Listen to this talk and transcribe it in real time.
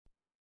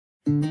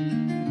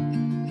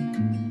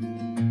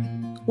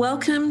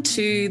Welcome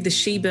to the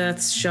She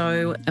Births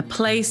Show, a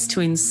place to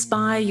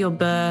inspire your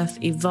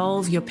birth,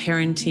 evolve your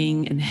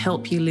parenting, and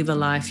help you live a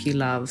life you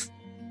love.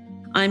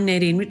 I'm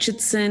Nadine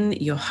Richardson,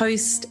 your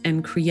host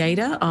and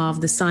creator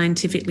of the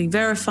scientifically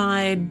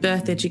verified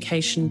birth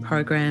education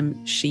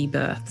program, She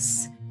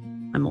Births.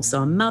 I'm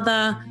also a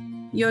mother,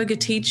 yoga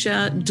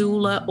teacher,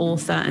 doula,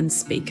 author, and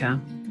speaker.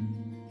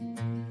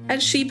 At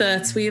She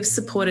Births, we have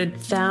supported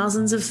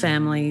thousands of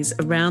families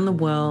around the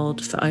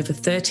world for over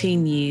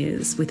 13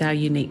 years with our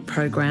unique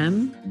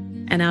program,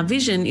 and our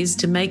vision is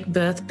to make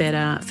birth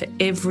better for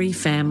every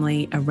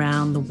family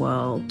around the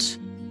world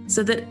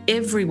so that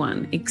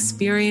everyone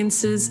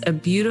experiences a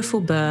beautiful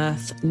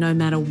birth no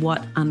matter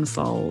what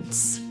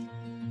unfolds.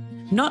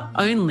 Not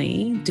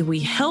only do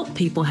we help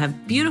people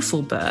have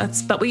beautiful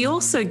births, but we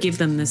also give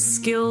them the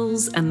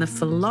skills and the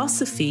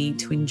philosophy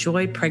to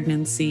enjoy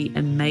pregnancy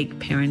and make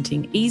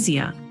parenting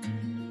easier.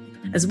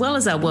 As well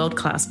as our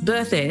world-class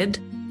birth ed,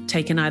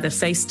 taken either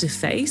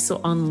face-to-face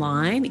or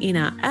online, in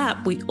our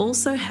app, we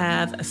also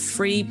have a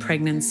free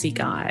pregnancy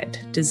guide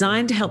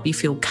designed to help you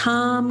feel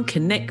calm,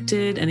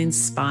 connected, and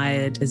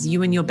inspired as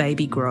you and your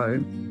baby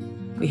grow.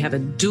 We have a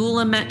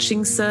doula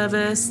matching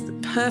service, the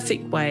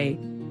perfect way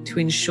to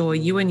ensure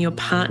you and your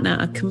partner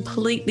are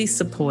completely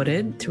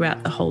supported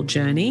throughout the whole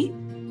journey.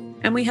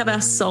 And we have our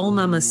Soul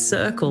Mama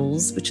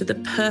Circles, which are the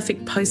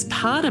perfect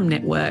postpartum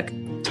network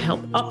to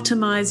help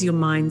optimize your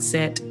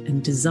mindset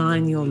and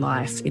design your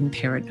life in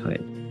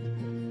parenthood.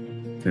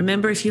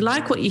 Remember, if you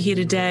like what you hear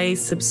today,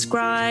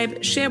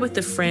 subscribe, share with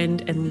a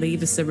friend, and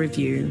leave us a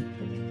review.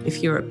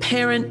 If you're a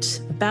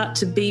parent, about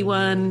to be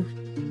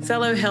one,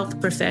 fellow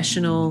health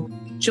professional,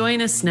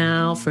 join us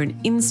now for an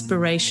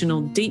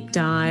inspirational deep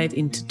dive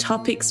into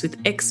topics with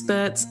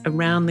experts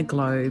around the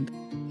globe.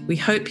 We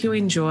hope you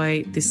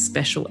enjoy this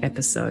special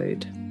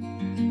episode.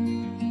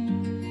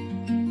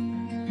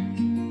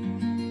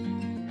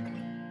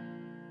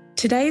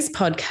 Today's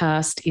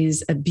podcast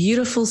is a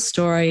beautiful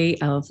story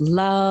of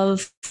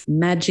love,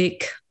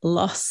 magic,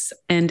 loss,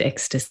 and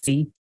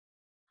ecstasy.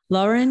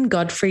 Lauren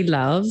Godfrey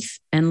Love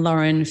and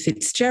Lauren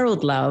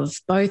Fitzgerald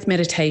Love, both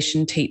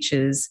meditation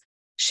teachers,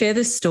 share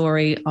the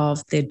story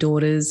of their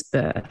daughter's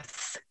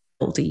birth,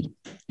 Goldie,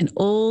 and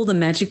all the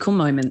magical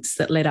moments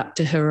that led up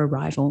to her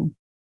arrival.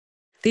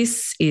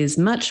 This is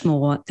much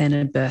more than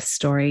a birth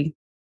story.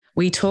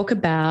 We talk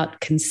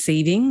about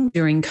conceiving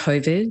during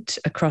COVID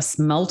across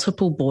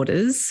multiple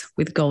borders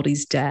with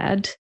Goldie's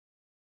dad,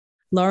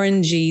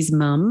 Lauren G's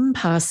mum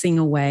passing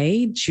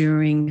away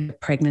during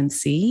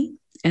pregnancy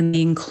and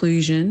the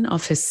inclusion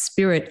of her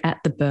spirit at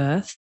the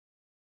birth.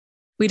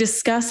 We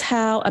discuss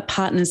how a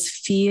partner's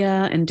fear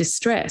and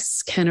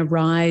distress can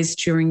arise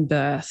during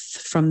birth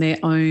from their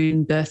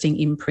own birthing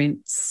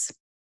imprints.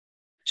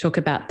 Talk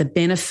about the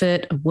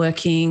benefit of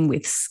working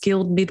with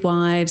skilled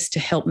midwives to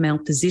help male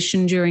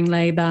position during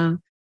labour,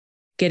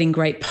 getting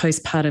great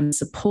postpartum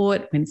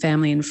support when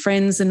family and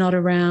friends are not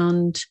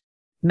around,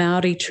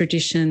 Maori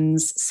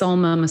traditions, soul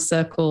mama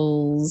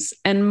circles,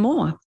 and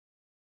more.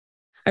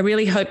 I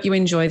really hope you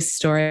enjoy the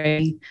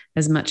story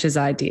as much as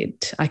I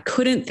did. I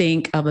couldn't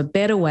think of a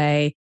better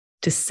way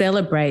to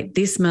celebrate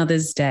this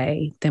Mother's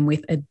Day than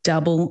with a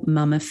double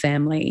mama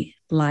family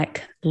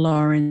like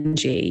Lauren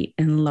G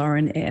and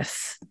Lauren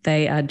F.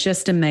 They are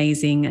just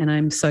amazing, and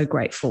I'm so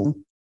grateful.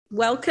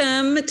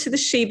 Welcome to the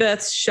She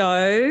Births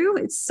Show.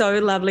 It's so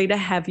lovely to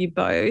have you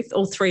both,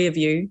 all three of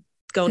you.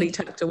 Goldie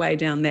tucked away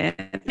down there.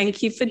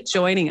 Thank you for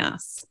joining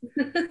us.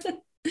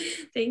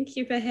 Thank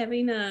you for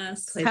having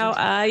us. How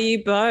are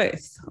you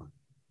both?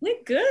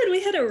 We're good.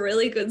 We had a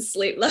really good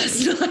sleep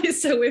last night,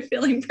 so we're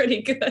feeling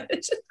pretty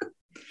good.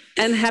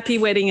 And happy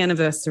wedding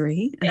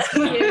anniversary. Thank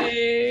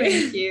you.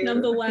 Thank you.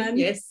 Number one.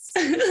 Yes,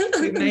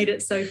 we've made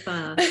it so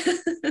far.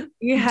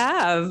 You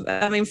have.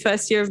 I mean,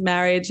 first year of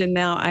marriage, and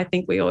now I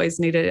think we always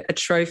need a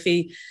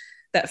trophy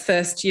that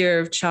first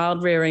year of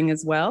child rearing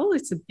as well.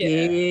 It's a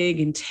big,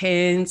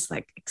 intense,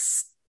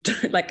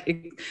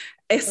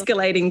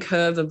 escalating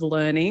curve of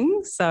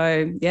learning.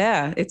 So,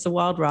 yeah, it's a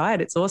wild ride.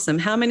 It's awesome.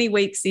 How many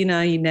weeks in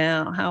are you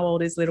now? How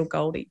old is little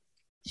Goldie?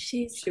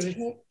 She was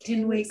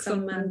 10 weeks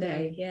on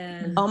Monday.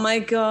 Yeah. Oh, my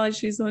God,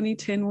 she's only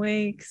 10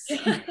 weeks.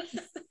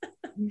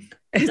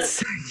 It's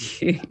so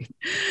cute.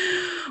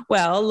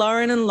 Well,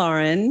 Lauren and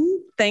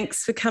Lauren,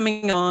 thanks for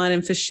coming on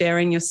and for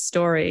sharing your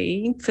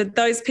story. For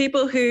those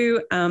people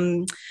who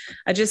are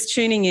just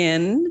tuning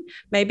in,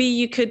 maybe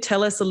you could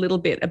tell us a little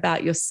bit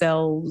about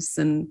yourselves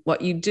and what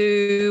you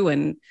do,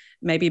 and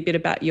maybe a bit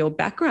about your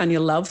background,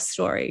 your love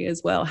story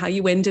as well, how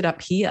you ended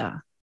up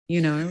here,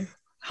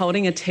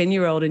 holding a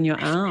 10-year-old in your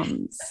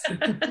arms.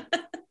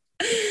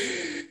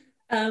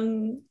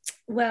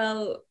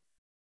 Well,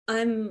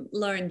 I'm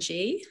Lauren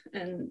G,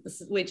 and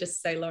we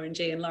just say Lauren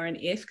G and Lauren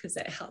F because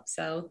that helps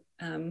our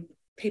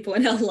people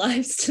in our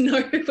lives to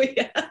know who we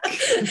are.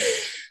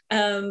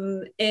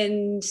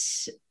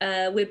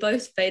 We're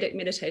both Vedic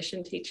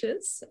meditation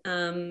teachers.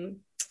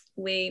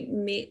 We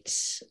met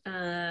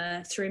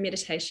through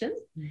meditation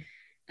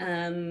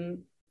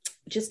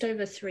just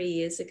over 3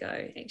 years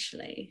ago,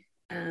 actually.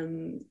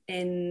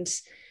 And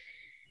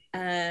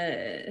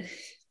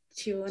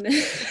do you want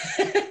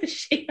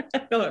to?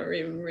 I'm not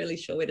even really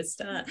sure where to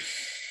start.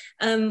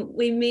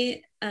 We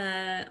met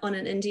on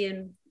an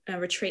Indian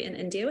retreat in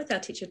India with our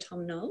teacher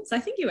Tom Knowles. I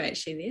think you were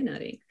actually there,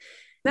 Nadine.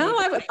 No,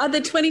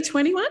 the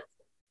 2021.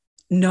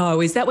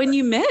 No, is that when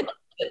you met?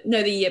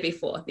 No, the year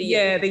before. The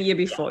year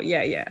before.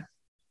 Yeah.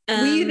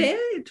 Were you there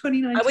in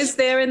 2019? I was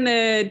there in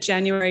the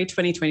January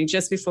 2020,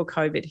 just before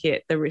COVID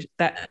hit,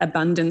 that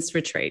abundance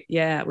retreat.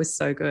 Yeah, it was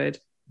so good.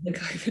 The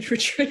COVID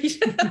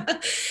retreat.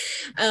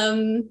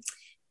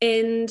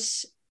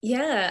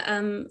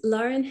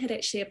 Lauren had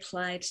actually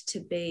applied to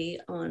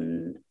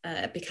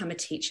become a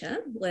teacher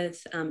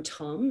with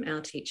Tom,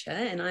 our teacher,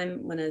 and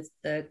I'm one of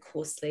the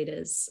course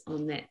leaders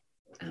on that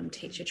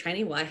teacher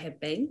training. Well, I have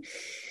been.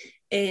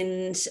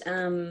 And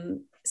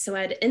so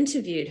I'd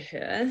interviewed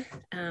her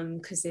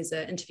because there's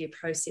an interview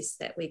process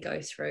that we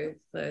go through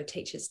for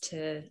teachers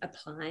to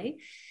apply.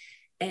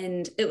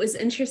 And it was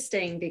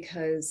interesting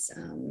because,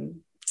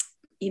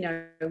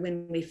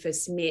 when we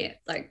first met,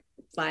 like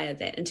via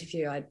that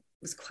interview, I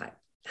was quite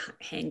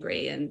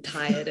hangry and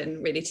tired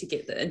and ready to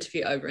get the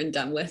interview over and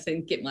done with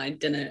and get my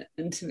dinner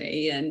into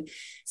me. And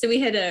so we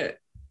had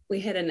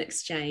an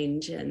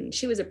exchange, and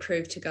she was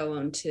approved to go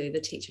on to the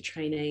teacher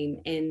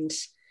training, and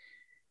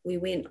we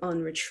went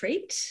on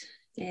retreat.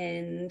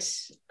 And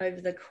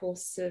over the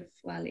course of,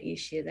 well, I'll let you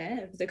share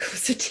that, over the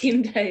course of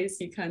 10 days,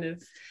 you kind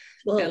of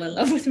fell in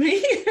love with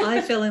me. I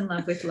fell in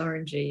love with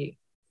Lauren G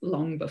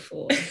long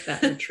before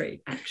that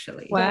retreat,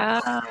 actually.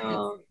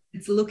 Wow.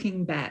 It's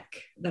looking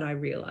back that I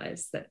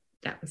realized that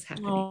was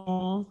happening.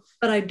 Aww.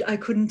 But I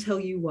couldn't tell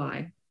you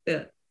why.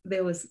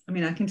 There was,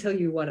 I can tell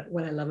you what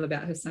I love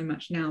about her so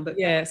much now, but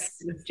yes,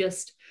 it was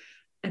just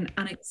an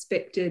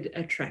unexpected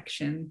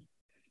attraction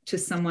to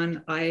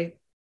someone I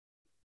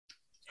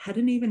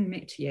hadn't even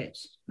met yet,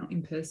 not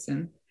in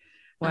person.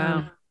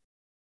 Wow.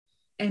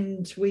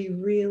 And we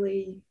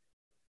really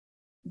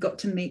got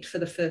to meet for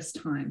the first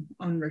time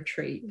on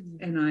retreat.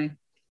 And I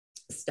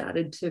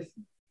started to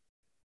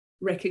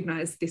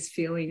recognize this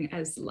feeling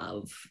as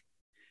love,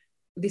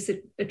 this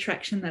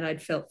attraction that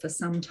I'd felt for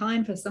some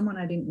time for someone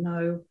I didn't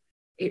know.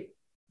 It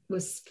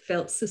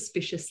felt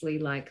suspiciously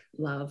like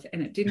love,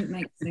 and it didn't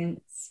make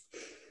sense.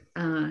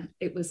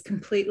 It was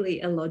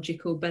completely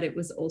illogical, but it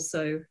was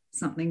also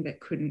something that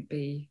couldn't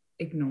be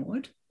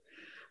ignored.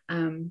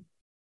 And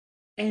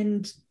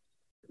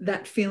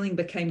that feeling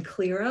became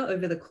clearer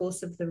over the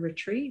course of the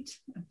retreat.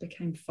 It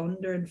became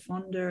fonder and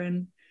fonder.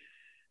 And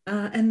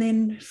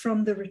then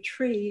from the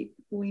retreat,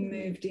 we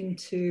moved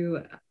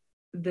into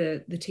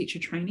the teacher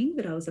training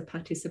that I was a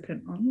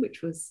participant on,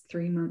 which was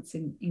 3 months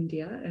in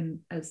India. And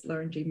as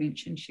Lauren G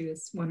mentioned, she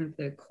was one of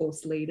the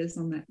course leaders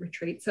on that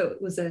retreat. So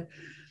it was a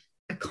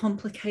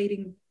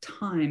complicating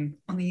time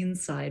on the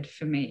inside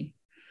for me.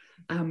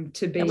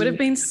 It would have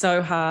been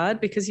so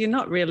hard because you're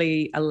not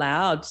really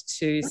allowed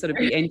to sort of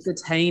be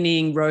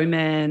entertaining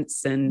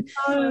romance, and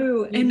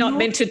you're not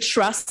meant to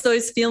trust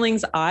those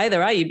feelings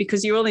either, are you?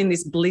 Because you're all in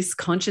this bliss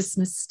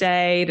consciousness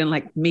state and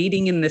like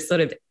meeting in this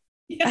sort of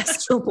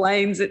astral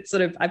planes. It's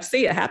sort of, I've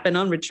seen it happen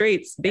on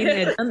retreats, been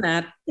there, done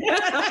that.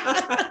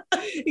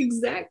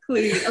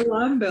 Exactly.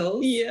 Alarm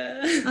bells.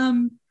 Yeah.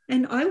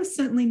 And I was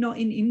certainly not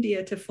in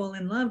India to fall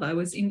in love. I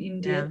was in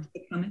India to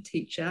become a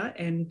teacher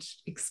and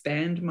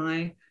expand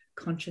my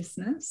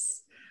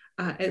consciousness.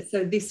 And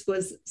so this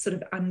was sort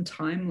of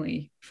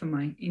untimely for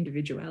my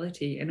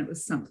individuality. And it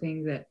was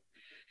something that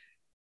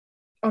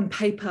on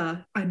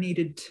paper I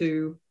needed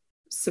to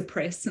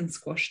suppress and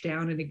squash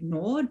down and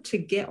ignore to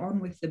get on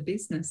with the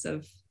business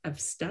of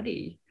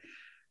study.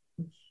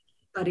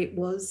 But it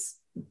was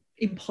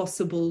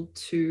impossible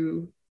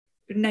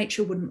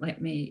nature wouldn't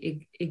let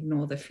me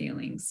ignore the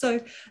feelings. So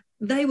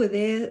they were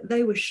there,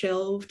 they were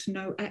shelved,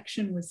 no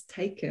action was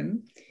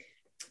taken.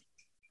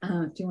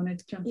 Do you want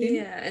to jump in?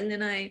 Yeah, and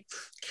then I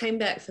came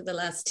back for the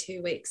last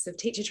 2 weeks of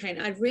teacher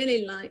training. I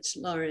really liked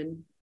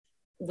Lauren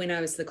when I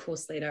was the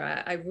course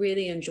leader. I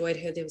really enjoyed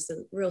her. There was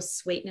a real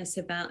sweetness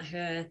about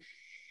her.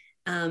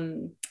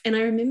 And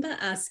I remember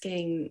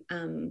asking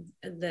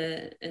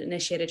the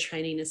initiator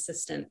training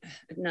assistant,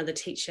 another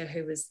teacher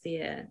who was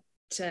there,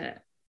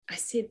 I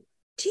said,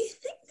 do you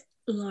think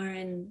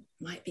Lauren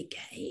might be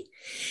gay?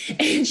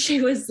 And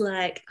she was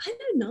like, I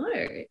don't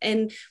know.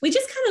 And we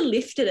just kind of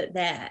left it at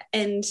that.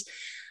 And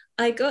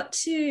I got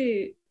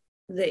to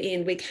the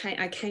end.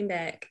 I came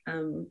back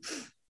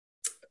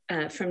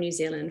from New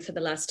Zealand for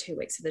the last 2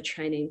 weeks of the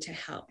training to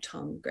help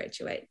Tom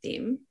graduate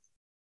them.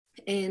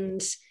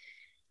 And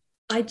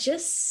I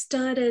just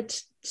started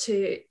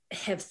to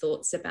have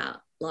thoughts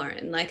about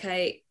Lauren. Like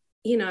I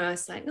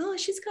was like, oh,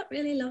 she's got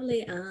really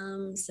lovely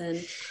arms,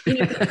 and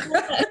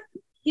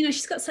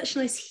she's got such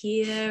nice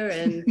hair,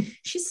 and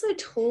she's so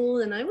tall,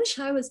 and I wish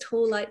I was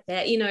tall like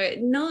that.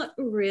 Not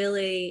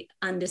really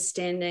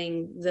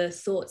understanding the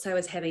thoughts I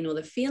was having or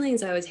the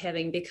feelings I was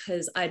having,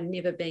 because I'd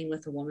never been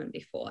with a woman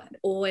before. I'd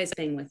always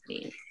been with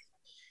men.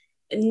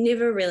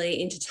 never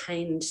really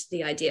entertained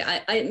the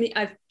idea.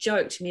 I've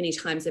joked many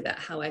times about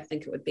how I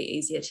think it would be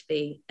easier to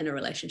be in a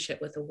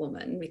relationship with a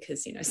woman,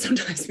 because, you know,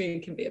 sometimes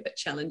men can be a bit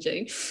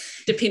challenging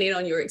depending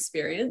on your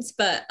experience.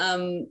 But,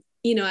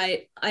 you know,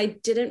 I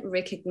didn't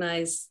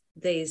recognize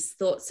these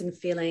thoughts and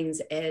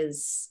feelings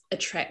as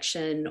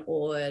attraction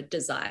or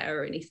desire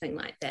or anything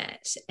like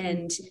that.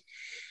 And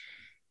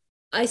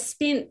I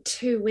spent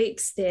 2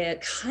 weeks there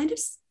kind of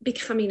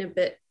becoming a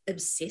bit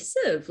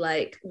obsessive,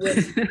 like,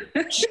 with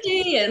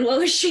she and what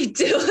was she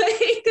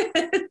doing?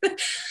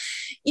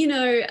 You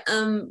know,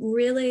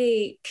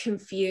 really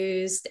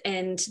confused,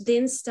 and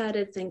then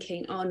started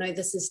thinking, oh no,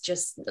 this is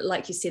just,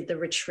 like you said, the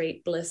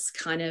retreat bliss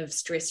kind of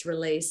stress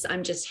release.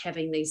 I'm just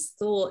having these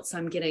thoughts,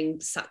 I'm getting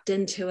sucked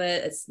into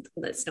it.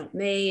 It's not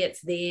me,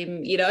 it's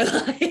them, you know,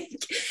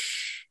 like,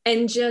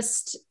 and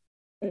just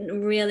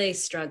really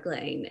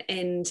struggling.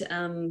 And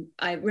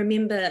I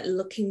remember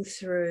looking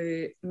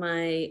through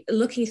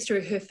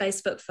her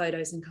Facebook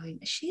photos and going,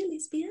 is she a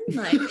lesbian?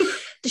 Like,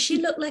 does she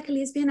look like a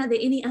lesbian? Are there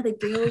any other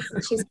girls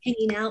that she's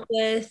hanging out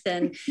with?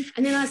 And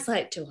then I was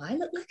like, do I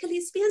look like a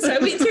lesbian? So I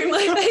went through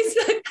my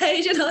Facebook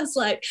page and I was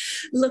like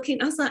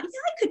looking, I was like, yeah,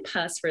 I could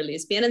pass for a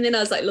lesbian. And then I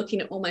was like looking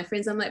at all my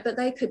friends, I'm like, but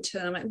they could too.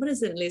 I'm like, what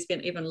does a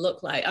lesbian even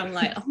look like? I'm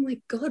like, oh my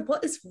God,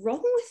 what is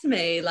wrong with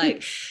me?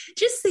 Like,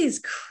 just these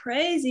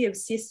crazy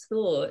obsessed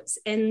thoughts.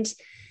 And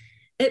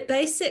it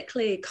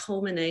basically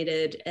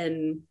culminated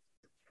in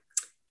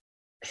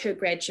her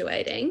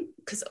graduating,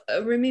 because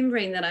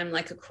remembering that I'm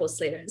like a course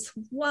leader, it's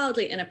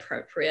wildly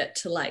inappropriate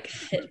to like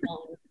hit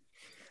on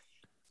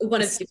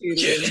one of the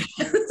students.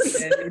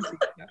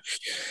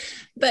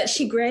 But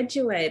she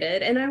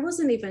graduated and I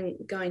wasn't even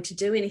going to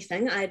do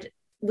anything.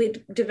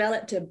 We'd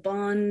developed a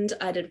bond.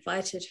 I'd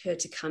invited her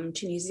to come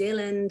to New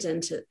Zealand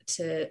and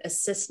to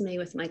assist me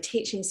with my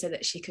teaching so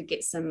that she could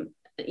get some,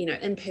 you know,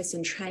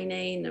 in-person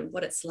training and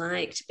what it's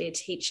like to be a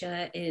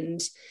teacher.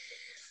 And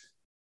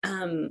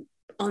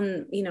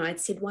you know, I'd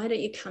said, why don't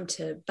you come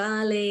to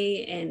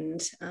Bali?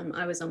 And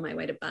I was on my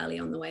way to Bali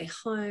on the way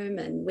home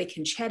and we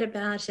can chat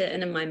about it.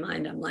 And in my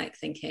mind, I'm like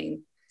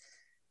thinking,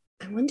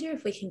 I wonder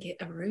if we can get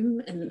a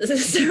room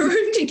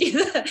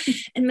together,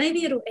 and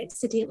maybe it'll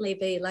accidentally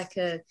be like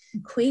a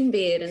queen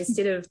bed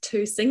instead of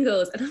 2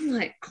 singles. And I'm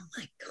like, oh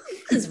my God,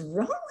 what is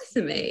wrong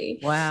with me?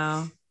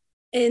 Wow.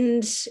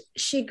 And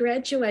she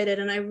graduated,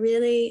 and I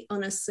really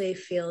honestly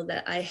feel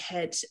that I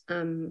had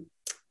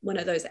one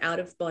of those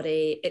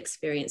out-of-body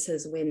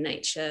experiences where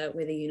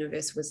the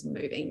universe was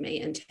moving me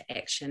into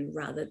action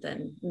rather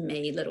than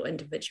me, little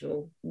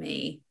individual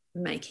me,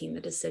 making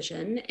the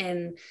decision.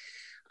 And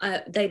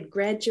they'd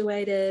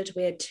graduated.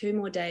 We had 2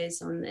 more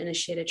days on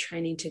initiated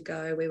training to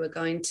go. We were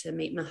going to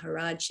meet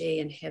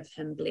Maharaji and have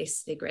him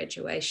bless their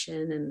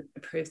graduation and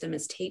approve them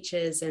as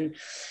teachers. And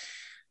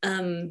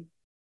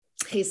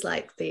he's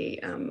like the,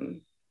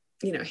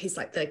 you know, he's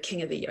like the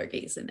king of the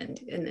yogis in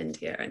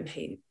India, and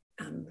he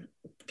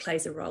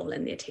plays a role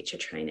in their teacher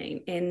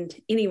training. And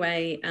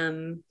anyway,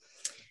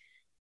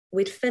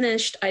 we'd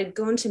finished. I'd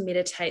gone to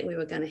meditate. We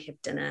were going to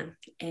have dinner,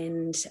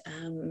 and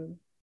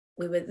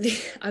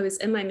I was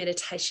in my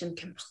meditation,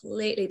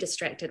 completely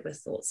distracted with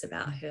thoughts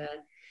about her.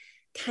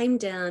 Came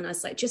down. I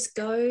was like, just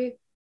go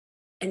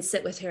and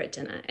sit with her at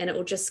dinner, and it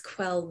will just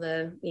quell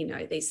the, you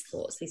know, these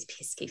thoughts, these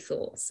pesky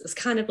thoughts. It was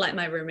kind of like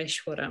my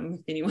Rameshwaram,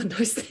 if anyone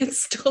knows that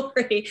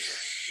story.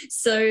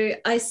 So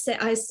I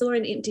saw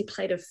an empty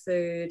plate of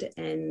food,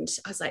 and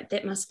I was like,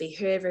 that must be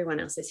her. Everyone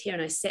else is here.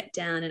 And I sat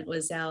down, and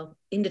it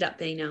ended up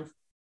being our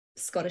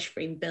Scottish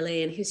friend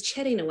Billy, and he was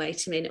chatting away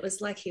to me, and it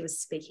was like he was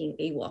speaking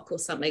Ewok or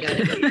something.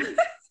 It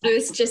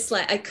was just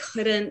like I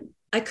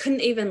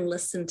couldn't even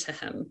listen to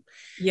him.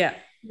 Yeah.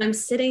 I'm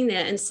sitting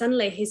there, and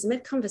suddenly he's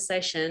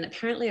mid-conversation.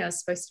 Apparently I was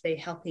supposed to be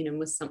helping him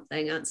with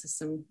something, answer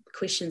some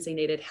questions he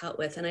needed help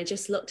with. And I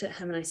just looked at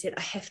him and I said,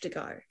 I have to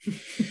go.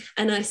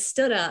 And I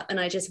stood up and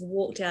I just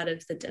walked out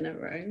of the dinner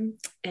room,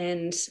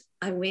 and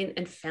I went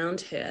and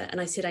found her, and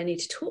I said, I need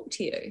to talk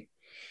to you.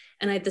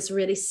 And I had this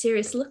really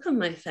serious look on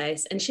my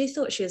face, and she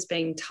thought she was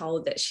being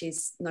told that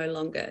she's no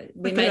longer.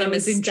 We made a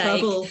mistake. In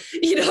trouble.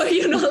 You know,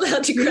 you're not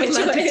allowed to graduate.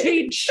 You're allowed to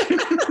teach.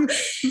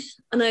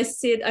 And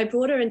I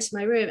brought her into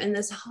my room, and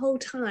this whole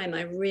time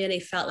I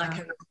really felt like I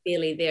was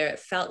barely there. It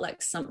felt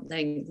like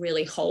something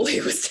really holy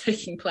was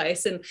taking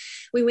place. And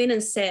we went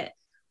and sat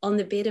on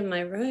the bed in my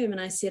room, and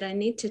I said, I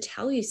need to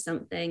tell you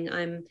something.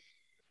 I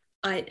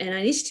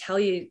need to tell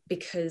you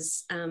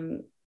because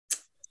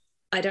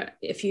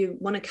if you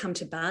want to come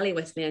to Bali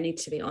with me, I need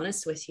to be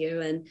honest with you.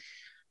 And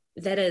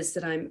that is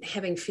that I'm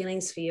having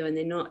feelings for you, and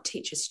they're not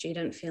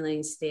teacher-student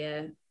feelings,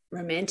 they're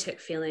romantic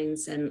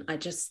feelings. And I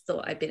just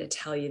thought I better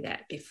tell you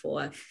that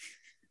before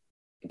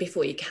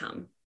you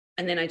come.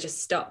 And then I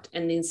just stopped.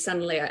 And then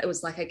suddenly it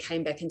was like I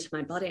came back into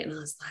my body, and I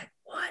was like,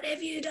 what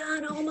have you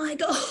done? Oh my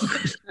God.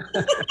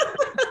 I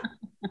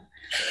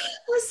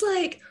was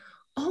like,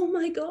 oh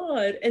my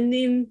God. And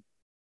then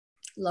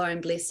Lauren,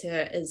 bless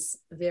her, is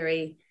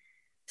very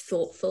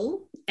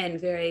thoughtful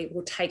and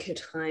will take her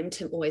time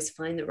to always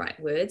find the right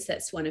words.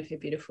 That's one of her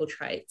beautiful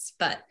traits.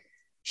 But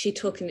she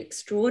took an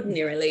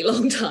extraordinarily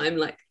long time,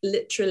 like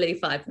literally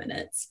 5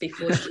 minutes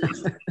before she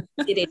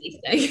did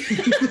anything.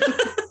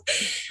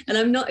 And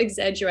I'm not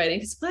exaggerating,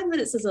 because 5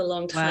 minutes is a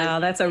long time. Wow,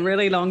 that's a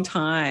really long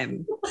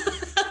time.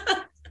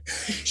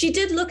 She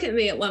did look at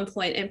me at one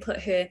point and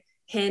put her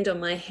hand on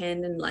my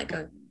hand and like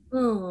go,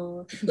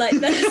 oh, like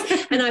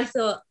this. And I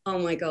thought, oh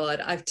my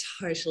God, I've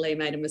totally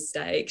made a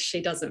mistake.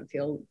 She doesn't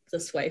feel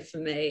this way for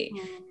me.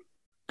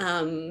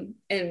 And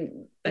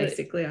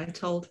basically I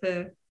told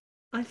her,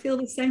 I feel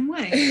the same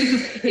way,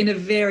 in a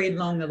very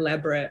long,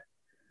 elaborate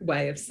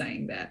way of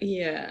saying that.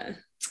 Yeah.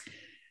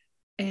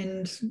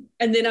 And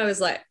And then I was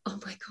like, oh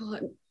my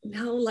God,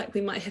 now like we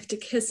might have to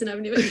kiss, and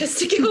I've never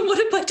kissed again. What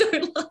if I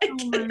don't like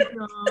Oh my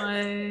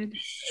God.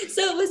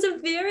 So it was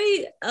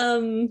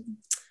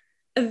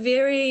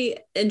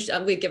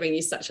we're giving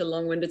you such a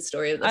long-winded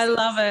story of this. I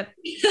love it.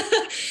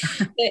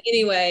 But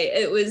anyway,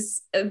 it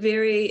was and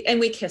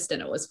we kissed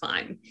and it was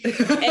fine.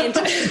 And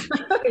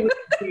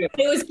it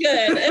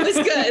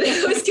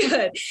was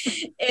good.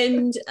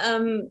 And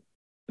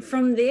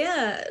from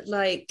there,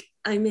 like,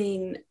 I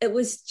mean, it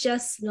was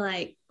just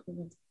like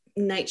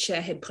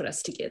nature had put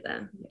us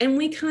together, and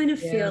we kind of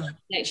feel like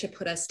nature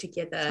put us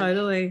together.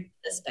 Totally.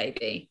 This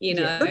baby, you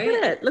know. Look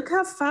at it. Look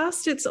how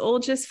fast it's all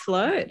just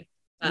flowed.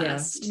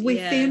 Fast.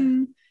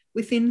 Yeah.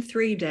 Within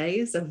 3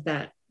 days of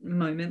that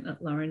moment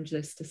that Lauren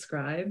just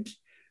described,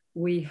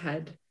 we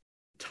had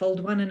told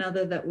one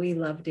another that we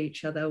loved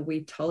each other.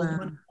 We told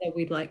one another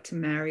we'd like to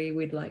marry,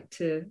 we'd like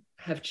to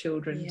have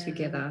children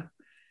together.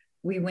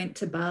 We went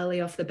to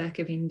Bali off the back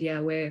of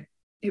India, where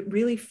it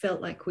really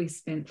felt like we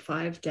spent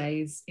 5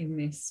 days in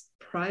this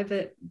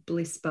private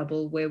bliss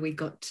bubble where we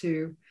got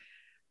to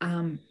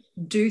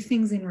do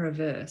things in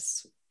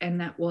reverse. And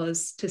that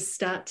was to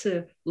start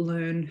to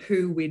learn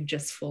who we'd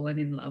just fallen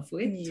in love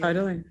with. Yeah.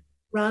 Totally.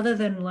 Rather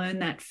than learn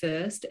that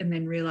first and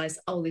then realize,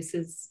 oh, this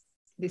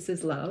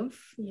is love.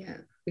 Yeah.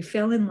 We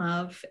fell in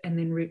love, and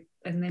then we've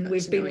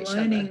been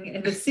learning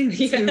ever since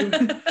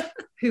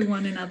who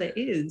one another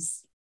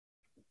is.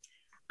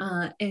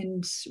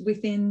 And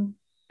within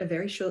a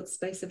very short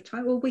space of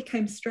time, we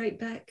came straight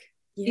back,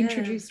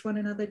 introduced one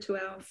another to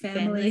our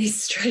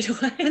families straight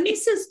away. And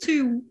this is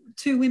two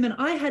women.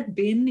 I had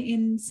been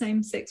in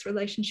same-sex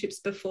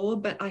relationships before,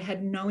 but I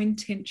had no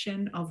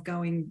intention of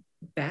going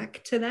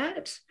back to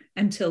that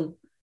until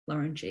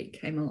Lauren G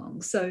came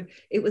along. So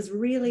it was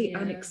really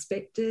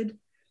unexpected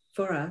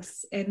for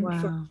us and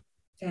for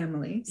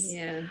families.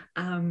 Yeah.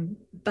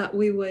 But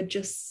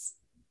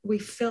we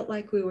felt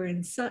like we were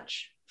in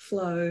such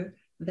flow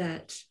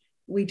that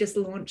we just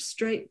launched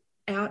straight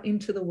out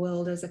into the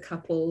world as a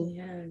couple,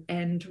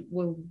 and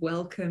were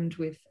welcomed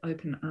with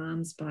open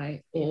arms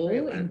by all,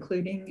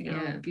 including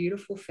our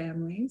beautiful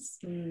families.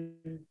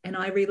 And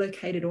I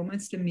relocated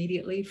almost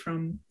immediately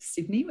from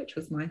Sydney, which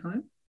was my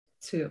home,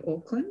 to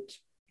Auckland.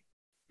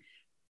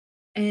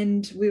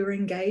 And we were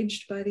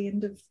engaged by the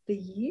end of the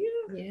year.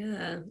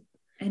 Yeah.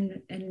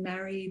 And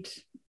married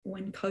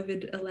when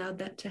COVID allowed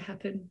that to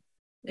happen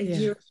a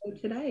year ago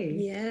today.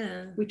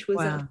 Yeah. Which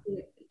was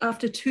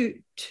after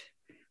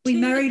we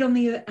married on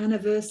the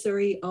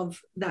anniversary of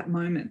that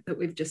moment that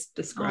we've just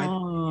described.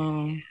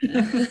 Oh.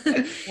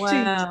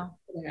 Wow.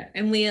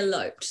 And we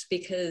eloped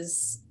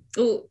because,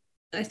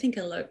 I think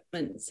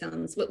elopement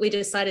sounds, we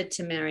decided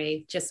to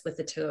marry just with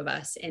the two of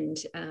us and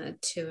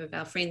two of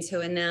our friends who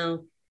are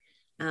now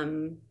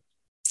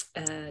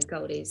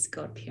Goldie's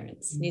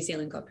godparents, New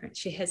Zealand godparents.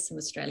 She has some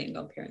Australian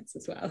godparents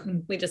as well.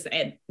 We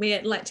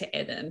like to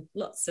add in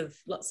lots of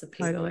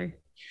people. Totally.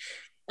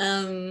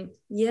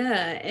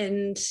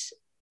 And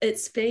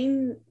it's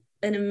been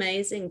an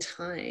amazing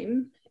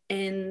time.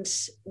 And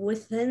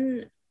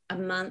within a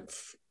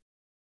month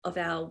of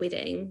our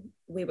wedding,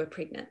 we were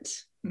pregnant.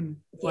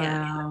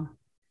 Wow.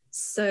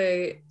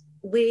 So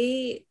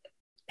we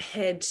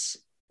had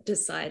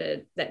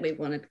decided that we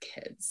wanted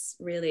kids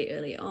really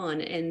early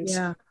on. And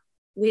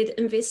we'd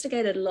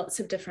investigated lots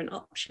of different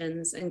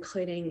options,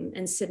 including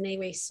in Sydney,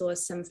 we saw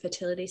some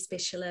fertility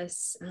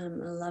specialists, a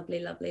lovely,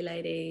 lovely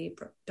lady,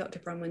 Dr.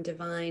 Bronwyn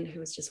Devine, who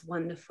was just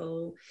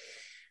wonderful.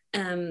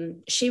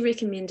 She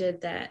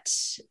recommended that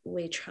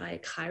we try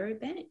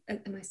cryobank.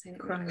 Am I saying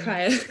it right?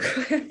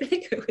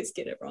 Cryobank? I always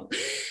get it wrong.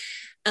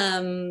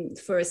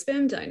 For a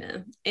sperm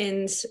donor.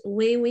 And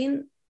we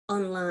went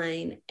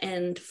online,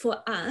 and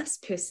for us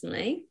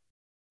personally,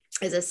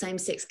 as a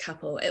same-sex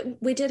couple,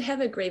 we did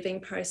have a grieving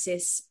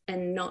process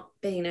and not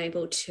being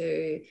able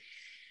to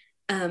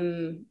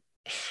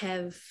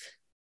have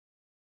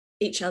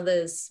each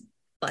other's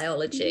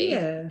biology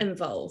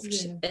involved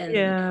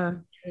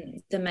in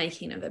the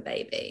making of a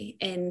baby.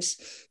 And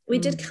we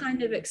did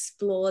kind of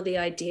explore the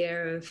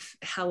idea of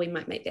how we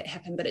might make that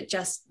happen, but it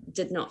just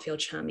did not feel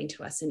charming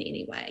to us in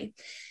any way.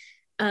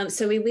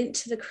 So we went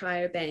to the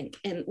cryobank,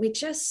 and we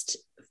just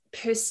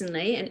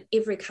personally, and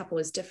every couple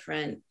was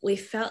different, we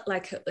felt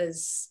like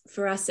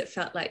for us it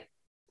felt like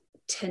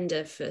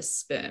Tinder for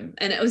sperm,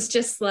 and it was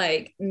just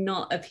like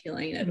not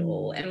appealing at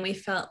all. And we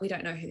felt we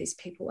don't know who these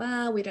people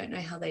are, we don't know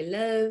how they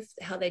live,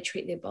 how they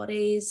treat their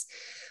bodies,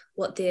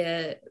 what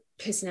their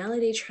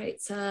personality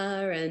traits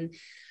are. And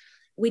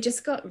we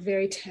just got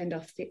very turned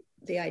off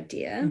the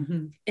idea.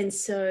 Mm-hmm. And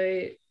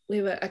so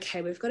we were,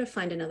 okay, we've got to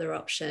find another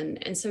option.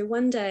 And so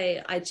one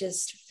day I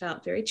just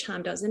felt very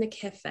charmed. I was in a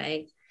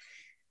cafe,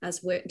 I was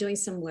doing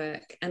some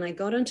work, and I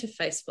got onto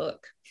Facebook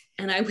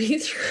and I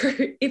went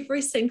through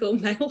every single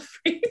male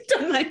friend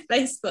on my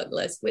Facebook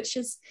list, which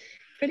is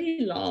pretty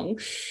long.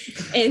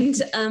 And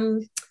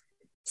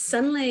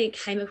suddenly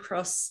came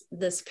across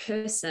this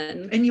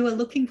person. And you were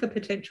looking for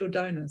potential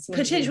donors.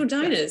 Potential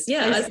donors,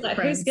 yeah. I was like,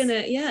 friends. who's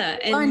gonna, yeah.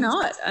 And why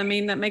not? I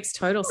mean, that makes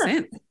total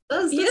sense.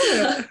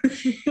 Yeah.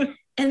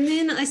 And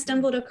then I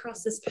stumbled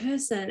across this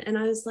person and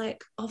I was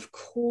like, of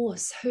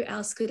course, who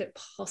else could it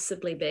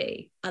possibly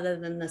be other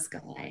than this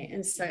guy?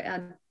 And so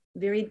our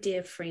very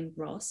dear friend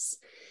Ross,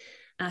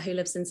 who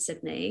lives in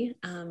Sydney,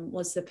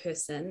 was the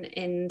person.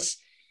 And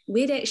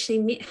we'd actually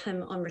met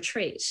him on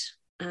retreat.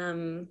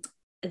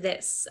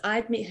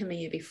 I'd met him a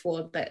year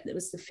before, but it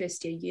was the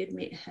first year you'd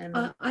met him.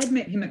 I'd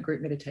met him at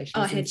group meditation.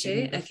 Oh, had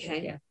you?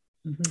 Okay. Yeah.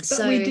 Mm-hmm. But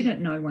so, we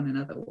didn't know one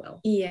another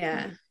well.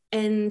 Yeah.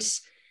 And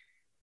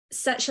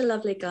such a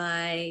lovely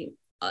guy,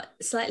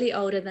 slightly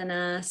older than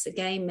us, a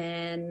gay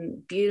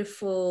man,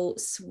 beautiful,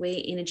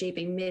 sweet energy,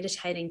 been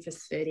meditating for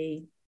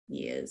 30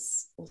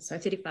 years or so,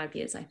 35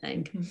 years, I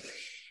think. Mm-hmm.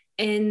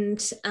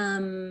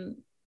 And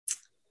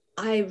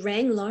I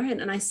rang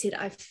Lauren and I said,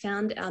 I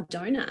found our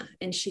donor.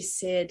 And she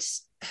said,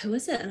 who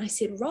is it? And I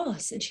said,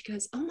 Ross. And she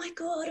goes, oh my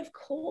God, of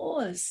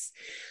course.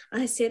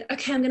 I said,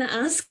 okay, I'm going to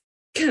ask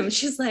him.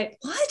 She's like,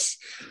 what?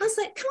 I was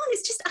like, come on,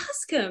 let's just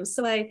ask him.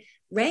 So I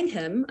rang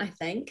him, I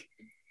think.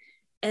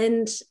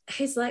 And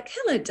he's like,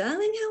 hello,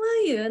 darling, how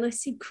are you? And I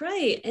said,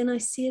 great. And I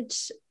said,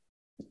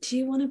 do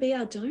you want to be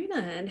our donor?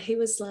 And he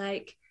was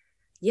like,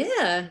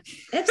 yeah,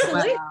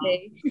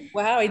 absolutely.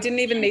 Wow. He didn't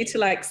even need to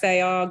like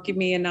say, oh, give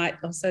me a night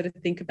or so to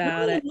think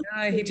about it.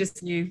 No, he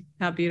just knew.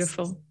 How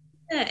beautiful.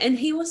 Yeah. And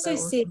he also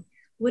said,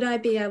 would I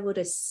be able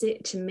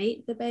to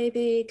meet the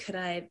baby? Could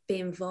I be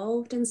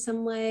involved in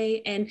some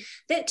way? And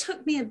that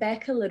took me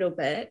aback a little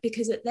bit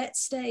because at that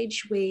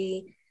stage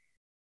we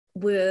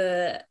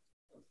were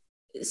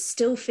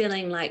still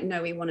feeling like,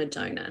 no, we want a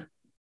donor.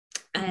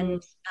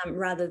 And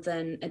rather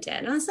than a dad.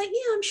 And I was like,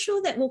 yeah, I'm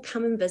sure that will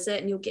come and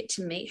visit and you'll get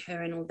to meet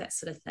her and all that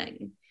sort of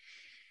thing.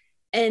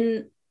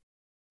 And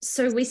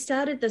so we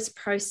started this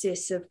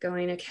process of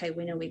going, okay,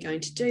 when are we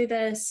going to do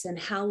this and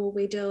how will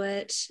we do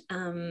it?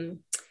 And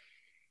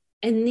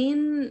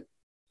then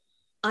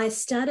I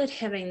started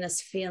having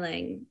this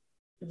feeling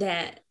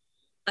that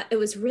it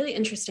was really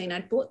interesting.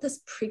 I bought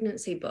this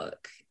pregnancy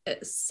book,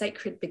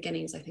 Sacred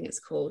Beginnings, I think it's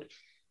called,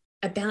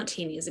 about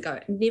 10 years ago.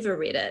 Never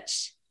read it.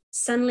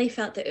 Suddenly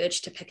felt the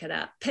urge to pick it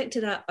up, picked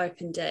it up,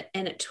 opened it,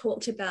 and it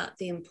talked about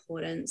the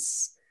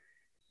importance,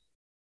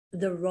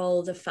 the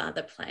role the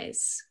father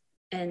plays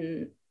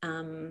in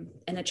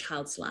a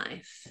child's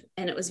life.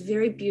 And it was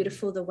very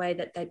beautiful the way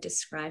that they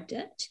described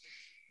it.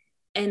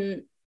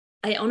 And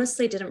I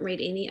honestly didn't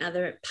read any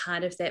other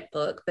part of that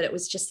book, but it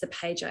was just the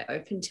page I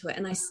opened to it.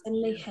 And I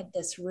suddenly had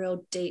this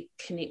real deep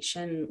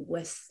connection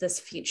with this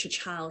future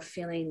child,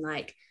 feeling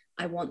like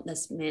I want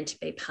this man to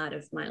be part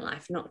of my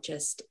life, not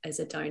just as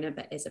a donor,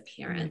 but as a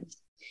parent. Mm.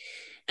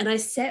 And I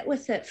sat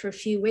with it for a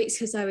few weeks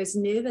because I was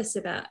nervous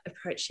about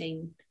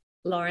approaching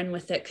Lauren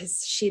with it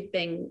because she'd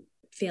been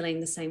feeling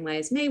the same way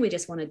as me. We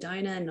just want a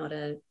donor, not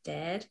a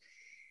dad.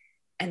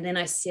 And then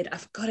I said,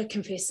 I've got to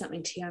confess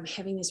something to you. I'm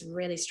having these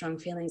really strong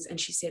feelings. And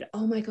she said,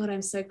 oh my God,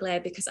 I'm so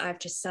glad because I've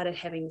just started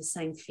having the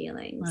same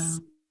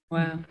feelings.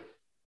 Wow.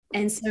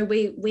 And so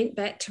we went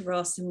back to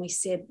Ross and we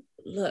said,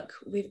 look,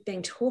 we've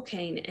been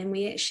talking and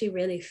we actually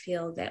really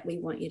feel that we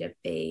want you to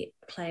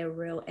play a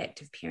real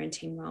active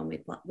parenting role.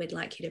 We'd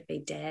like you to be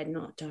dad,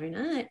 not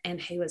donor.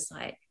 And he was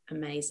like,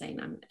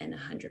 amazing. I'm in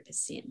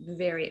 100%,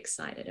 very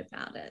excited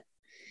about it.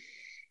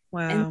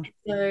 Wow. And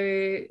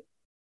so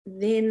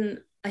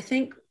then I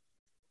think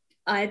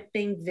I'd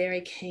been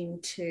very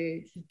keen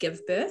to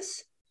give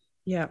birth.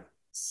 Yeah.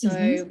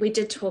 So we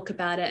did talk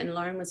about it and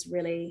Lauren was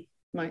really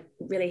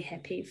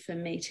happy for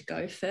me to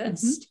go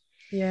first.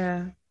 Mm-hmm.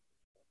 Yeah.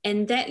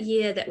 And that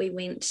year that we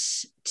went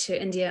to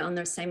India on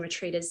the same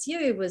retreat as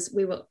you was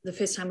the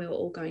first time we were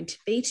all going to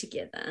be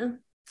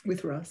together.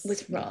 With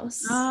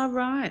Ross. Oh,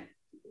 right.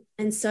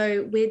 And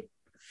so we'd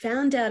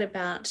thought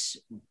about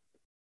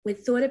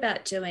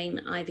doing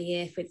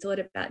IVF, we'd thought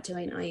about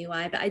doing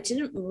IUI, but I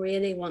didn't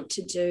really want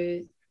to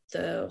do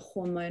the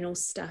hormonal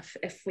stuff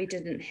if we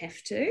didn't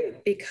have to,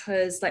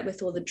 because like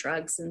with all the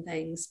drugs and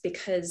things,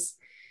 because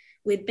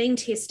we'd been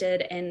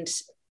tested and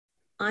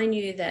I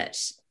knew that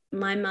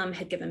my mum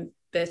had given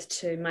birth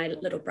to my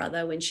little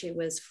brother when she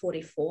was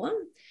 44.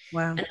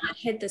 Wow. And I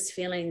had this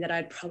feeling that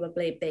I'd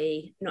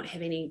probably not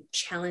have any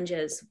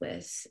challenges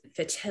with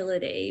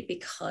fertility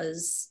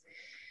because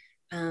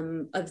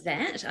of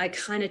that. I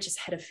kind of just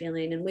had a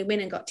feeling, and we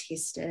went and got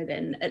tested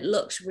and it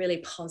looked really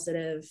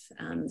positive,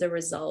 the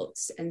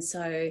results. And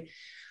so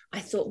I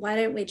thought, why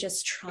don't we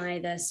just try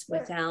this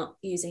without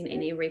using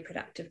any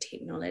reproductive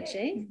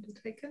technology?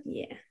 Take it?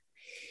 Yeah.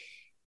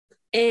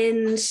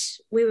 And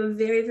we were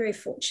very, very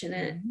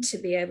fortunate to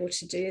be able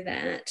to do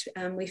that.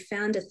 We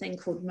found a thing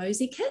called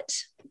Mosey Kit.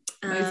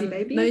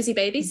 Mosey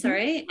Baby,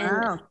 sorry. Wow.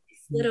 And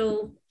this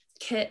little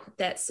kit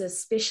that's a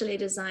specially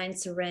designed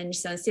syringe.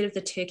 So instead of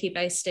the turkey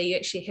baster, you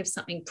actually have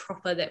something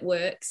proper that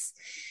works.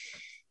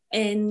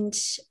 And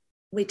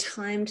we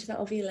timed the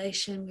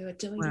ovulation. We were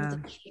doing all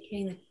the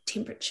checking, the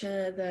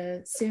temperature,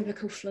 the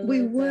cervical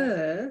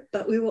fluid.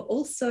 But we were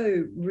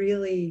also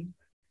really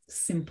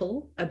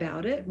simple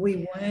about it.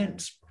 We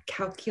weren't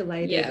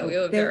calculated. Yeah, we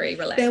were very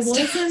relaxed. There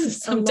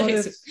wasn't a lot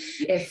of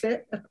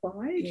effort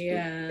applied.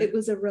 Yeah. It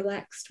was a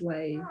relaxed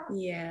way.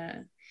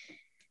 Yeah.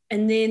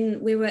 And then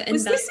we were in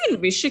Was this in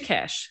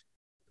Rishikesh?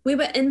 We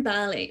were in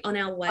Bali on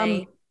our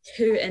way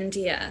to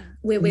India,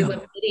 where we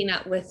were meeting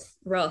up with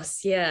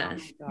Ross. Yeah.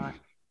 Right.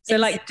 So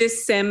like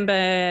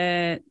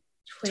December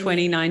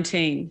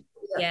 2019.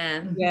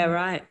 Yeah. Yeah,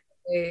 right.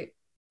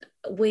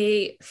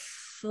 We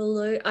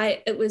flew.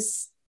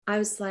 I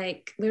was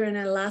like, we were in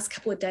our last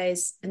couple of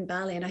days in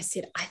Bali, and I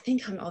said, I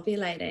think I'm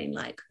ovulating.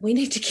 Like, we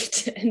need to get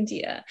to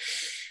India.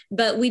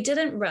 But we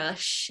didn't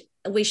rush.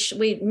 We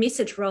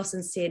messaged Ross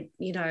and said,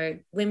 you know,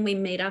 when we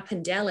meet up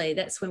in Delhi,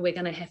 that's when we're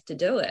going to have to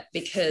do it,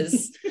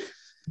 because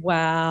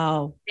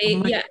wow.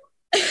 Yeah.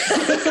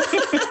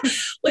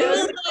 We were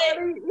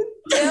like,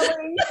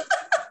 Delhi.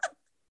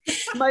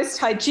 Most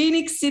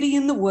hygienic city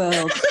in the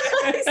world.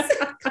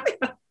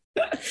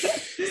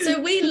 So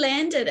we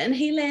landed, and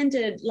he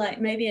landed like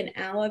maybe an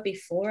hour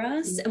before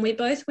us, and we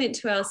both went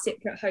to our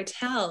separate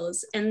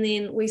hotels, and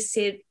then we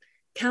said,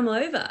 come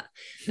over.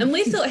 And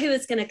we thought he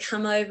was going to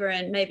come over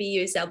and maybe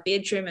use our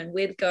bedroom, and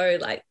we'd go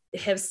like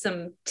have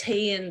some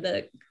tea in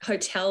the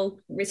hotel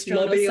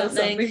restaurant or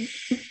something.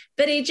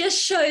 But he just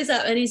shows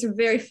up, and he's a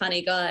very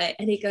funny guy,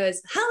 and he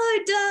goes,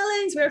 hello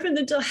darlings, we open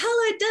the door,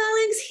 hello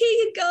darlings, here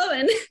you go.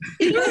 And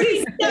he'd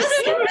already done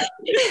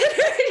it.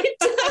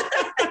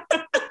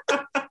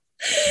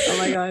 Oh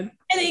my God.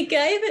 And he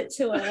gave it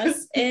to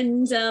us,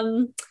 and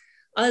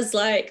I was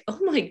like, oh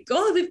my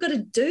God, we've got to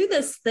do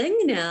this thing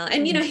now.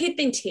 And, you know, he'd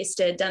been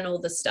tested, done all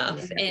the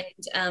stuff,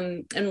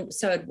 and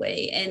so had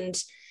we. And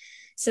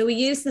so we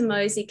used the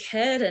Mosey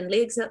kit and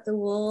legs up the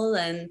wall.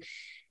 And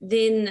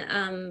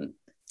then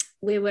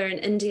we were in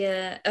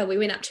India. We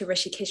went up to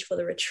Rishikesh for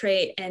the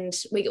retreat, and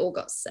we all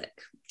got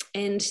sick.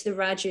 And the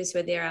Rajus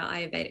were there, our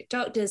Ayurvedic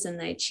doctors, and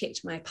they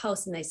checked my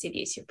pulse, and they said,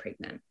 yes, you're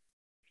pregnant.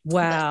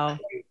 Wow.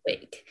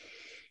 Week.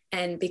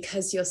 And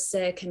because you're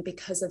sick, and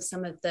because of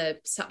some of the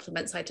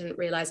supplements, I didn't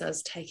realize I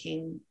was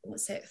taking,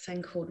 what's that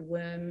thing called?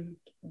 Wormwood.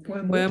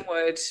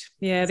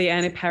 Yeah, the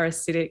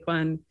antiparasitic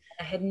one.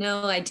 I had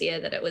no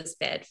idea that it was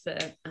bad for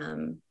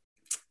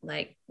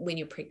like when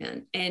you're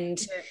pregnant. And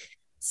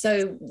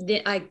so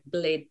then I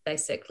bled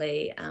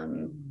basically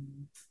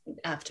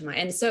after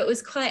and so it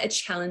was quite a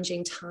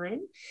challenging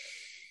time.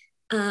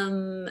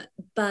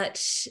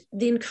 But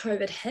then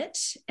COVID hit,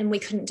 and we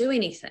couldn't do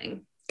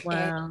anything. Wow.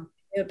 And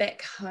we were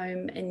back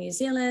home in New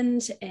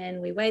Zealand,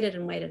 and we waited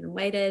and waited and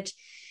waited.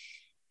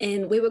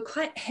 And we were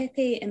quite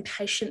happy and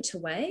patient to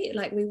wait.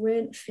 Like we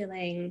weren't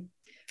thinking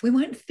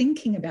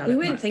about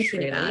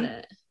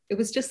it. It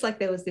was just like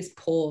there was this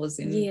pause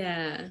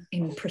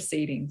in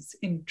proceedings,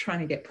 in trying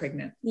to get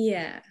pregnant.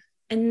 Yeah.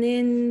 And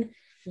then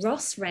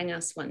Ross rang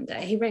us one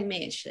day. He rang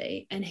me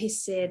actually, and he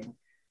said,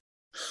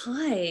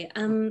 hi,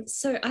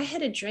 so I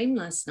had a dream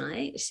last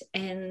night,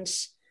 and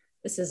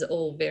this is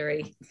all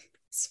very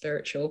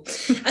spiritual.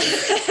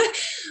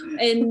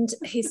 And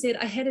he said,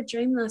 I had a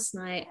dream last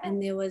night,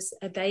 and there was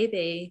a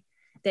baby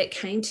that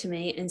came to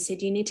me and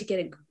said, you need to get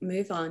a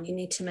move on. You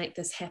need to make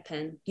this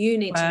happen. You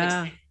need to make this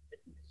happen.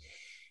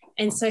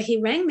 And so he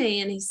rang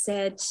me, and he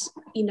said,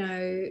 you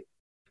know,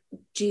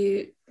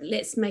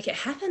 let's make it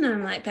happen. And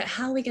I'm like, but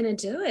how are we going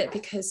to do it?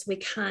 Because we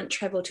can't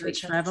travel to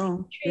each other's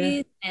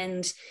countries.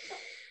 And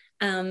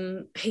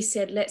he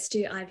said, let's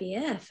do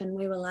IVF. And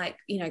we were like,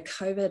 you know,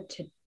 COVID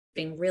had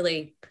been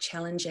really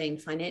challenging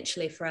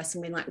financially for us,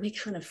 and we're like, we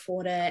can't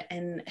afford it.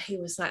 And he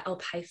was like, I'll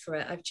pay for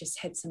it, I've just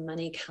had some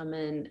money come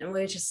in. And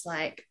we were just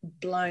like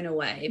blown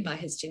away by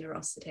his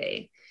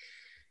generosity.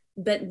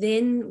 But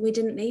then we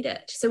didn't need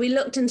it, so we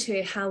looked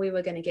into how we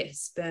were going to get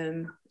his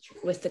sperm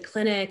with the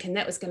clinic, and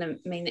that was going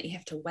to mean that you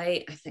have to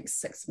wait, I think,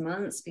 6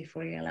 months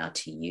before you're allowed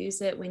to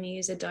use it when you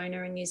use a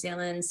donor in New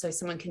Zealand. So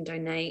someone can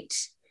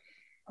donate,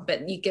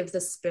 but you give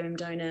the sperm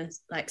donor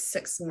like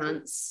 6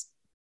 months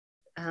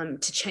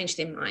to change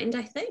their mind,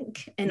 I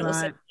think, and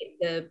also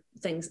get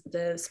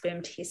the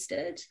sperm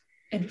tested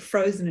and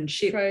frozen and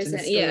shipped. It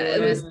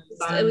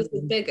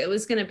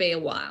was going to be a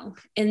while.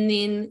 And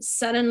then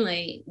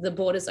suddenly the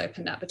borders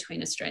opened up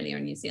between Australia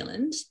and New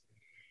Zealand,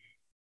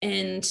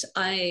 and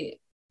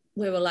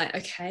we were like,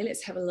 okay,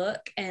 let's have a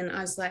look. And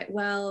I was like,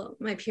 well,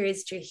 my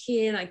period's due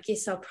here, and I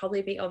guess I'll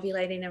probably be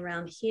ovulating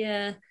around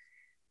here.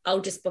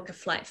 I'll just book a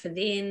flight for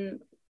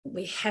then.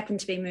 We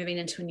happened to be moving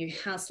into a new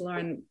house.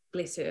 Lauren,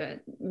 bless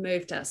her,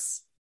 moved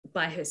us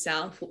by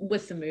herself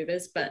with the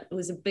movers, but it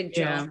was a big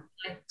job.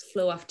 I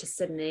flew off to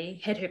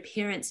Sydney, had her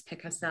parents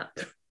pick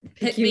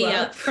me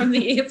up from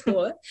the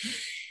airport.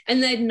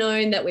 And they'd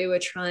known that we were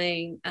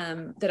trying,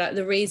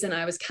 the reason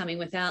I was coming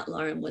without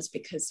Lauren was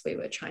because we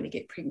were trying to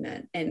get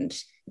pregnant, and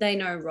they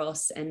know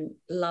Ross and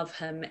love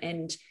him.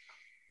 And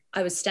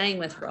I was staying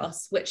with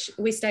Ross, which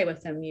we stay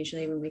with him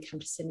usually when we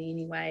come to Sydney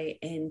anyway.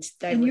 And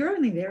you're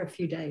only there a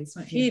few days,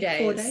 weren't you?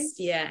 4 days?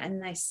 Yeah.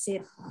 And they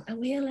said, are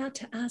we allowed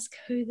to ask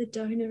who the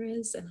donor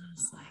is? And I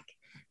was like,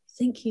 I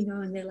think you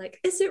know. And they're like,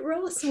 is it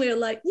Ross? And we were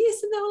like,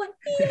 yes. And they were like,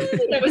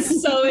 yeah. And I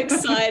was so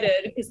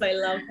excited because they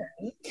love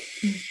him.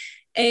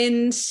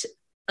 And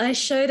I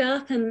showed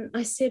up and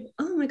I said,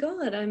 oh my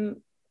God,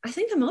 I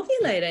think I'm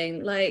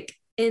ovulating. Like,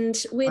 and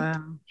we'd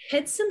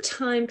had some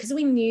time because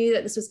we knew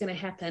that this was going to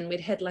happen.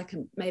 We'd had like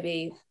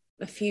maybe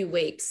a few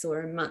weeks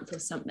or a month or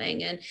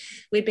something. And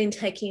I'd been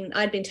taking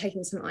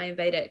some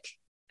Ayurvedic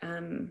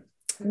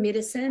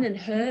medicine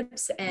and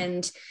herbs,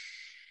 and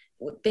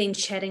been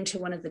chatting to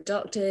one of the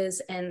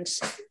doctors. And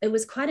it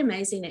was quite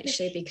amazing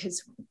actually,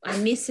 because I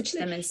messaged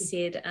them and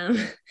said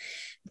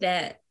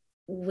that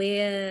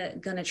we're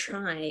going to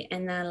try,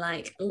 and they're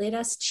like, let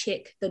us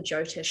check the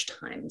Jyotish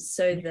times.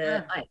 So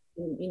the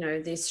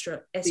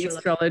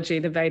astrology,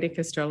 the Vedic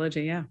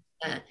astrology. And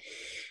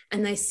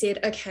they said,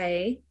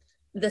 okay,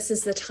 this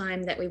is the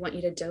time that we want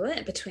you to do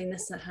it, between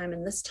this time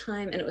and this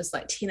time. And it was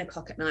like 10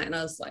 o'clock at night, and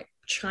I was like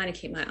trying to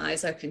keep my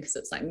eyes open because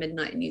it's like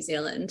midnight in New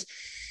Zealand.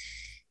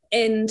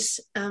 And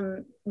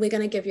we're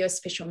going to give you a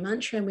special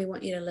mantra, and we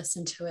want you to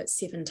listen to it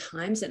 7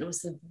 times. And it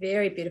was a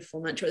very beautiful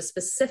mantra. It was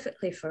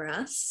specifically for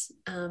us.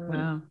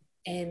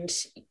 And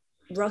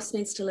Ross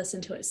needs to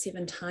listen to it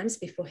 7 times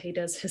before he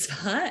does his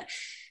part.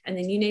 And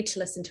then you need to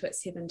listen to it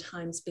 7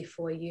 times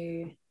before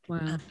you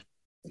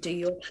do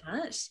your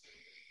part.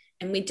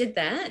 And we did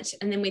that.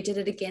 And then we did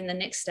it again the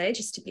next day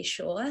just to be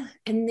sure.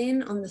 And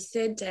then on the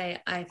 3rd day,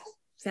 I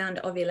found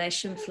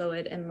ovulation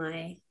fluid in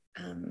my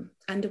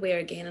underwear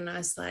again. And I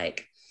was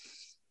like,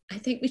 I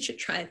think we should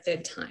try a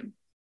 3rd time.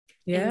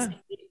 Yeah. So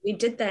we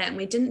did that, and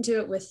we didn't do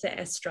it with the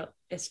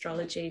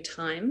astrology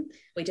time.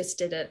 We just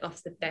did it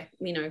off the back.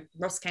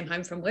 Ross came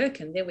home from work,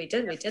 and there we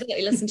did it.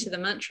 We listened to the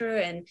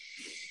mantra, and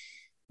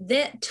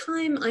that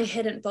time I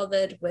hadn't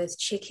bothered with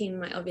checking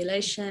my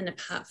ovulation,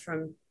 apart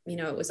from,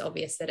 it was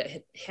obvious that it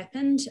had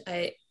happened.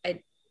 I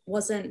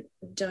wasn't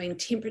doing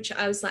temperature.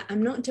 I was like,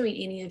 I'm not doing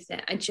any of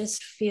that. I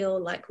just feel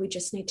like we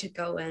just need to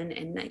go in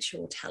and nature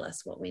will tell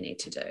us what we need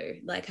to do.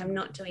 Like, I'm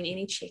not doing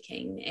any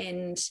checking.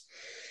 And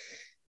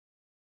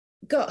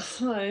got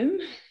home.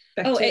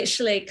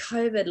 Actually,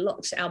 COVID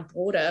locked our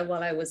border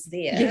while I was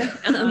there.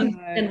 And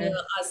I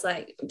was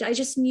like, I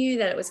just knew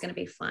that it was going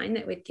to be fine,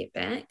 that we'd get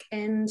back.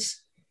 And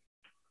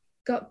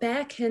got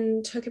back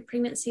and took a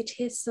pregnancy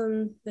test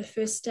on the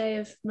first day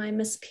of my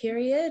missed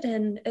period,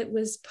 and it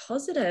was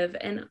positive.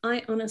 And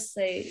I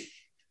honestly,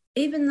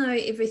 even though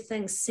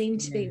everything seemed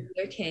to be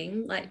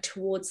working like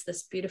towards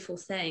this beautiful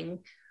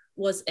thing,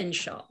 was in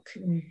shock,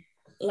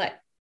 like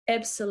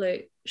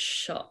absolute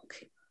shock.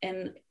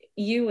 And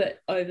you were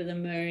over the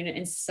moon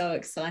and so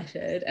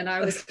excited, and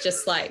I was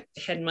just like,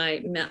 had my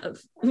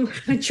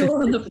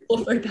jaw on the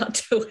floor for about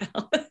 2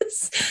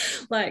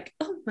 hours, like,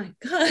 oh my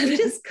God. I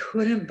just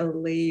couldn't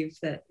believe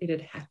that it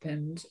had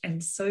happened,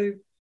 and so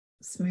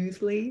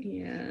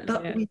smoothly.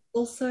 But we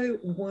also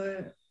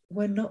were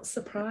not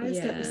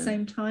surprised at the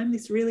same time.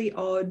 This really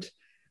odd,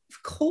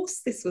 of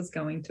course this was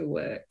going to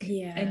work,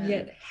 and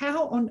yet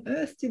how on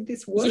earth did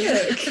this work?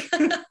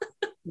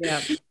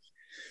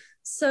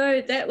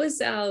 So that was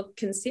our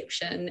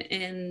conception,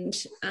 and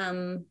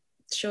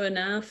sure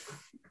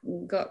enough,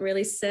 got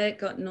really sick,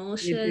 got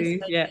nauseous.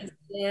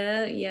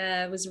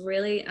 I was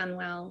really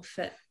unwell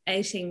for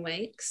 18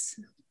 weeks.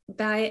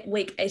 By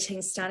week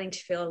 18, starting to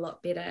feel a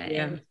lot better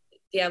and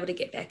be able to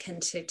get back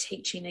into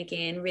teaching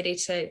again, ready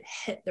to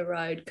hit the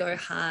road, go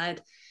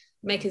hard,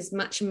 make as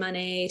much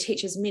money,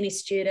 teach as many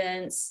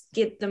students,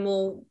 get them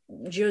all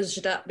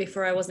zhuzhed up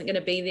before I wasn't going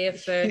to be there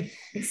for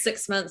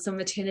 6 months on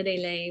maternity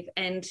leave.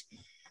 And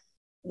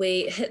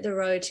we hit the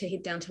road to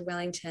head down to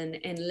Wellington,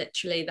 and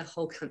literally the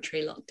whole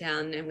country locked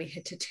down, and we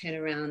had to turn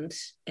around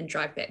and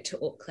drive back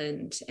to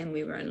Auckland, and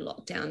we were in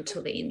lockdown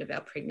till the end of our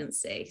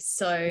pregnancy.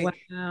 So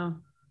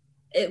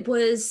it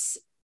was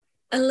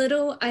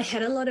I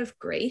had a lot of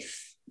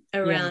grief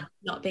around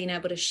not being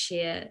able to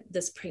share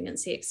this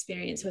pregnancy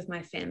experience with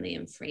my family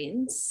and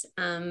friends.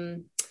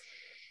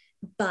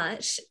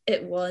 But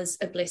it was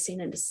a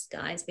blessing in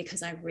disguise,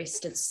 because I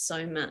rested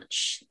so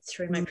much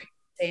through my pregnancy.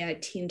 I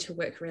tend to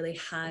work really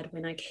hard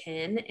when I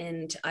can,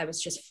 and I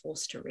was just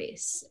forced to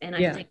rest. And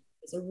I think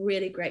it's a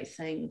really great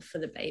thing for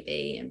the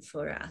baby and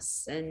for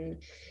us.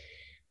 And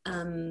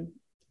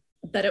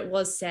but it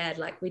was sad,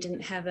 like we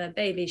didn't have a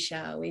baby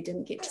shower, we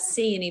didn't get to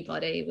see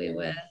anybody, we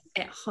were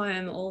at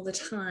home all the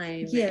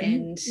time,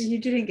 and you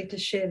didn't get to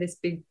share this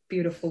big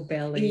beautiful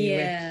belly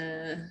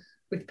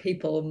with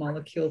people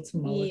molecule to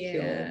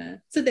molecule.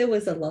 So there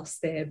was a loss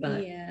there,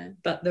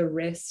 but the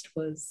rest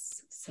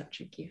was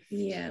such a gift.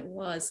 It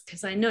was,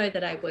 because I know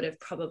that I would have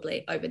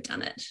probably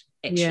overdone it,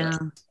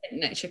 actually.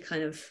 Nature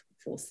kind of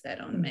forced that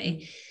on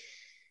me.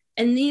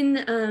 And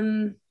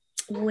then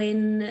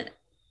when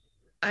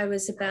I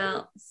was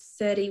about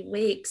 30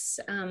 weeks,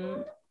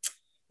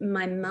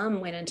 my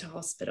mum went into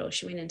hospital.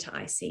 She went into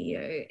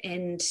ICU,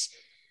 and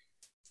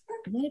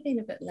it might have been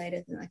a bit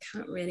later than, I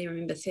can't really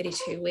remember,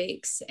 32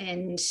 weeks.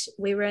 And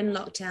we were in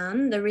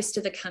lockdown. The rest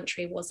of the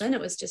country wasn't.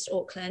 It was just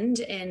Auckland.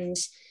 And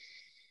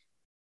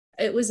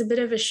it was a bit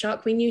of a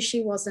shock. We knew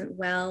she wasn't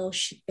well.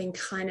 She'd been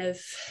kind of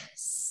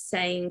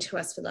saying to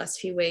us for the last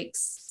few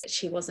weeks that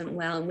she wasn't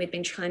well. And we'd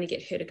been trying to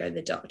get her to go to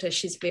the doctor.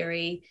 She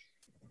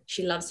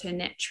loves her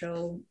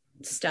natural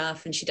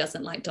stuff, and she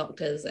doesn't like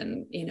doctors.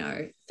 And, you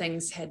know,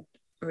 things had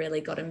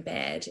really gotten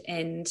bad.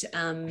 And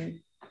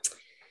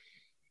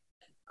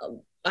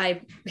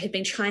I had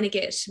been trying to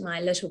get my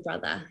little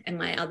brother and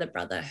my other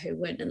brother, who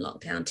weren't in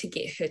lockdown, to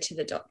get her to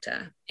the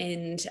doctor.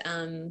 And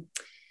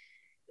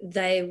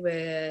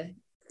they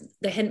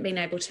hadn't been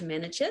able to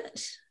manage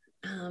it.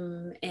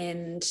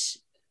 And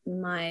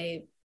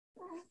my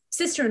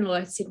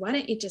sister-in-law said, why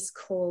don't you just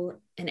call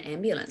an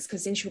ambulance,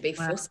 because then she'll be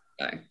forced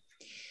to go.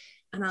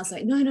 And I was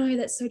like, no,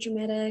 that's so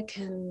dramatic.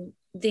 And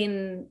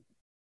then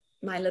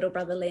my little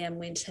brother Liam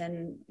went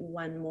in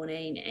one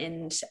morning,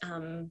 and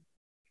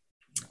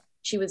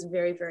she was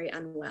very, very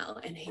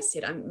unwell. And he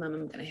said, Mum,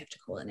 I'm going to have to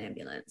call an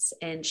ambulance.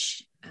 And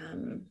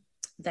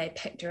they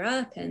picked her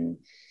up, and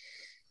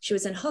she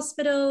was in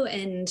hospital,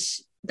 and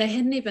they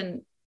hadn't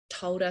even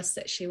told us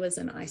that she was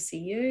in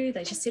ICU.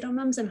 They just said, oh,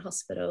 Mum's in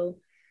hospital.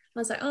 I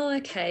was like, oh,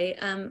 okay.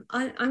 I'm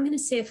going to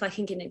see if I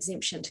can get an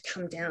exemption to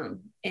come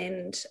down.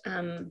 And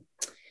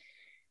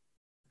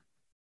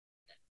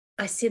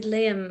I said,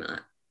 Liam,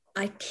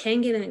 I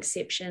can get an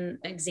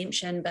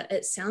exemption, but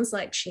it sounds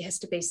like she has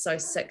to be so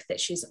sick that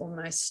she's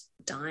almost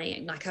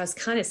dying. Like, I was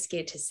kind of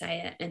scared to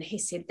say it. And he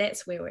said,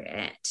 that's where we're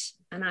at.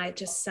 And I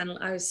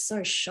was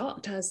so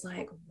shocked. I was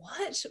like,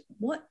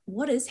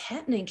 what is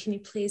happening? Can you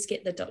please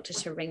get the doctor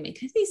to ring me?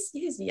 Because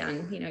he's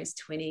young, you know, he's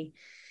 20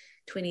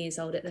 years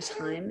old at the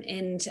time.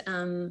 And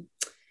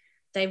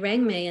they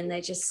rang me, and they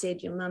just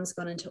said, your mum's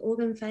gone into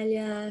organ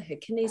failure, her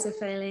kidneys are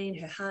failing,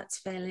 her heart's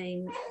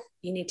failing,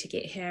 you need to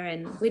get her.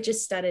 And we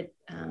just started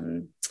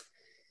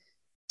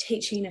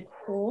teaching a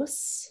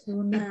course.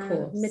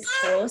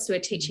 Mid-course. We're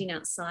teaching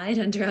outside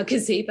under our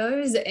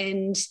gazebos.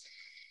 And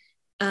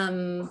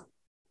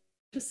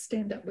just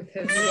stand up with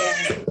her.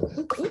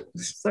 Yeah.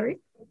 Sorry.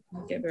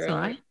 Give her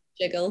a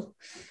jiggle.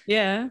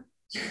 Yeah.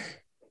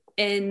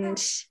 And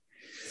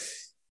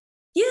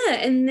yeah,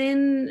 and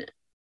then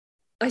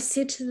I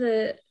said to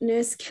the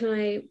nurse,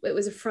 it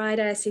was a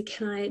Friday, I said,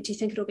 do you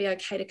think it'll be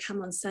okay to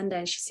come on Sunday?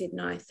 And she said,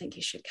 no, I think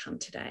you should come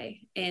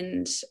today.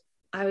 And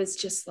I was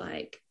just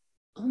like,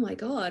 oh my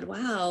God,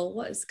 wow,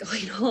 what is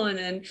going on?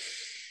 And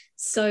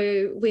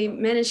so we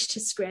managed to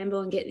scramble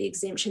and get the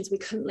exemptions. We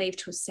couldn't leave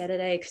till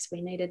Saturday because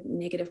we needed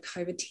negative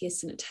COVID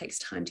tests, and it takes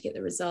time to get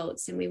the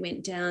results. And we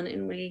went down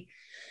and we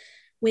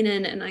went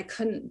in, and I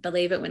couldn't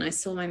believe it when I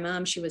saw my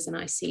mum. She was in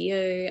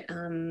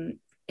ICU.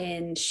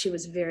 And she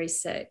was very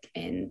sick,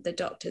 and the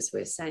doctors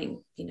were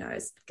saying, you know,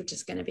 it's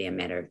just going to be a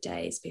matter of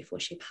days before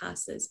she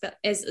passes. But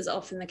as is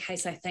often the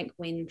case, I think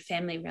when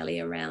family rally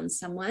around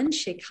someone,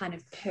 she kind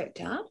of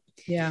perked up.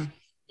 Yeah.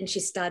 And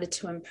she started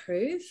to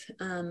improve.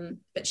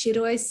 But she'd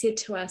always said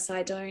to us,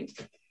 I don't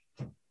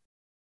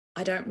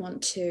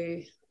want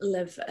to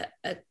live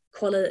a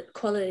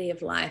quality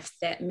of life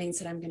that means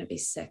that I'm going to be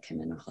sick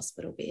and in a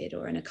hospital bed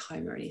or in a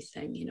coma or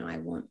anything. You know, I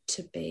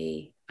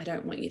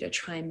don't want you to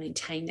try and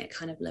maintain that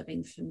kind of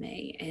living for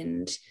me.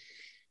 And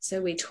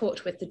so we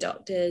talked with the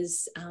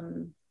doctors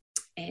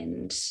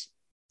and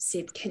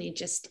said, can you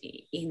just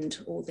end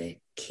all the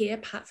care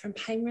apart from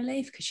pain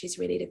relief, because she's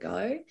ready to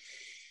go.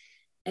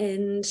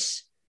 And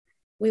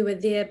we were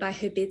there by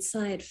her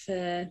bedside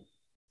for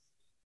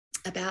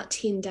about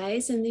 10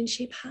 days, and then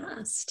she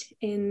passed.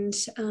 And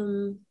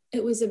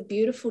it was a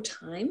beautiful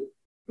time,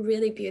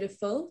 really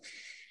beautiful.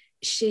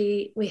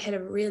 We had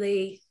a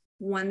really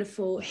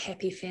wonderful,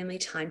 happy family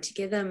time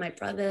together. My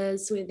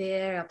brothers were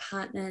there, our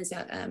partners,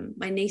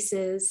 my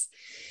nieces.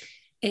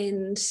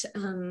 And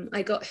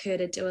I got her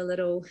to do a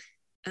little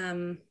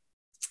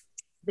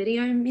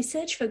video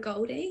message for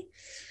Goldie,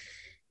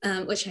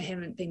 which I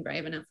haven't been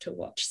brave enough to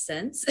watch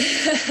since.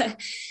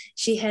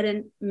 She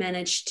hadn't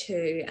managed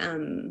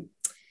to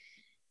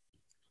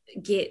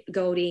get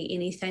Goldie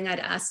anything. I'd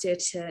asked her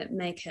to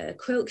make a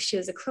quilt. She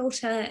was a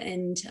quilter,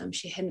 and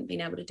she hadn't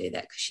been able to do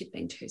that because she'd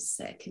been too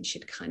sick, and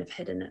she'd kind of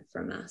hidden it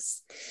from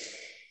us.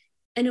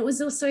 And it was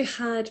also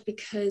hard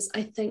because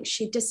I think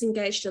she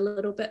disengaged a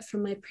little bit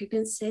from my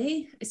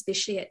pregnancy,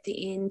 especially at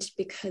the end,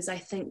 because I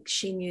think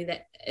she knew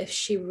that if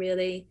she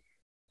really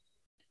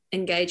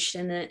engaged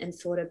in it and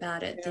thought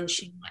about it, then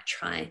she might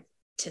try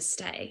to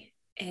stay.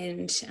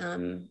 And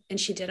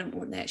she didn't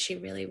want that. She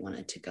really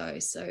wanted to go.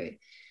 So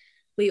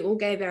we all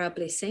gave her our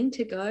blessing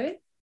to go,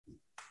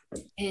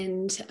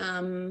 and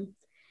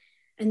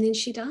then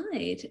she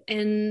died.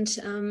 And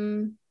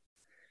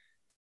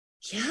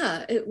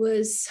it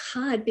was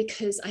hard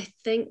because I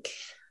think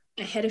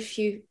I had a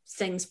few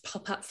things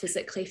pop up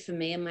physically for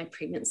me in my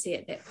pregnancy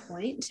at that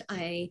point.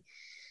 I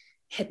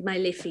had my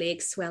left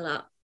leg swell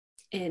up,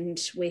 and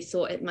we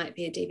thought it might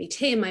be a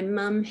DVT. And my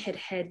mum had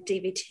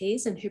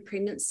DVTs in her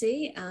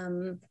pregnancy.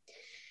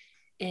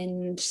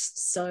 And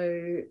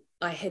so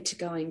I had to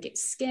go and get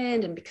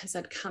scanned. And because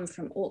I'd come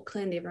from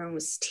Auckland, everyone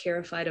was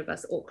terrified of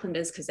us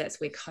Aucklanders because that's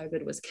where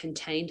COVID was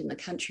contained in the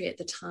country at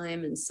the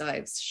time. And so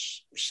I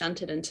was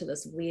shunted into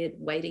this weird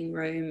waiting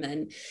room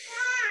and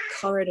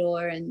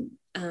corridor and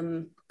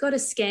got a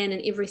scan,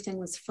 and everything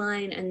was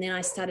fine. And then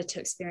I started to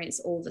experience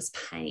all this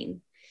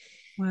pain.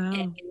 Wow.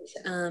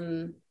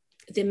 And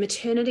the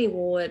maternity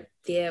ward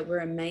there were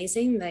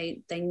amazing.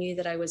 They knew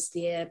that I was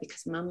there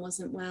because Mum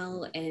wasn't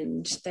well,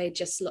 and they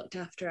just looked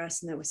after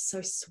us, and they were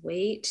so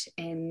sweet,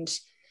 and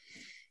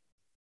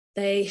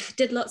they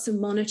did lots of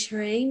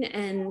monitoring.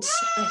 And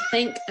I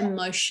think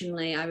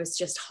emotionally I was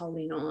just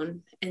holding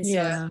on. And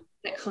so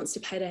I got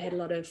constipated. I had a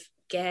lot of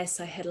gas.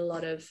 I had a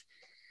lot of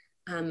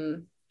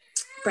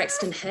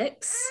Braxton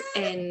Hicks,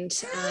 and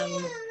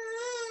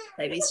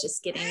baby's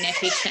just getting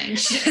nappy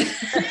changed.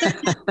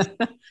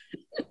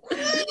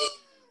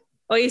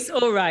 Oh, he's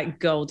all right,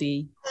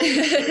 Goldie.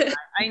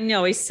 I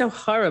know, he's so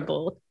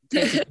horrible.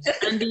 Taking his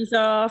undies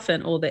off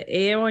and all the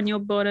air on your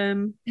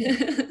bottom.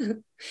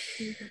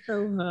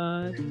 So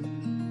hard.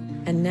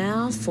 And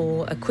now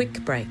for a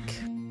quick break.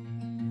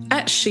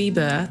 At She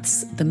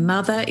Births, the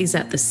mother is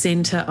at the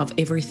centre of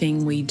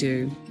everything we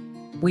do.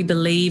 We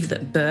believe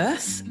that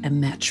birth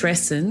and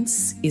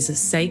matrescence is a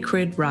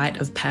sacred rite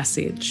of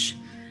passage,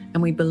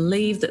 and we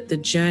believe that the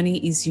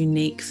journey is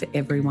unique for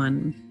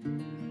everyone.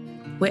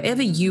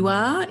 Wherever you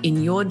are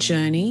in your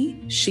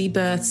journey, She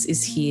Births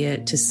is here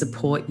to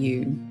support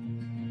you.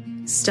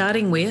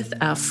 Starting with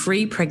our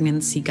free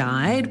pregnancy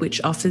guide,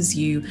 which offers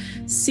you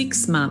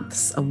 6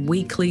 months of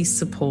weekly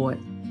support.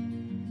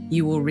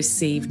 You will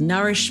receive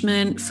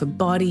nourishment for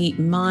body,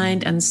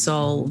 mind, and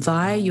soul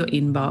via your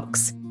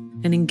inbox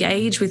and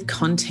engage with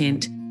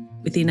content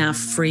within our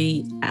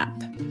free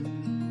app.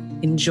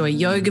 Enjoy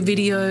yoga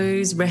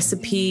videos,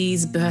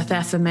 recipes, birth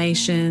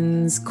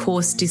affirmations,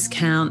 course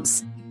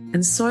discounts,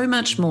 and so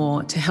much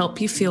more to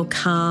help you feel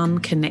calm,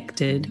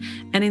 connected,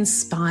 and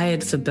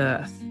inspired for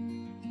birth.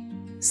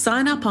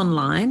 Sign up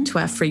online to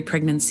our free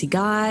pregnancy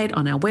guide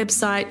on our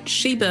website,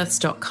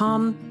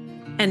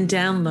 shebirths.com, and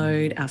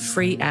download our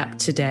free app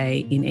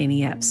today in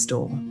any app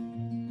store.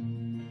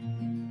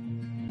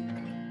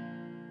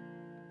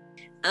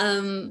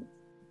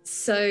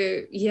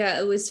 So yeah,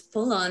 it was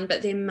full on,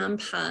 but then Mum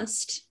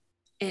passed,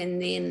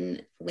 and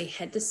then we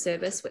had the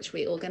service, which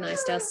we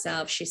organised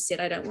ourselves. She said,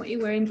 I don't want you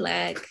wearing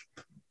black.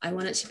 I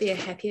want it to be a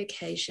happy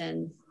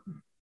occasion.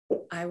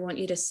 I want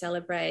you to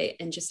celebrate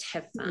and just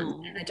have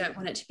fun. And I don't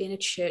want it to be in a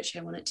church.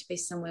 I want it to be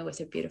somewhere with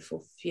a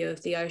beautiful view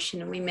of the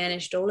ocean. And we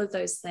managed all of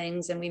those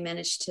things, and we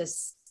managed to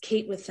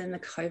keep within the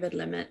COVID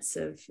limits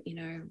of,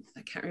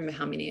 I can't remember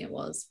how many it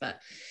was,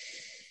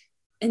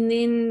 and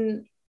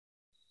then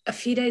a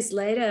few days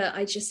later,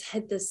 I just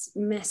had this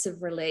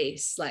massive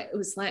release. Like, it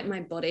was like my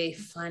body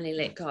finally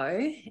let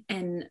go,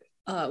 and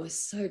it was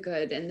so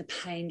good. And the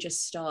pain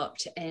just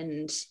stopped,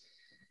 and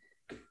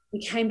we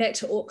came back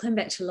to Auckland,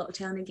 back to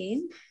lockdown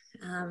again.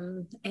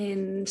 And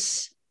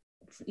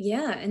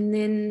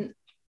then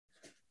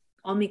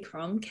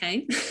Omicron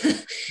came.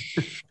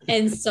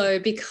 And so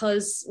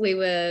because we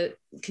were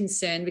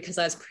concerned, because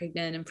I was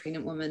pregnant and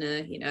pregnant women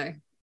are,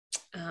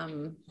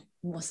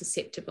 more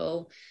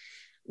susceptible,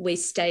 we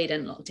stayed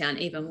in lockdown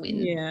even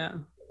when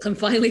Auckland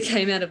finally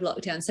came out of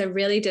lockdown. So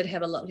really did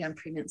have a lockdown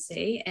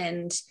pregnancy.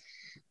 And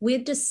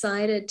we'd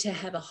decided to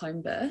have a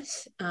home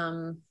birth.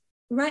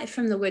 Right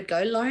from the word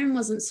go. Lauren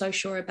wasn't so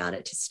sure about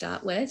it to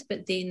start with,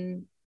 but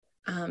then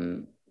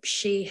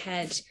she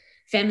had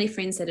family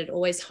friends that had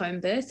always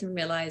home birthed and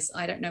realized,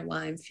 I don't know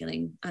why I'm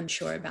feeling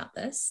unsure about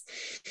this.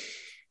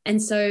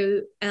 And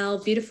so our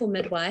beautiful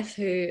midwife,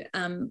 who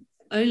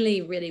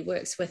only really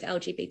works with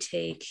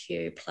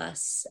LGBTQ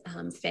plus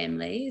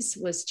families,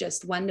 was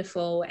just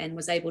wonderful and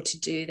was able to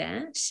do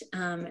that,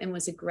 and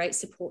was a great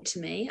support to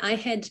me. I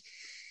had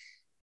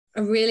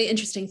a really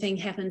interesting thing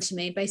happened to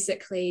me.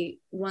 Basically,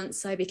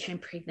 once I became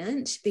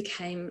pregnant,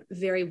 became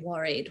very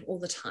worried all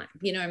the time.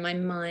 My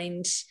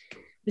mind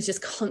was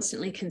just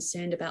constantly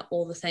concerned about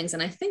all the things.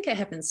 And I think it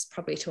happens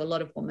probably to a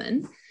lot of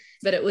women,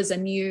 but it was a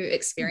new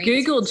experience.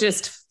 Google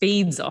just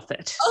feeds off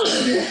it.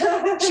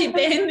 She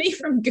banned me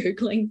from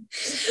Googling.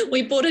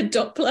 We bought a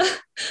Doppler.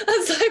 I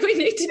was like, we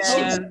need to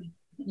check.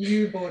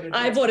 You bought a Doppler.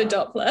 I bought a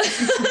Doppler.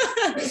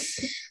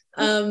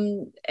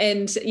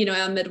 And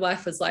our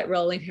midwife was like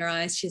rolling her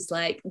eyes. She's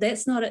like,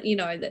 that's not it,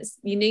 that's,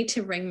 you need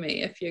to ring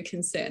me if you're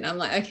concerned. I'm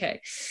like, okay.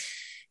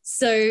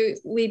 So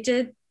we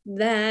did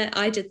that.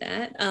 I did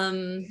that.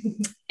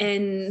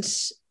 And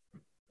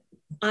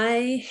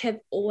I have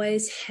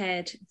always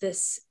had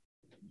this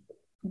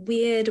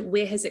weird,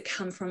 where has it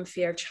come from,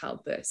 fear of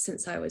childbirth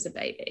since I was a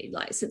baby,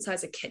 like since I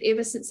was a kid.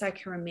 Ever since I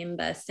can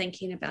remember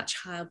thinking about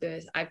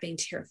childbirth, I've been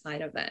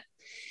terrified of it.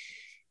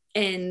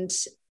 And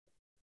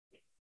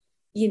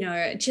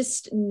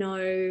just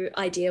no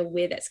idea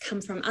where that's come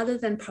from, other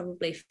than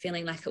probably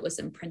feeling like it was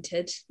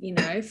imprinted,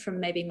 from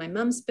maybe my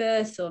mum's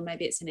birth, or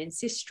maybe it's an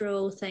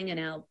ancestral thing in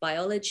our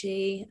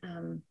biology.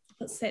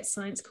 What's that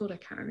science called? I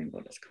can't remember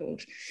what it's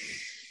called.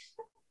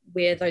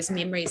 where those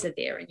memories are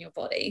there in your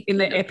body. In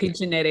the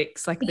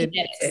epigenetics, like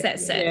epigenetics,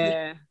 that's it.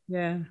 Yeah,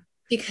 yeah.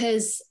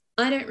 Because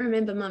I don't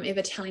remember Mum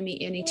ever telling me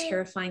any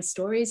terrifying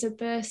stories of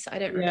birth. I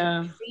don't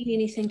remember seeing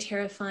anything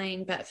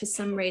terrifying, but for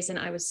some reason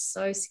I was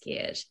so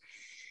scared.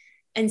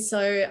 And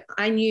so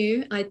I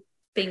knew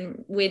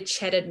we'd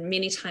chatted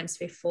many times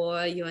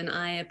before, you and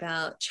I,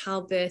 about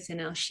childbirth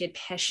and our shared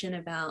passion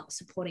about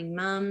supporting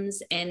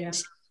mums. And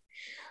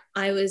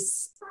I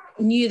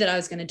knew that I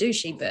was going to do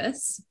she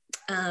births,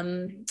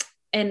 and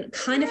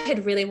kind of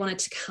had really wanted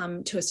to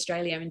come to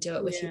Australia and do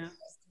it with you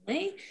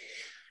personally.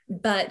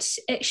 But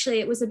actually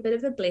it was a bit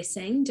of a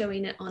blessing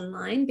doing it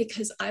online,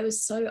 because I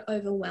was so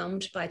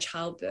overwhelmed by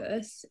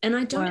childbirth, and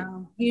I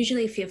don't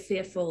usually feel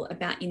fearful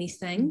about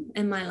anything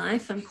in my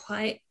life. I'm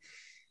quite,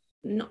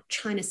 not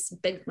trying to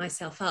big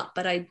myself up,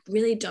 but I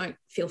really don't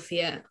feel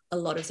fear a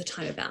lot of the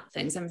time about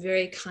things. I'm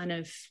very kind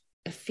of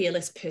a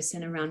fearless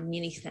person around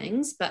many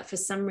things, but for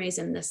some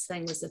reason this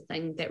thing was the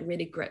thing that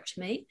really gripped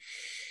me.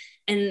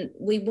 And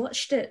we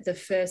watched it the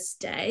first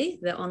day,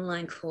 the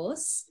online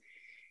course,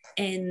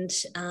 and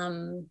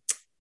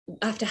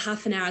after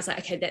half an hour I was like,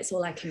 okay, that's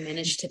all I can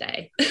manage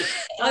today.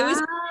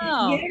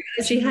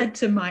 She had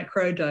to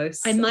microdose.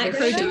 I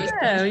microdosed.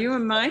 Yeah, you were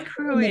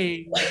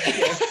microing.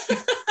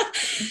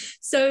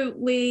 So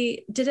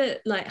we did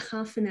it like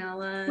half an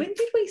hour. When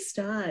did we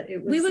start?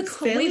 We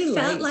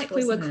felt like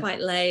we were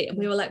quite late, and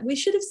we were like, we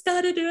should have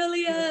started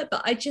earlier,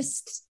 but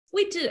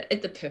we did it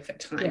at the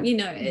perfect time.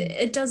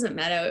 It doesn't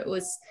matter.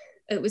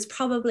 It was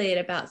probably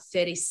at about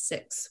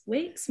 36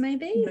 weeks,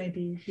 maybe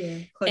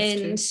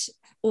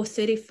or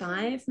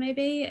 35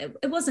 maybe.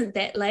 It wasn't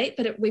that late,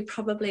 but we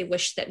probably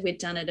wished that we'd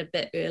done it a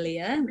bit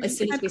earlier. We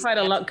had quite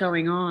a lot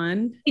going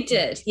on. We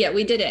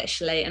did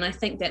actually, and I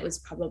think that was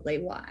probably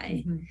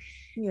why.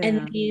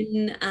 And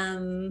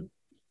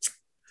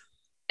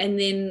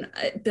then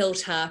it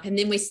built up, and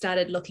then we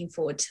started looking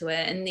forward to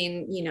it, and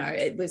then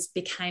it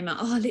became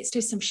let's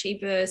do some she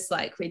births.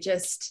 Like, we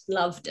just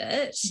loved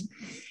it.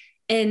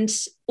 And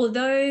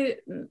although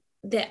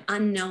the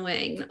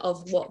unknowing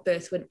of what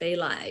birth would be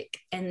like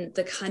and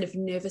the kind of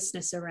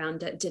nervousness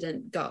around it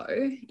didn't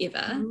go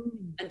ever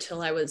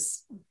until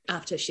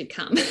after she'd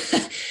come,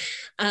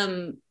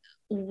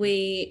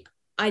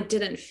 I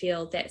didn't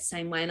feel that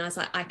same way. And I was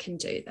like, I can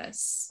do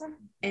this.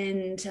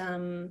 And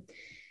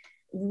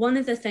one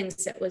of the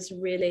things that was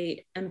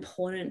really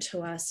important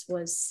to us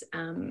was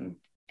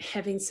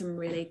having some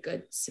really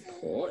good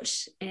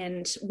support.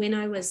 And when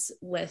I was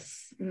with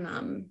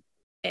Mum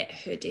at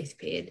her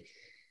deathbed,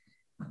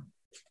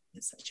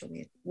 that's such a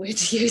weird word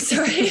to use,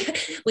 sorry,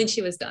 when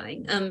she was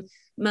dying,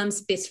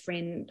 Mum's best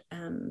friend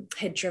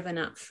had driven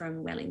up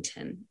from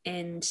Wellington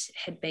and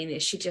had been there.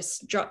 She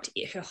just dropped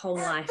her whole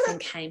life and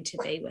came to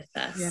be with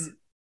us.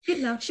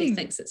 Yeah. She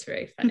thinks it's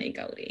very funny,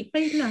 Goldie.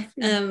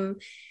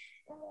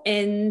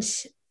 And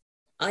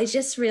I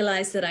just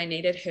realized that I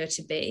needed her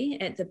to be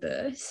at the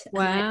birth.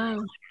 Wow.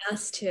 And I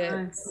asked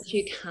her, would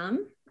you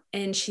come?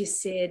 And she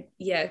said,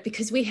 yeah,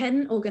 because we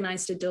hadn't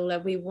organized a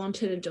doula. We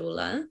wanted a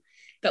doula,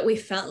 but we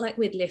felt like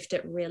we'd left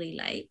it really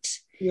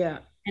late. Yeah.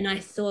 And I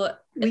thought,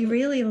 we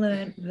really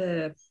learned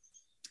the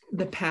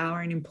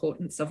power and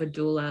importance of a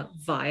doula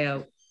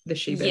via the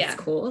She Births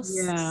course.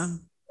 Yeah.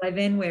 By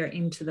then we're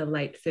into the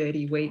late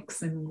 30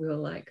 weeks, and we were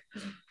like, are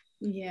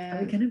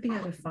we going to be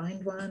able to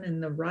find one,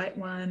 and the right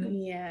one?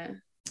 Yeah.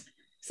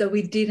 So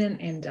we didn't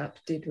end up,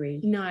 did we?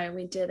 No,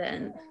 we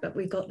didn't. But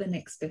we got the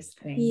next best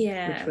thing,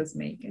 which was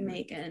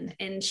Megan.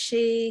 And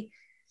she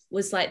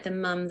was like the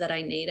mum that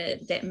I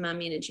needed, that mum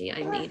energy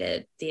I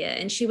needed there.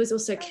 And she was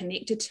also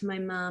connected to my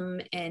mum,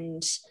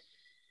 and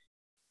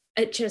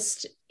it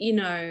just,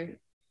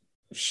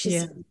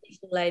 she's a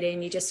beautiful lady,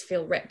 and you just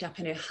feel wrapped up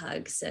in her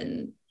hugs.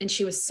 And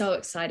she was so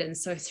excited and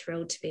so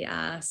thrilled to be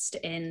asked.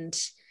 And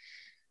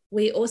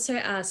we also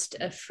asked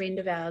a friend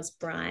of ours,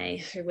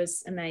 Bri, who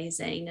was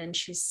amazing, and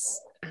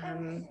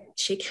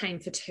she came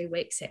for 2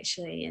 weeks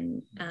actually,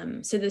 and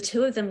so the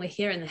two of them were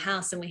here in the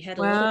house, and we had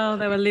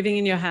they were living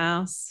in your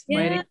house,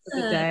 waiting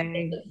for the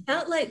day. It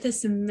felt like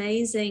this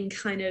amazing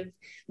kind of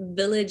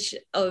village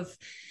of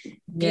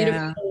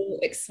beautiful,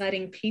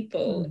 exciting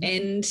people,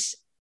 and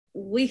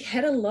we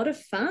had a lot of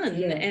fun.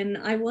 And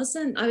I was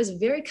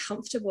very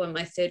comfortable in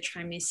my third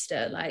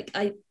trimester. Like,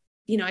 I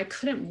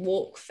couldn't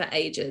walk for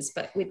ages,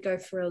 but we'd go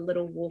for a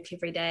little walk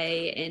every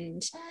day,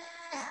 and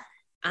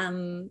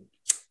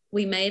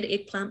we made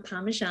eggplant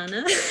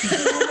parmigiana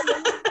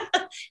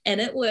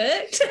and it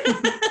worked.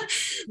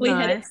 We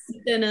had a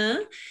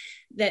dinner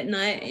that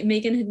night.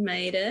 Megan had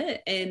made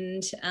it,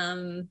 and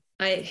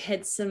I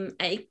had some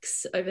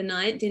aches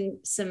overnight, then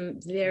some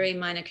very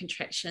minor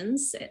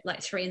contractions at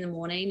like 3 a.m,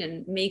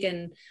 and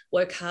Megan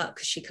woke up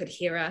because she could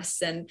hear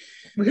us, and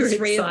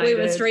three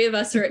of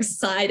us were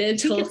excited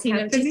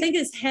talking. Do you think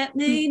it's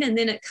happening? And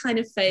then it kind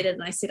of faded,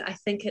 and I said, I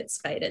think it's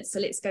faded, so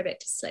let's go back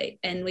to sleep.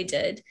 And we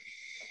did.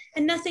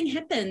 And nothing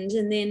happened.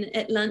 And then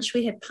at lunch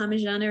we had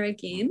parmigiana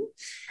again.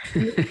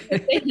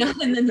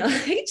 In the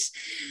night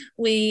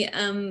we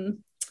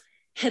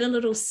had a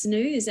little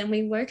snooze, and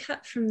we woke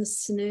up from the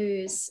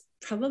snooze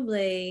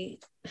probably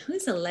it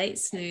was a late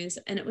snooze,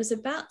 and it was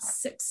about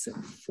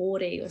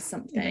 6:40 or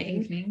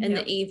something in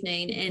the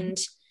evening. And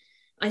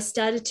I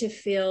started to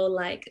feel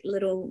like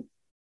little,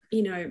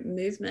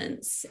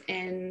 movements.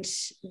 And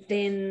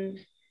then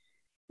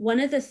one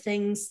of the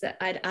things that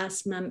I'd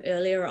asked Mum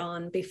earlier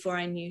on, before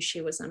I knew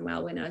she was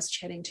unwell, when I was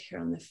chatting to her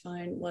on the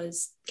phone,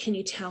 was, can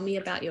you tell me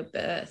about your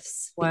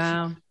births?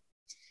 Wow.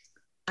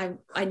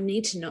 I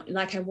need to know,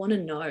 like, I want to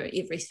know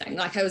everything.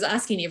 Like, I was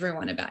asking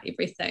everyone about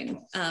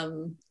everything.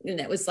 And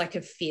that was like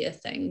a fear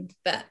thing.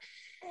 But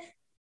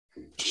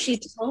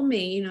she told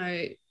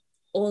me,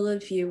 all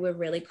of you were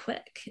really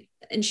quick.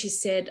 And she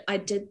said, I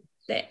did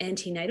the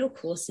antenatal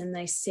course, and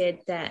they said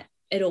that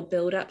it'll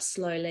build up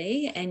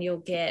slowly and you'll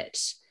get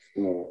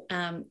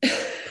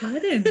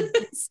pardon.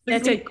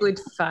 That's a good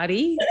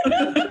farty.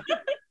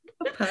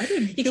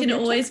 Pardon. You can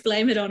always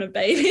blame it on a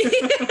baby.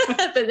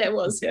 But that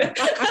was her.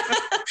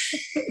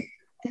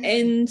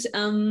 And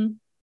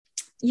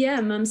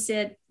Mum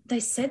said, they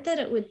said that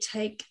it would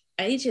take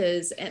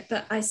ages,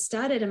 but I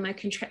started and my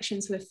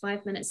contractions were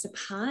 5 minutes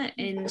apart,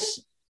 and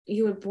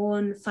you were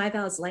born 5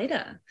 hours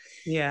later.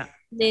 Yeah.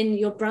 Then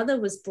your brother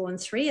was born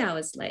 3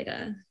 hours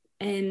later.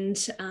 And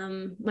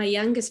my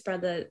youngest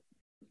brother,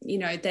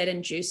 that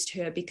induced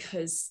her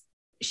because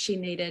she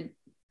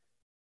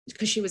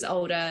was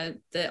older.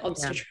 The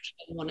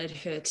obstetrician wanted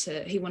her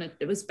to,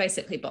 it was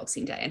basically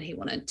Boxing Day and he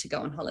wanted to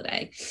go on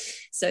holiday.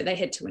 So they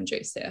had to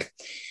induce her.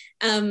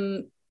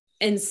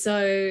 And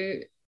so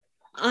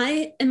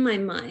I, in my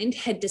mind,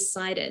 had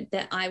decided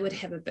that I would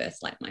have a birth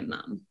like my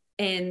mum.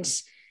 And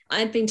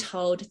I'd been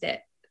told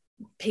that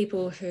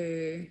people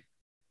who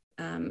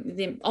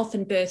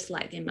often birth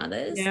like their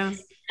mothers. Yeah.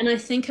 And I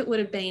think it would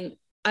have been,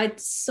 I'd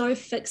so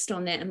fixed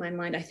on that in my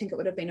mind, I think it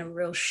would have been a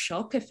real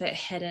shock if it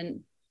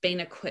hadn't been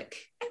a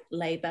quick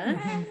labor,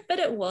 but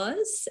it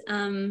was.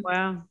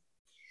 Wow.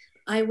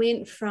 I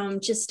went from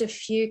just a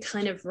few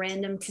kind of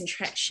random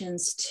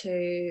contractions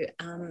to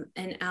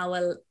an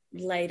hour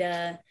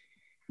later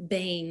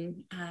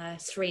being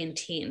 3 and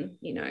 10,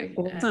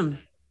 Awesome.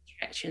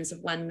 contractions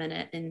of 1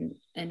 minute and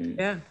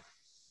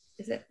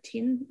is it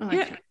 10? Oh,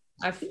 yeah.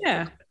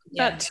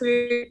 About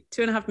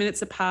 2.5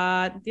 minutes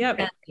apart.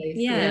 Yep.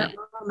 Yeah.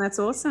 Oh, that's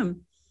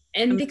awesome.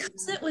 And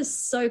because it was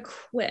so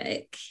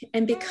quick,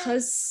 and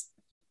because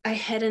I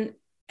hadn't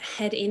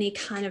had any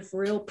kind of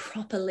real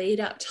proper lead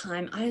up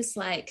time, I was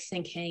like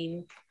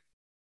thinking,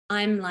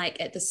 I'm like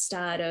at the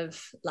start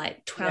of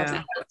like 12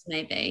 hours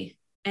maybe.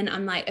 And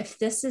I'm like, if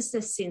this is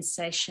the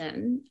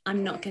sensation,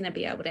 I'm not going to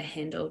be able to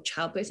handle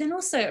childbirth. And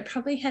also, I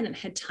probably hadn't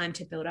had time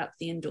to build up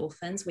the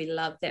endorphins. We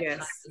love that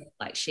part of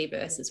like she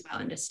births as well,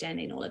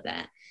 understanding all of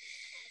that.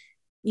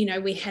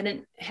 We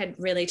hadn't had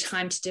really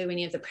time to do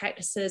any of the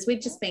practices.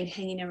 We'd just been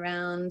hanging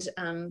around.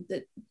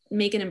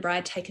 Megan and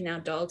Bride taken our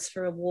dogs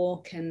for a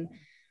walk, and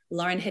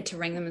Lauren had to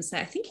ring them and say,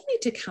 I think you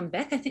need to come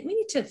back. I think we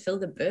need to fill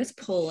the birth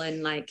pool,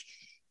 and I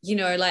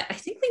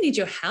think we need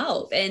your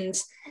help. And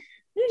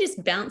we were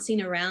just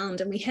bouncing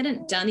around, and we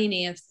hadn't done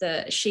any of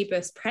the she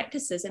birth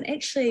practices. And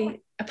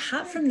actually,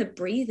 apart from the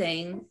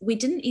breathing, we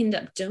didn't end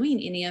up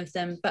doing any of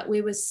them, but we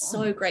were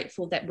so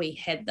grateful that we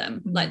had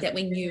them, like that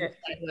we knew what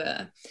they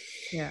were.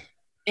 Yeah.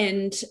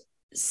 And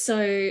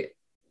so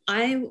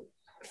I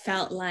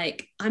felt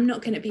like I'm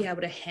not going to be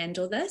able to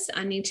handle this.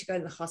 I need to go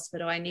to the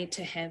hospital. I need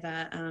to have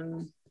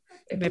a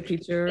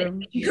epidural.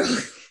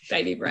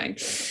 Baby brain.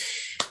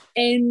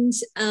 And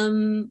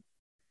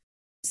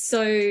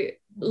so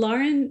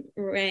Lauren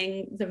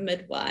rang the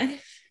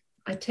midwife.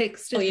 I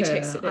texted you her.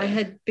 Texted her. I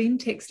had been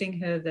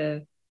texting her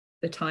the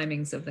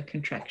timings of the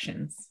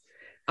contractions.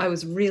 I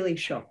was really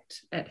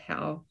shocked at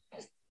how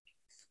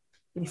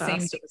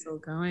fast it was all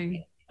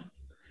going.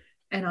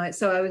 And I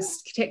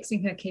was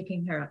texting her,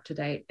 keeping her up to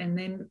date. And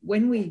then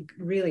when we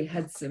really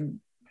had some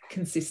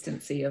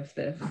consistency of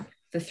the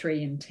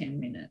 3 and 10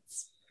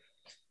 minutes,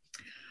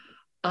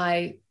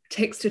 I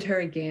texted her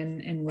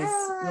again and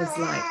was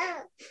like,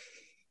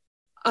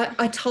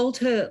 I told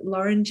her,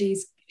 Lauren,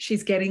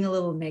 she's getting a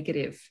little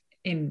negative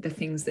in the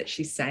things that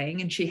she's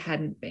saying, and she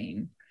hadn't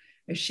been.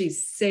 She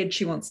said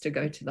she wants to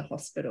go to the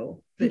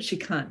hospital, but she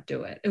can't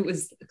do it. It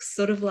was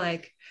sort of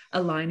like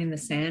a line in the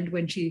sand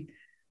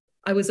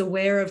I was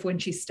aware of when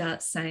she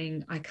starts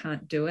saying, I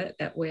can't do it,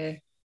 that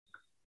we're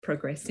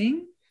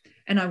progressing.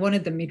 And I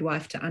wanted the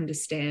midwife to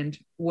understand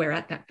we're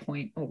at that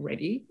point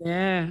already.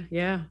 Yeah,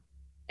 yeah.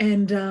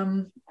 And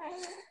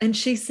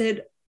she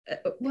said,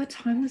 what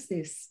time was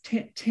this?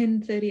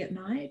 10:30 at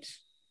night?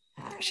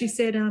 She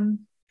said,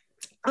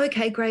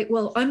 okay, great.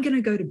 Well, I'm going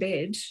to go to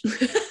bed.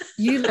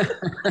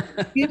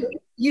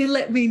 You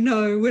let me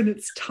know when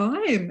it's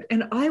time.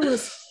 And I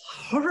was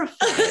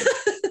horrified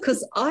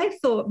because I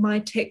thought my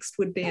text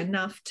would be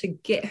enough to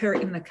get her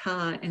in the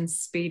car and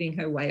speeding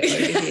her way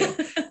over here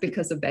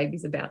because a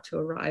baby's about to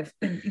arrive.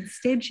 And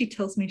instead she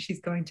tells me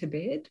she's going to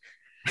bed.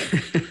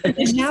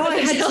 And now I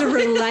had to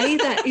relay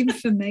that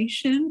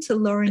information to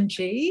Lauren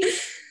G,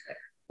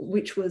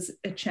 which was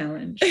a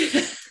challenge.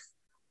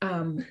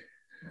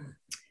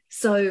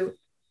 So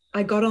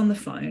I got on the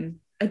phone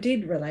I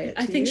did relay it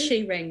to I think you.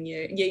 she rang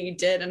you. Yeah, you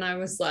did. And I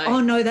was like, oh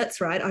no, that's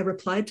right. I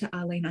replied to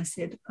Arlene. I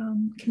said,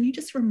 can you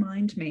just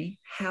remind me,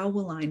 how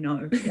will I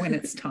know when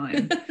it's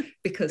time?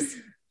 Because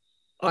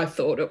I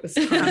thought it was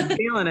time. I'm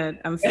feeling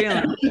it.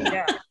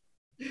 Yeah.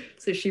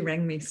 So she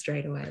rang me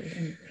straight away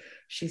and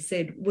she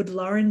said, would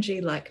Lauren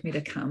G like me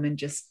to come and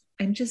just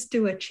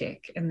do a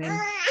check? And then,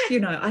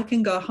 I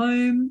can go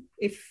home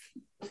if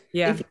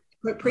it's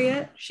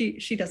appropriate.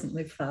 She doesn't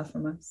live far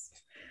from us.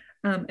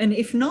 And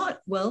if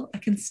not, well, I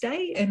can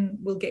stay and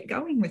we'll get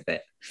going with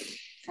it.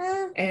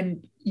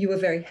 And you were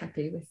very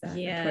happy with that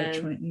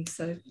approach, weren't you?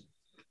 So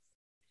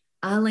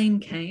Arlene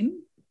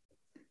came.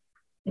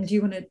 And do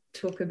you want to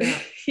talk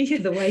about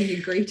the way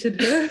you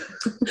greeted her?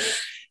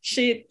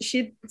 She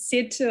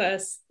said to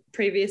us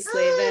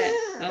previously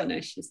that, oh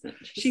no, she's not.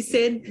 She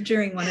said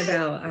during one of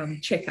our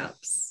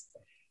checkups,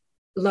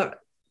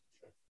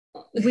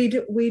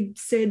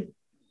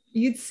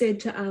 you'd said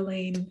to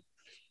Arlene,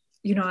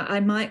 I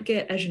might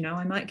get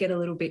a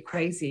little bit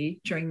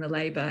crazy during the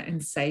labor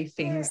and say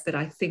things that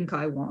I think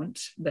I want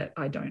that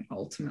I don't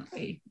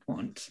ultimately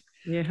want.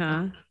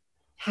 Yeah.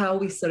 How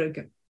we sort of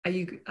go,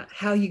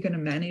 how are you going to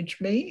manage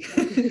me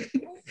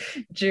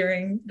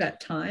during that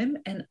time?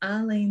 And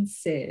Arlene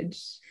said,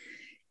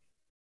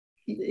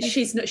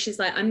 she's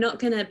like, I'm not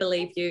going to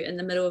believe you in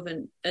the middle of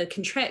a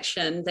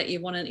contraction that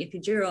you want an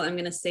epidural. I'm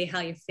going to see how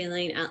you're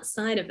feeling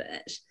outside of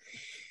it.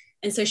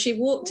 And so she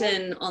walked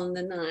in on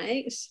the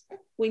night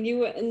when you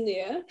were in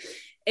there,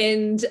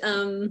 and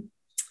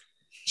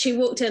she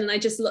walked in and I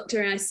just looked at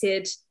her and I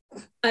said,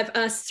 I've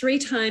asked 3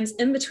 times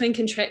in between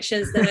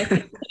contractions that I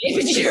could get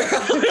an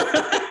epidural.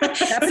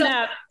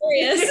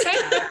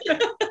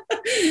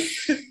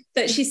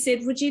 But she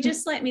said, would you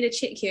just like me to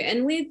check you?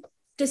 And we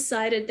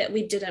decided that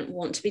we didn't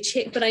want to be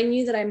checked, but I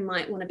knew that I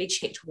might want to be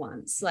checked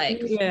once.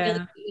 Like, we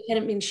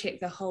hadn't been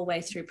checked the whole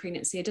way through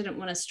pregnancy. I didn't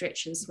want to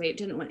stretch and sweep,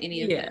 didn't want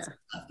any of that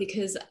stuff,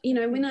 because,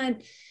 when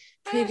I'd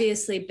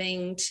previously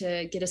been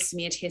to get a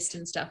smear test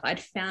and stuff, I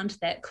just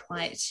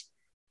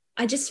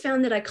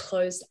found that I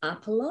closed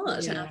up a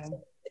lot after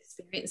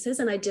experiences,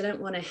 and I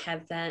didn't want to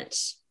have that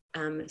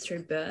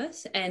through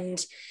birth.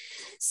 And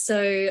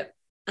so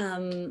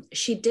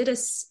she did a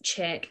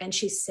check and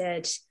she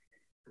said,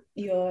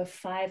 you're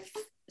 5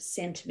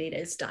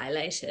 centimeters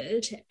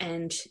dilated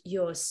and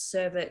your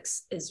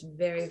cervix is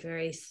very,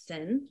 very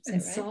thin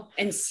and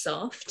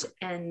soft,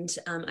 and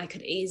I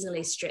could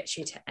easily stretch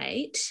you to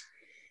 8,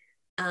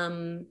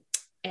 and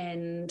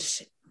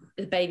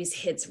the baby's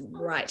head's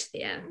right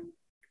there.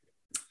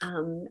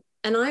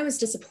 And I was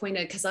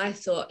disappointed because I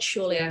thought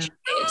surely I should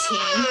be a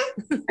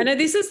 10. I know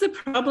this is the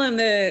problem,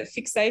 the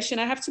fixation.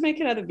 I have to make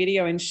another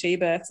video in She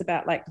Births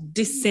about like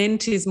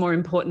descent is more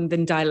important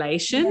than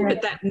dilation,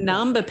 but that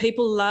number,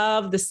 people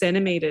love the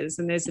centimeters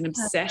and there's an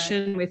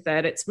obsession with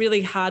that. It's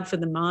really hard for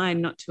the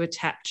mind not to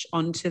attach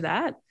onto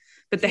that.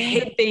 But the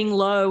head being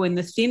low and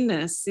the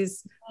thinness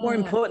is more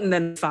important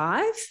than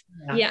 5.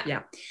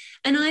 Yeah.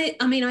 And I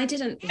mean, I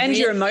didn't. And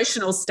your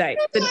emotional state,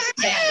 the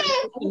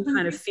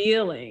kind of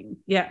feeling.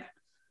 Yeah.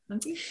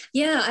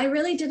 Yeah, I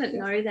really didn't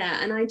know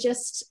that. And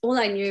all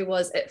I knew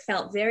was it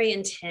felt very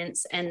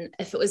intense. And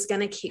if it was going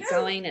to keep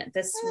going at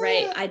this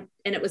rate,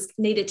 and it was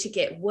needed to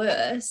get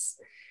worse,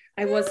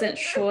 I wasn't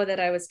sure that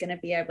I was going to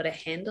be able to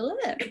handle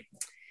it.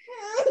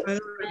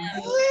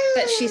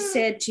 But she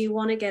said, do you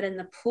want to get in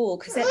the pool?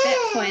 Because at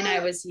that point I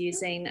was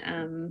using,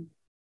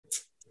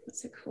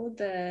 what's it called?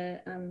 The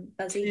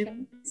buzzy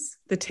things?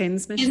 The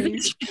TENS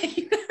machine.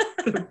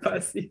 The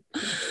buzzy.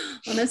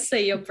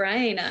 Honestly, your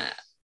brain.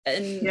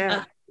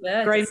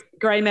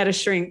 Grey matter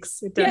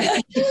shrinks. It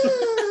does.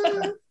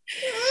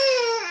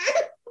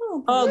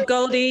 Oh,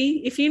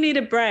 Goldie, if you need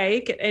a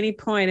break at any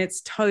point,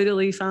 it's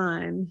totally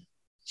fine.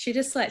 She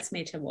just likes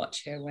me to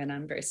watch her when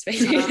I'm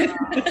breastfeeding.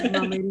 Oh,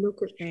 Mummy,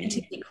 look at me. And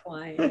to be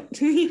quiet.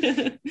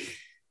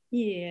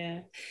 Yeah.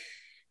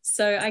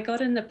 So I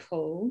got in the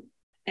pool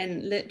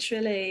and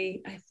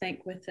literally, I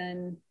think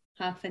within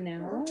half an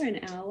hour,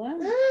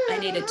 I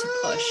needed to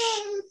push.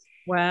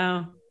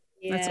 Wow.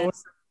 Yeah. That's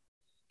awesome.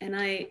 And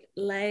I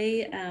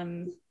lay,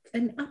 and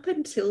up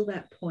until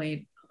that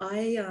point,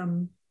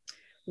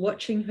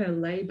 watching her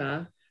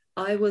labor,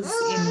 I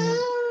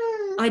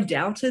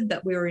doubted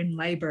that we were in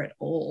labor at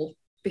all,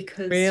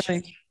 because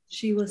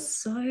she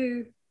was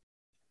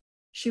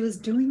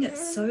doing it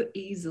so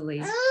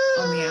easily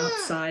on the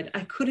outside.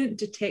 I couldn't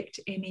detect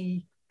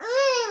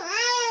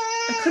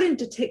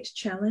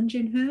challenge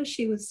in her.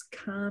 She was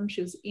calm,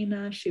 she was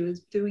inner, she was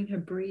doing her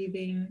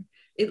breathing.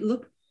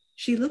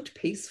 She looked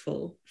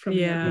peaceful from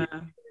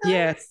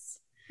yes.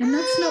 And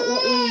that's not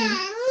what we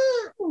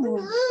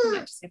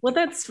Well,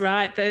 that's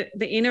right.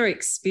 The inner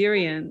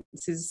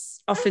experience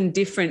is often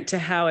different to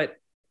how it,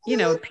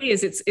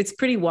 appears. It's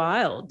pretty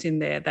wild in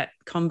there, that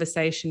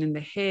conversation in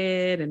the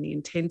head and the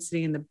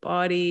intensity in the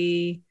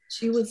body.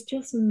 She was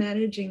just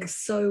managing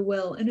so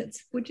well. And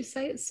would you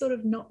say it's sort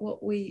of not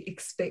what we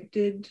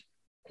expected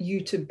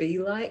you to be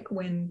like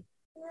when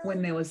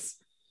there was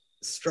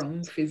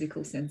strong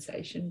physical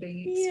sensation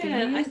being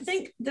experienced? Yeah, I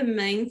think the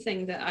main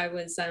thing that I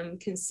was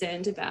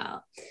concerned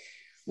about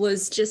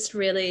was just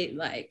really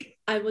like,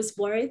 I was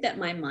worried that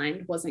my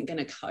mind wasn't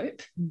going to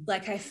cope.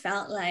 Like I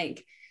felt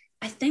like,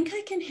 I think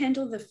I can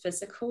handle the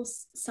physical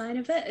side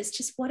of it. It's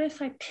just, what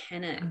if I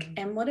panic?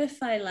 And what if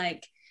I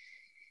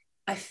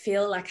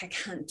feel like I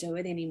can't do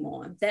it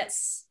anymore?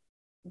 That's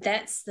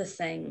the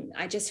thing.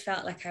 I just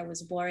felt like I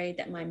was worried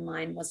that my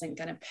mind wasn't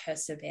going to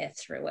persevere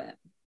through it,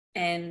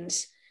 and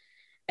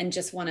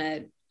just want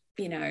to,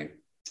 you know,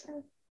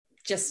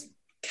 just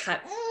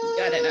cut,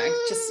 I don't know,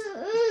 just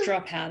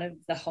drop out of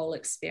the whole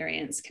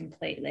experience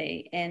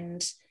completely.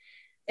 And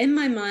in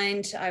my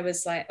mind, I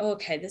was like, oh,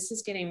 okay, this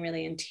is getting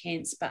really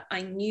intense. But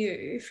I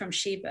knew from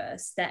she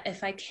births that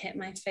if I kept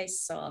my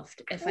face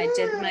soft, if I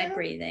did my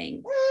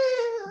breathing,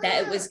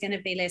 that it was going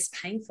to be less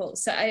painful.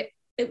 So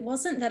it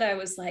wasn't that I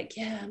was like,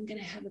 yeah, I'm going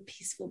to have a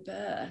peaceful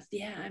birth.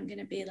 Yeah, I'm going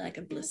to be like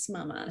a bliss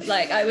mama.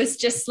 Like, I was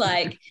just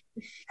like,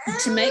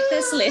 to make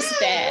this less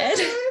bad,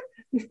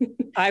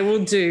 I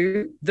will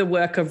do the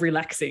work of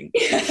relaxing.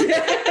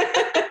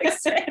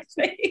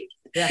 Exactly.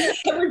 Yeah. It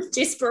was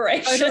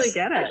desperation. Totally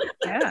get it.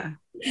 Yeah.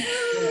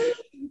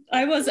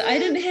 I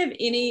didn't have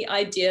any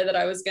idea that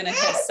I was going to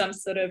have some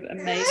sort of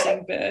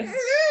amazing birth.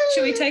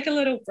 Should we take a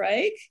little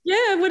break?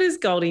 Yeah. What does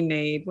Goldie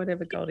need?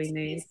 Whatever Goldie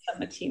needs.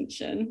 Some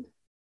attention.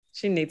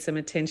 She needs some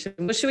attention.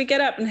 Well, should we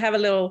get up and have a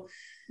little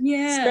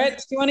stretch?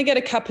 Do you want to get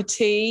a cup of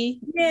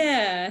tea?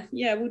 Yeah,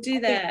 we'll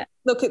do that.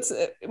 Look, it's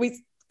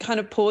we kind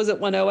of pause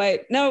at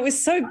 1:08. No,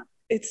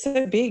 it's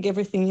so big,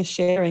 everything you're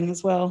sharing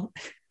as well.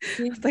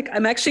 Yeah. It's like,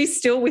 I'm actually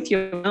still with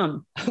your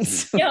mum.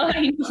 Yeah,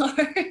 I know.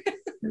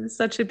 It's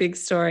such a big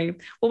story.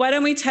 Well, why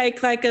don't we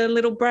take like a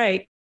little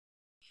break?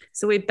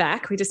 So we're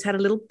back. We just had a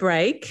little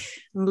break.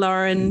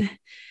 Lauren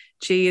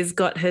G has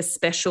got her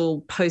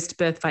special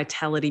post-birth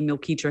vitality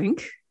milky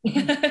drink.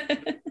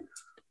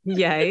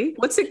 Yay.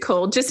 What's it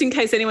called? Just in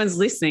case anyone's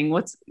listening,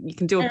 you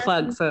can do a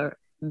plug for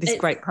this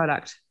great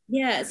product.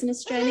 Yeah, it's an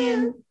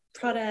Australian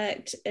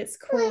product. It's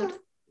called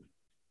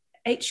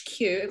HQ,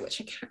 which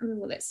I can't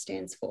remember what that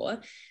stands for,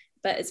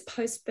 but it's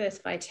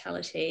post-birth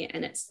vitality,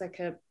 and it's like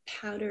a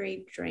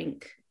powdery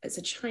drink. It's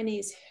a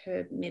Chinese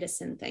herb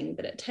medicine thing,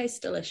 but it tastes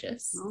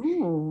delicious.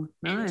 Oh,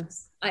 nice. And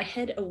I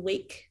had a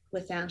week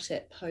without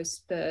it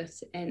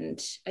post-birth,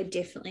 and I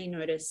definitely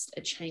noticed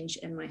a change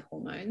in my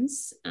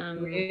hormones.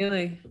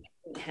 Really? I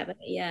didn't have it,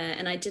 yeah,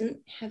 and I didn't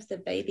have the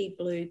baby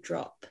blue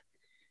drop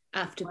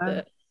after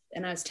birth,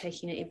 and I was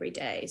taking it every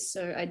day.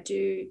 So I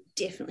do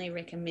definitely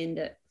recommend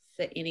it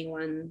for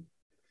anyone.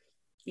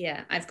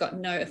 Yeah, I've got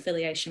no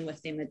affiliation with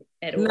them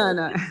at all.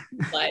 No.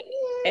 Like,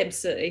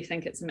 absolutely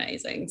think it's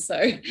amazing.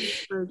 So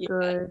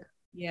good.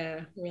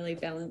 Yeah, really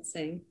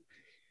balancing.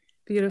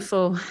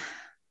 Beautiful.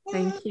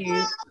 Thank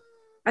you.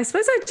 I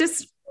suppose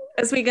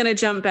as we're going to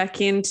jump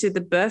back into the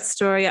birth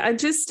story, I'm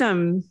just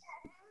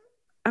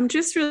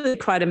really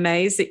quite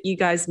amazed that you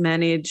guys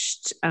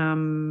managed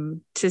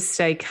to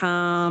stay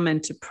calm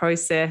and to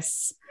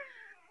process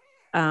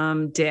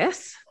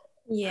death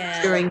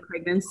during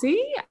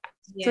pregnancy.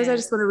 Yeah. So I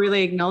just want to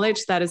really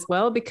acknowledge that as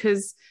well,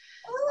 because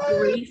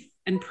grief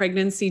and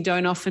pregnancy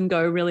don't often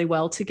go really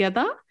well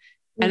together.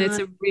 And it's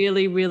a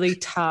really, really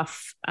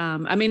tough,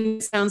 I mean,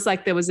 it sounds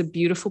like there was a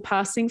beautiful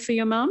passing for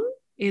your mum,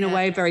 in a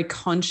way, very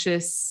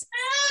conscious,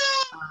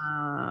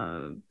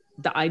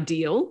 the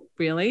ideal,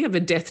 really, of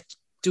a death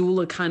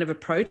doula kind of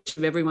approach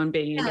of everyone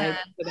being engaged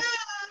with it.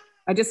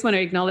 I just want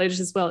to acknowledge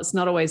as well, it's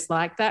not always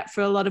like that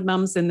for a lot of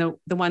mums, and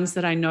the ones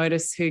that I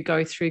notice who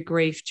go through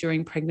grief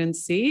during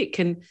pregnancy, it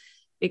can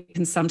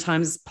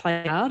sometimes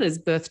play out as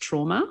birth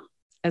trauma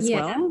as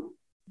well.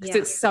 Because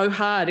it's so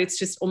hard. It's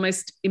just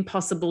almost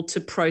impossible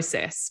to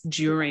process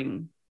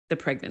during the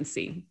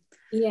pregnancy.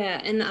 Yeah,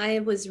 and I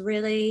was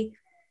really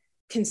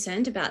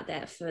concerned about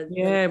that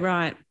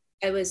right.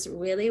 I was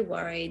really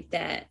worried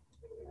that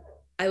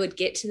I would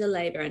get to the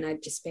labor and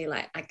I'd just be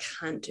like, I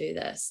can't do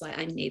this. Like,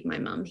 I need my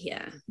mum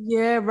here.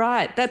 Yeah,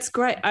 right. That's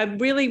great. I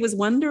really was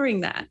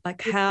wondering that,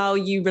 like how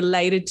you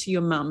related to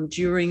your mum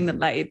during the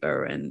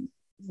labor and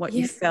what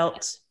you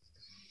felt.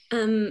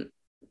 I'd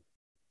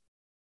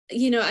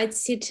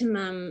said to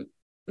mum,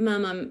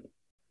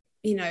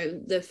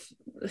 the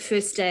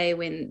first day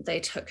when they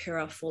took her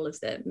off all of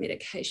the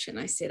medication,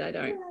 I said,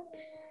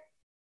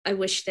 I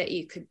wish that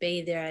you could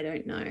be there. I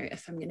don't know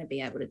if I'm going to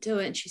be able to do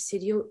it. And she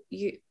said,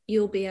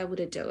 you'll be able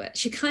to do it.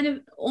 She kind of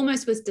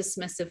almost was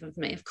dismissive of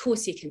me. Of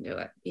course you can do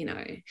it,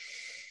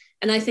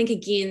 And I think,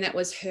 again, that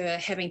was her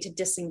having to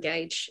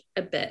disengage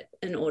a bit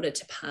in order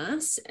to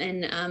pass.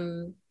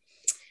 And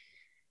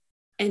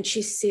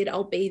she said,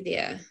 I'll be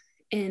there.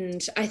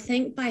 And I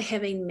think by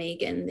having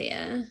Megan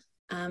there,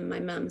 my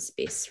mum's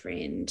best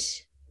friend,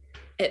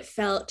 it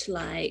felt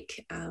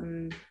like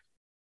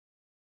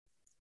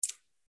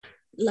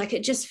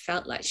it just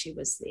felt like she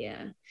was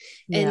there.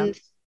 Yeah. And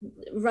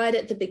right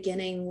at the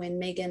beginning, when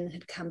Megan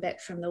had come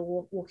back from the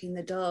walking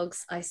the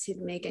dogs, I said,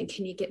 Megan,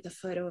 can you get the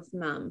photo of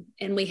mum?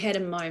 And we had a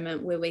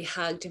moment where we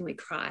hugged and we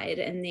cried.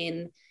 And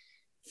then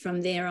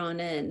from there on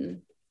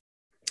in,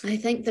 I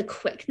think the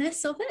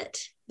quickness of it,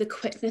 the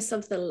quickness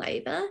of the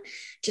labor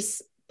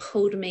just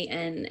pulled me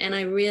in. And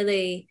I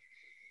really,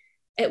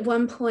 at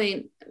one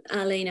point,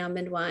 Arlene, our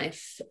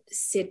midwife,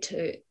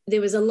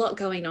 there was a lot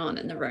going on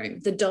in the room.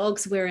 The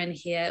dogs were in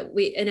here.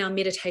 In our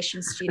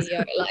meditation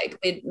studio, like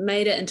we'd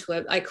made it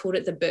into I called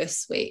it the birth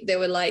suite. There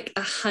were like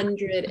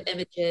 100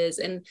 images.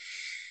 And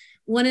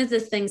one of the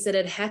things that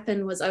had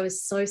happened was I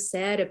was so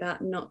sad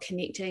about not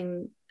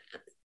connecting,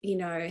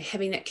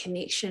 having that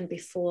connection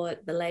before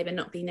the labor,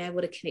 not being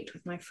able to connect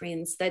with my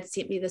friends. They'd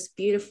sent me this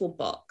beautiful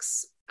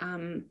box,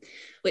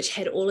 which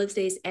had all of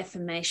these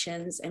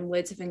affirmations and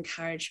words of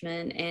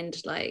encouragement and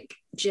like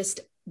just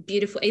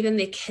beautiful. Even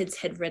their kids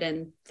had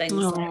written things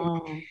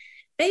like,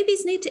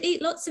 babies need to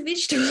eat lots of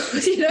vegetables,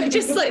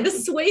 just like the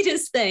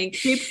sweetest thing.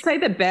 You'd say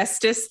the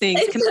bestest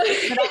things. Can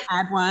I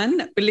add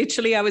one?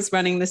 Literally, I was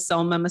running the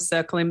Soul Mama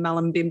Circle in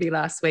Mullumbimby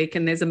last week,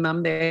 and there's a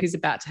mum there who's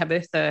about to have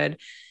her third.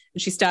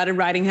 And she started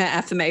writing her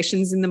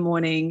affirmations in the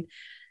morning,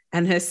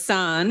 and her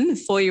son,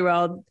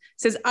 4-year-old,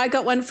 says, I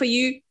got one for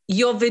you.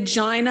 Your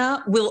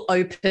vagina will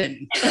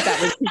open. That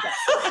was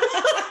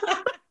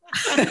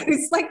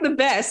it's like the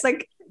best.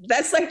 Like,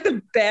 that's like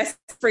the best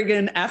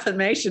friggin'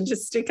 affirmation to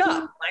stick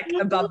up, like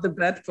above the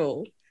birth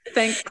pool.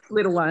 Thanks,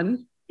 little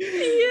one. Yeah,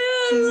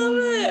 I love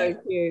it. So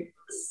cute.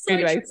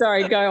 Anyway,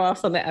 sorry, go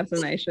off on the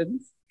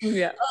affirmations.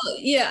 Yeah. Oh,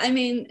 yeah. I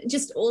mean,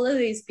 just all of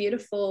these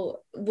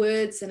beautiful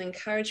words and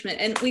encouragement.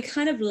 And we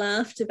kind of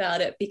laughed about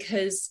it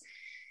because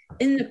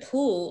in the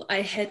pool,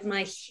 I had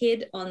my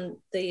head on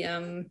the,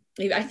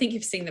 I think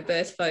you've seen the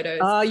birth photos.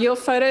 Oh, your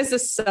photos are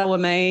so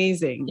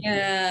amazing.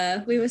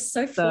 Yeah. We were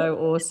so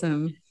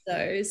awesome.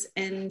 Those.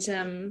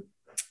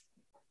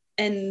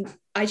 And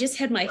I just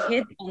had my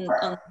head on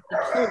the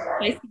pool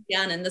facing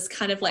down in this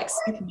kind of like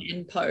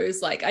Superman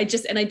pose. Like I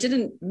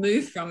didn't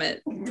move from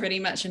it pretty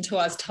much until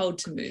I was told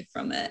to move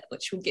from it,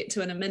 which we'll get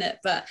to in a minute.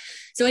 But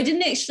so I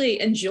didn't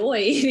actually enjoy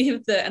any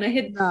of and I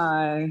had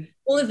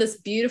all of this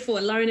beautiful,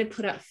 and Lauren had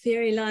put up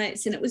fairy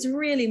lights and it was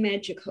really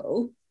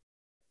magical.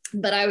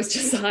 But I was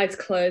just eyes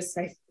closed,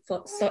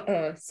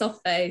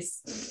 soft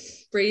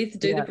face, breathe,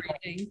 do the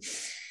breathing.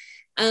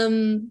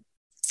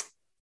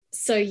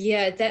 So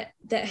yeah, that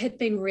had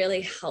been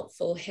really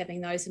helpful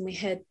having those, and we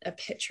had a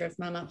picture of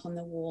Mum up on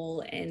the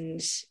wall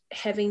and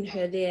having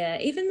her there.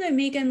 Even though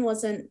Megan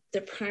wasn't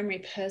the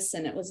primary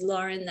person, it was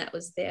Lauren that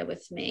was there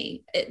with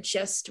me. It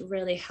just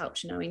really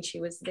helped knowing she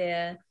was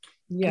there.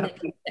 Yeah,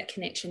 and that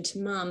connection to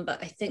Mum.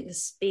 But I think the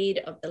speed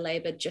of the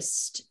labor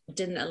just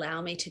didn't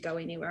allow me to go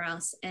anywhere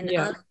else. And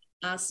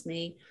asked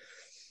me,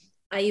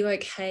 "Are you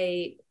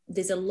okay?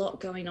 There's a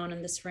lot going on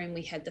in this room."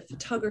 We had the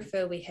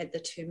photographer, we had the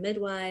 2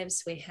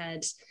 midwives, we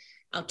had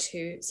our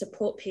 2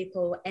 support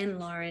people and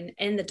Lauren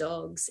and the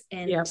dogs.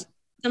 And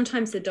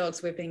sometimes the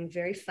dogs were being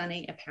very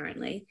funny,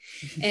 apparently.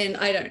 And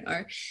I don't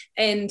know.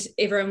 And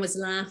everyone was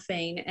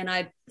laughing. And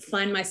I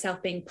find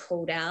myself being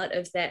pulled out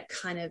of that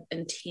kind of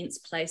intense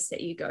place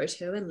that you go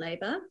to in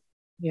labor.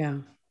 Yeah.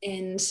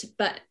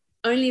 But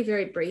only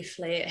very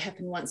briefly. It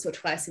happened once or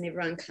twice, and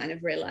everyone kind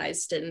of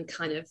realized and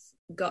kind of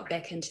got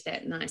back into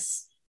that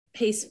nice,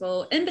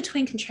 peaceful. In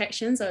between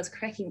contractions, I was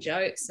cracking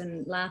jokes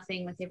and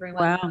laughing with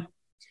everyone. Wow.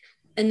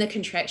 In the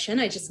contraction,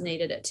 I just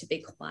needed it to be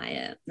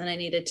quiet, and I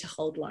needed to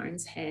hold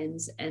Lauren's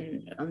hands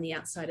and on the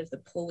outside of the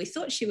pool. We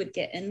thought she would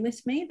get in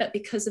with me, but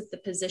because of the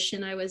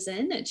position I was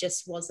in, it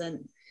just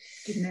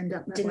didn't end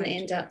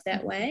up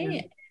that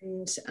way.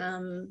 And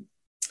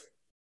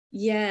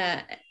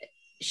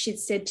she'd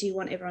said, do you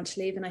want everyone to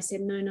leave? And I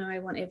said, no, I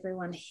want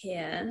everyone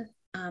here.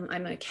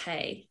 I'm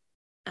okay.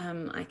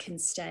 I can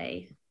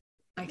stay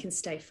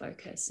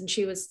focused. And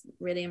she was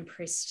really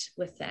impressed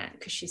with that,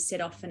 because she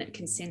said often it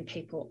can send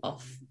people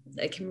off.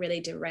 It can really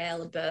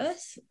derail a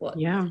birth, what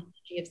the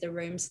energy of the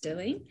room's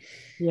doing.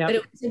 But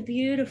it was a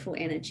beautiful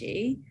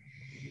energy.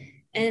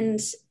 And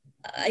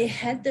I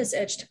had this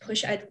urge to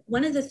push.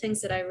 One of the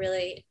things that I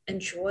really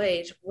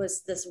enjoyed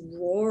was this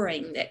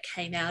roaring that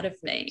came out of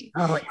me.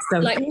 Oh, it's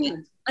so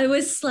good. I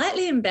was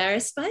slightly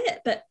embarrassed by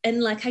it,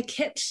 I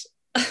kept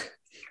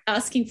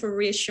asking for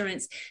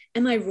reassurance.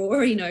 Am I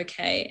roaring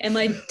okay? Am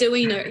I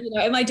doing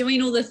am I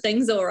doing all the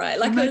things all right?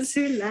 Like, am I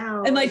too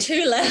loud? Am I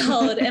too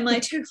loud? Am I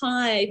too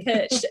high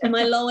pitched? Am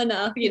I low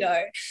enough?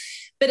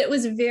 But it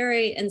was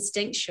very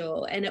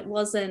instinctual, and it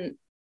wasn't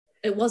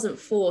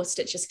forced.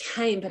 It just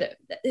came. But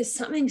there's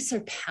something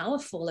so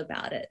powerful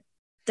about it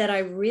that I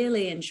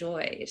really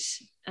enjoyed.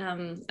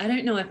 I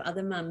don't know if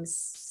other mums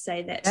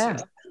say that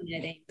to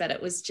me, but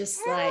it was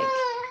just like,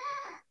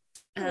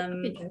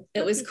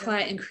 it was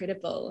quite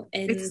incredible.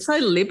 And it's so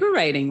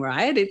liberating,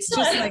 right? It's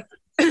just like,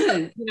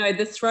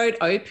 the throat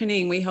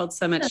opening, we hold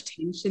so much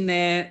tension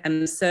there,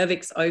 and the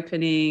cervix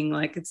opening,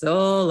 like it's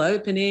all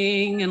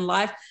opening, and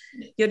life,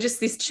 you're just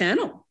this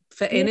channel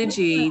for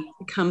energy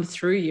to come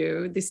through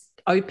you, this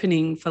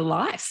opening for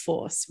life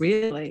force,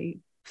 really,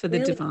 for the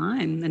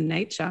divine and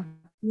nature.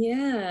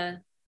 Yeah,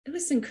 it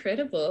was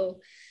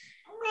incredible.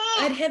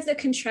 I'd have the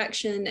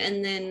contraction,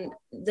 and then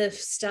the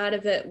start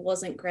of it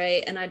wasn't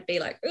great, and I'd be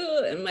like,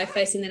 oh, in my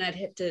face, and then I'd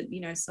have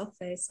to, soft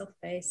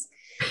face.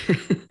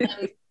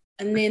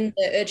 And then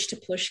the urge to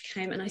push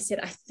came, and I said,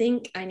 I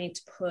think I need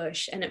to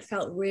push. And it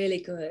felt really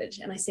good.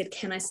 And I said,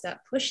 can I start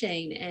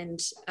pushing? And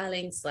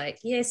Arlene's like,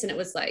 yes. And it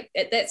was like,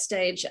 at that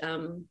stage,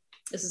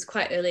 this is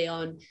quite early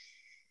on,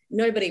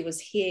 nobody was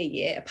here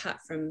yet apart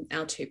from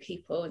our two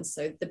people. And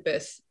so the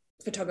birth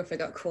photographer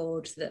got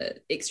called, the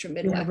extra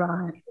midwife,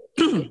 right.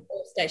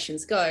 all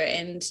stations go.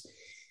 And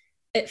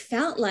it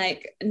felt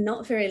like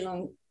not very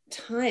long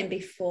time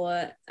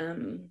before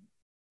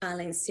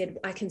Arlene said,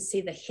 I can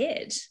see the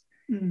head.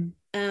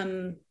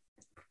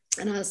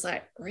 And I was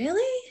like,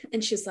 really?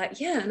 And she's like,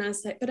 yeah. And I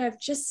was like, but I've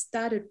just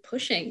started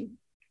pushing.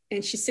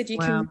 And she said, you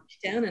can reach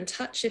down and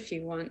touch if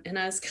you want. And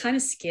I was kind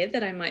of scared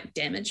that I might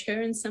damage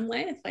her in some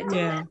way if I did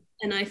that.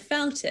 And I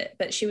felt it,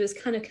 but she was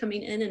kind of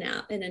coming in and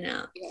out, in and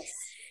out. Yes.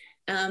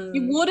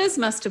 Your waters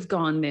must have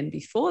gone then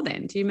before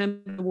then. Do you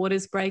remember the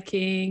waters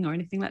breaking or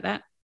anything like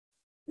that?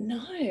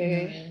 No.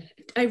 I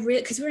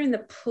really, because we're in the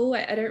pool,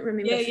 I don't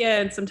remember.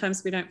 Yeah, and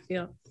sometimes we don't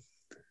feel.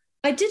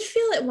 I did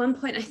feel at one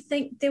point, I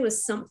think there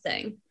was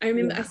something. I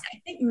remember, I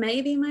think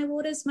maybe my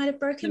waters might have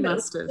broken. It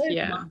must have,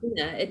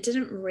 minor. It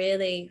didn't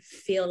really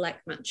feel like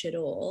much at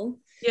all.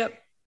 Yep.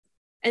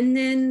 And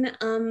then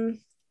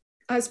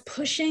I was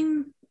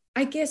pushing,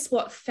 I guess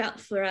what felt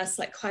for us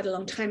like quite a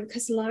long time,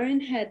 because Lauren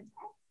had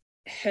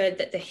heard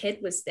that the head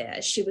was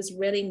there. She was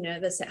really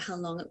nervous at how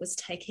long it was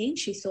taking.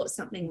 She thought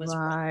something was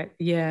wrong.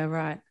 Yeah,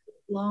 right.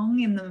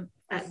 Long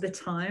at the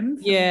time.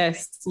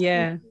 Yes,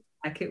 yeah.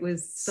 Like it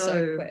was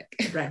so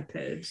quick,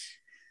 rapid.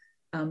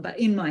 But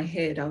in my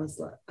head, I was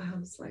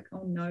like,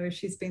 oh no,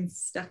 she's been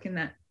stuck in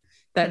that.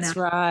 That's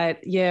right.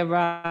 Yeah,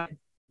 right.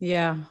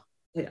 Yeah.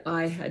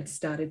 I had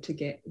started to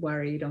get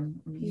worried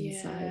on the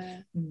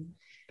inside.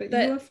 But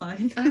you were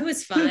fine. I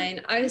was fine.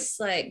 I was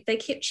like, they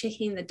kept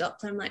checking the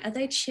Doppler. I'm like, are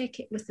they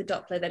checking with the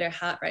Doppler that her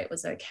heart rate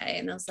was okay?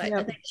 And I was like,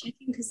 are they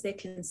checking because they're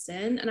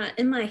concerned? And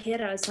in my head,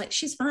 I was like,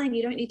 she's fine.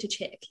 You don't need to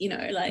check,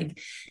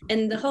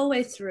 and the whole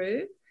way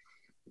through,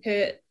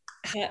 her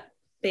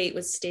heartbeat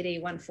was steady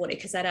 140,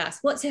 because I'd asked,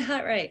 what's her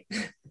heart rate?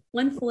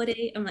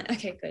 140. I'm like,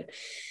 okay, good.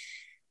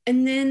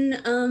 And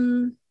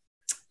then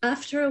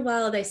after a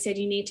while, they said,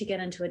 you need to get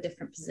into a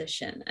different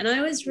position. And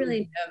I was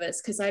really nervous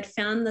because I'd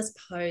found this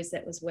pose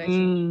that was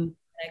working.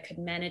 I could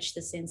manage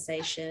the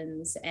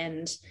sensations.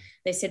 And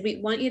they said, we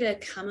want you to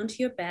come onto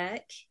your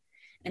back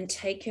and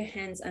take your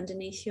hands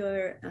underneath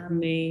your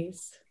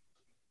knees.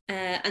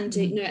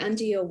 Under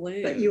your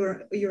womb. But you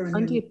were on your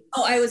knees.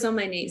 Oh, I was on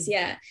my knees,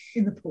 yeah.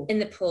 In the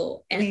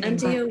pool. And leaning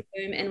under back. your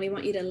womb, and we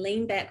want you to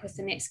lean back with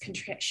the next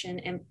contraction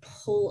and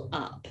pull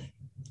up.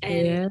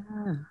 And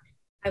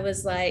I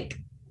was like,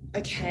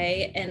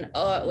 okay. And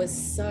it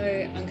was so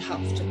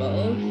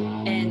uncomfortable.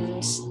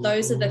 And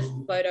those are the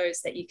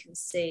photos that you can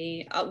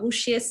see. I will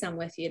share some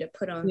with you to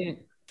put on if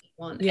you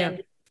want. Yeah.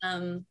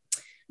 And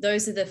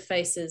those are the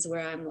faces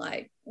where I'm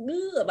like,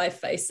 my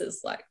face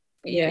is like,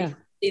 you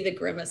see the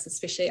grimace,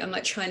 especially. I'm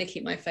like trying to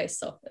keep my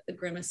face off, but the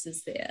grimace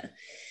is there.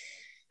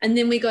 And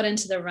then we got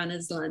into the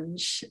runner's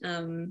lunge,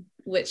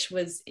 which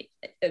was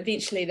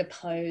eventually the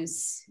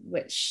pose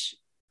which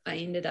I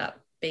ended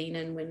up being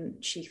in when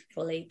she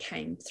fully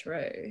came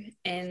through.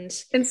 And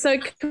so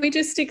can we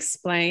just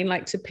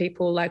explain to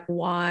people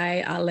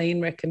why Arlene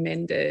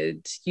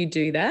recommended you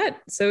do that?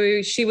 So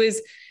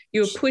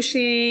you were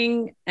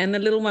pushing and the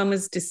little one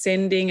was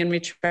descending and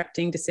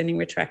retracting, descending,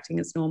 retracting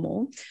as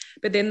normal.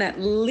 But then that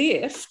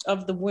lift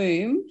of the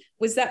womb,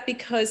 was that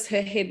because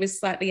her head was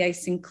slightly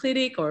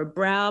asynclitic or a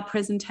brow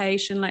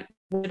presentation? What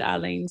did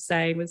Arlene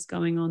say was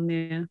going on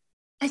there?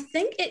 I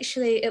think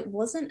actually it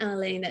wasn't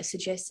Arlene that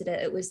suggested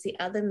it. It was the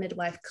other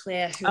midwife,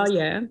 Claire, who was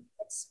a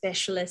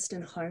specialist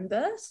in home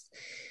birth.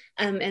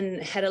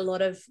 And had a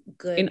lot of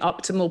good in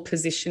optimal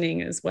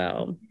positioning as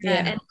well.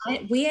 Yeah.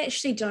 And we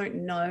actually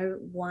don't know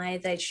why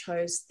they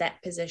chose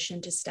that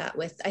position to start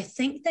with. I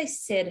think they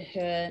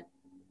said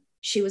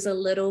she was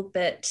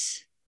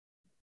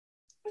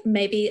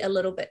maybe a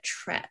little bit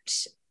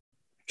trapped,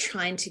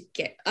 trying to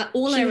get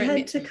she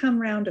had to come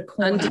round a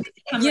corner.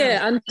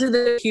 Under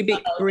the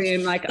pubic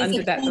rim,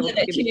 under that little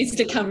pubic. She needs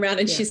to come round,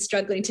 and she's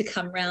struggling to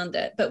come round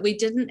it. But we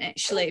didn't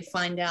actually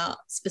find out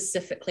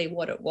specifically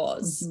what it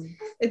was.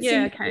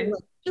 Okay.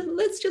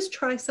 Let's just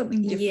try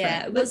something different.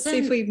 Yeah, let's see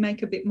if we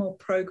make a bit more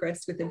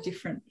progress with a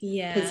different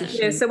position.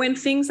 Yeah, so when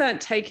things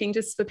aren't taking,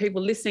 just for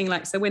people listening,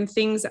 so when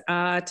things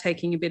are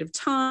taking a bit of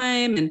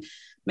time and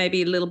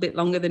maybe a little bit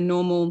longer than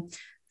normal,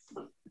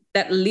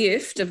 that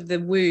lift of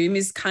the womb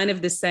is kind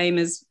of the same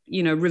as,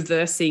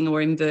 reversing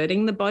or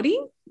inverting the body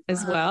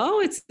as well.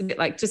 It's a bit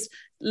like just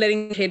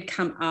letting the head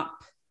come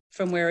up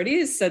from where it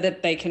is so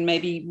that they can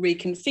maybe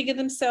reconfigure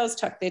themselves,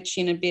 tuck their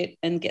chin a bit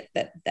and get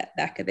that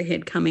back of the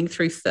head coming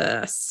through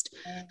first.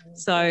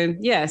 So,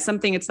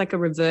 something, it's like a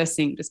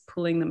reversing, just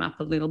pulling them up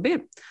a little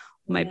bit.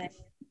 Maybe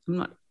I'm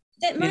not.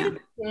 That might have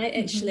been right,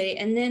 actually.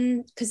 And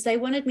then, because they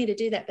wanted me to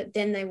do that, but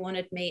then they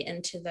wanted me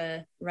into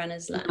the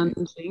runner's lunge.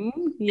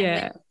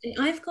 And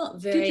I've got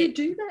Did you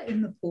do that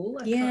in the pool?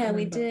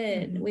 We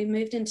did. We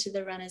moved into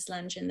the runner's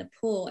lunge in the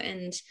pool,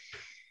 and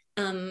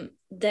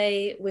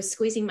they were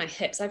squeezing my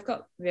hips. I've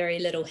got very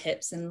little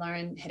hips, and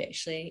Lauren had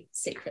actually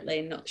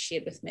secretly, not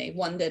shared with me,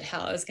 wondered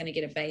how I was going to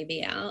get a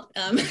baby out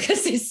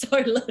because they're so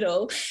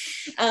little.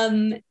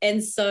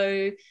 And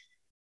so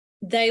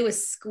they were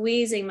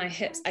squeezing my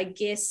hips, I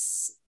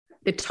guess.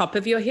 The top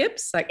of your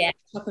hips? Like, yeah,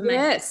 top of my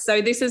hips.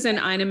 So this is an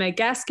Ina May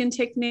Gaskin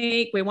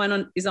technique where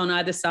one is on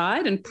either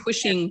side and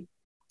pushing.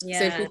 Yeah.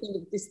 So if you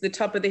think this is the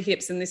top of the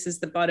hips and this is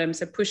the bottom,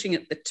 so pushing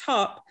at the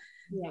top,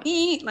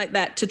 like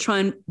that, to try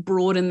and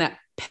broaden that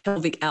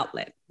pelvic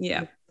outlet.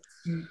 Yeah.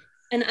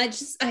 And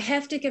I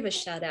have to give a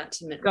shout out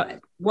to midwives.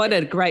 God, what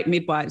a great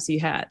midwives you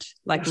had.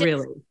 Like, just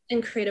really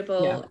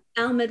incredible.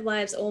 Yeah. Our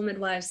midwives, all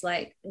midwives,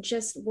 like,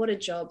 just what a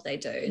job they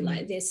do.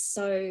 Like, they're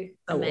so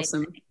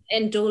amazing. Awesome.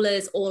 And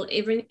doulas,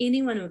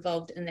 anyone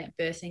involved in that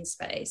birthing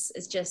space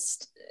is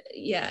just,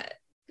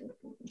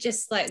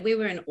 just like, we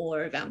were in awe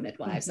of our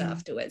midwives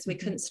afterwards. We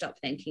couldn't stop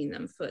thanking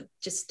them for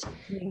just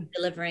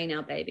delivering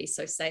our baby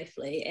so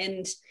safely.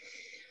 And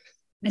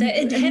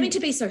having to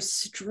be so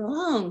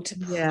strong to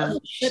push,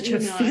 such a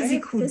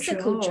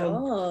physical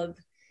job.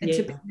 And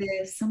to be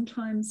there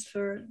sometimes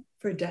for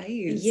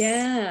days.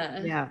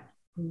 Yeah.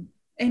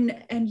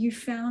 And you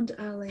found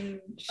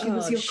Arlene, she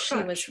was your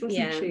crutch,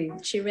 wasn't she?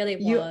 She really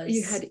was.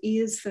 You had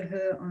ears for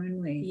her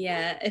only.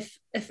 Yeah,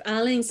 if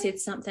Arlene said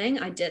something,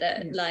 I did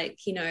it,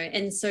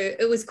 and so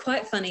it was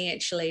quite funny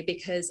actually,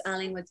 because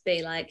Arlene would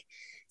be like,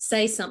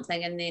 say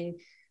something, and then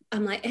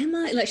I'm like, am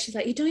I? Like, she's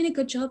like, you're doing a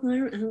good job,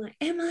 Lauren. And I'm like,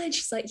 am I? And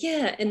she's like,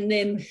 yeah. And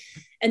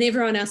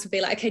everyone else would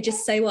be like, okay,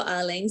 just say what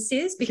Arlene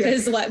says,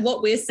 because like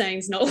what we're saying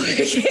is not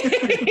working.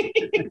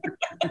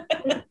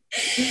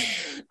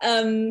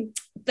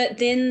 But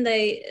then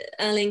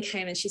Arlene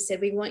came and she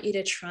said, we want you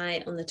to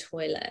try on the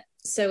toilet.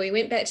 So we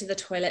went back to the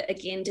toilet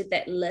again, did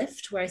that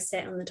lift where I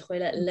sat on the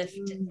toilet,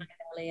 lifted my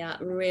belly up,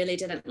 really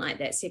didn't like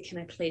that, said, can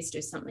I please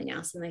do something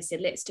else? And they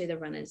said, let's do the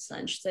runner's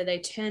lunge. So they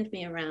turned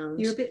me around.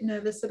 You're a bit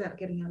nervous about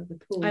getting out of the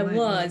pool. I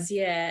was,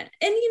 yeah. And,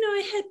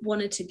 I had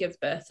wanted to give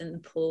birth in the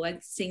pool.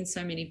 I'd seen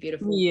so many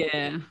beautiful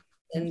pools,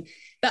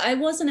 but I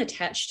wasn't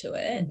attached to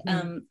it.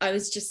 I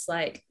was just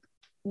like,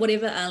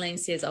 whatever Arlene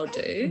says, I'll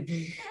do.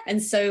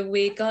 And so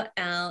we got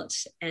out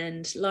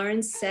and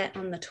Lauren sat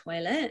on the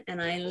toilet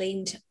and I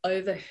leaned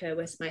over her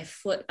with my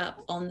foot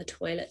up on the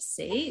toilet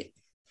seat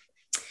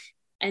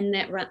and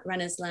that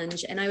runner's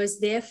lunge. And I was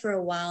there for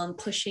a while and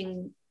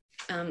pushing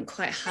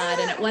quite hard.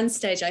 And at one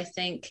stage, I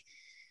think,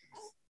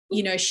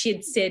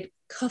 she'd said,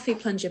 coffee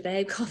plunger,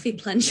 babe, coffee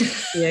plunger.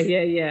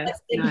 Yeah.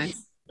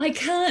 Nice. I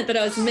can't, but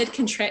I was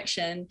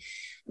mid-contraction.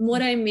 And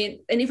what I meant,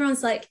 and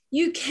everyone's like,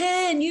 you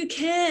can.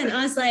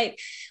 I was like,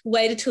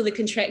 waited till the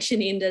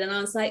contraction ended. And I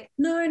was like,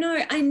 no,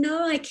 I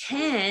know I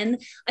can.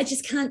 I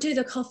just can't do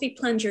the coffee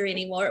plunger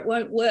anymore. It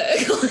won't work.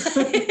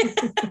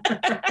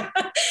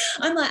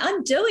 I'm like,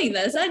 I'm doing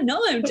this. I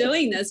know I'm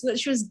doing this,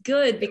 which was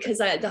good because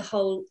the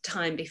whole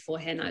time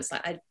beforehand, I was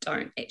like, I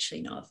don't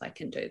actually know if I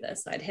can do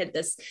this. I'd had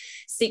this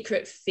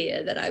secret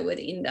fear that I would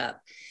end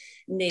up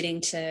needing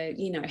to,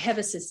 have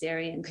a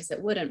cesarean because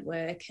it wouldn't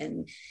work.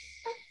 And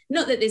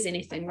not that there's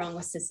anything wrong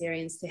with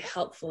cesareans, they're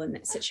helpful in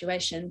that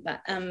situation,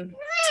 but and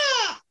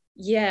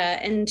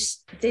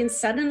then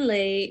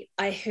suddenly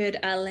I heard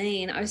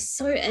Arlene. I was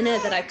so in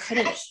it that I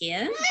couldn't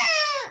hear.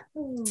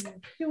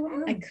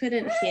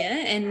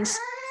 And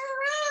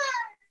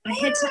I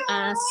had to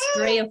ask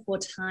 3 or 4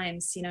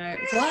 times,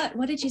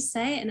 what did you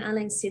say? And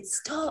Arlene said,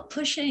 stop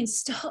pushing. I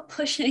was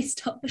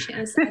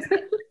like,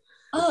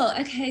 oh,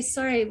 okay,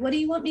 sorry, what do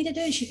you want me to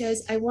do? And she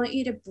goes, I want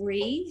you to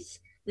breathe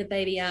the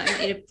baby out. I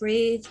want you to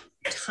breathe,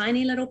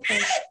 tiny little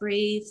push,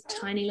 breathe,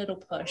 tiny little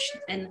push.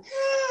 And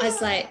I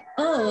was like,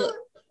 oh,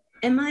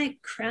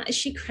 is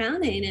she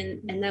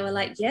crowning? And they were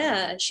like,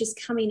 yeah, she's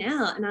coming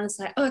out. And I was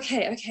like,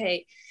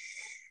 okay.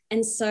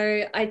 And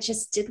so I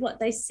just did what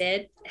they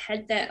said,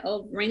 had that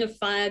old ring of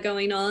fire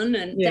going on.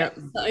 And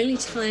that's the only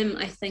time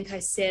I think I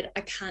said,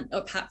 I can't,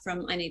 apart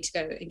from I need to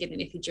go and get an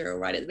epidural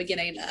right at the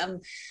beginning,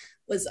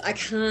 was I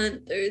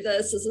can't do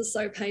this is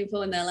so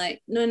painful. And they're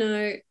like,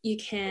 no, you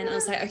can. I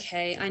was like,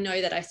 okay, I know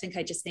that. I think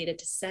I just needed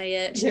to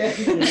say it.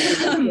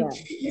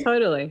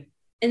 Totally.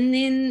 And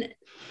then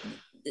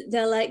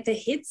they're like, the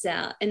head's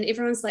out and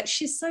everyone's like,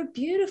 she's so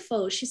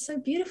beautiful.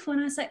 And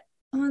I was like,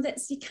 oh,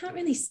 you can't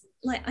really,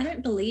 like, I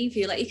don't believe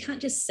you. Like, you can't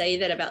just say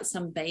that about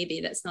some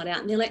baby that's not out.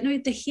 And they're like, no,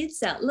 the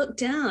head's out, look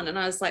down. And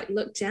I was like,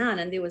 look down.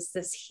 And there was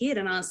this head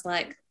and I was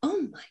like,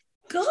 oh my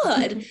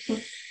God.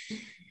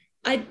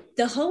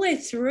 The whole way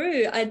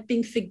through, I'd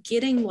been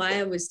forgetting why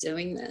I was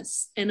doing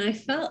this. And I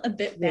felt a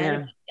bit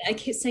bad. Yeah. I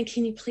kept saying,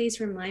 can you please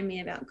remind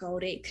me about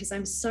Goldie? Because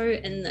I'm so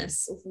in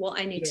this of what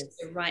I need to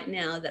do right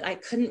now that I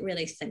couldn't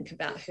really think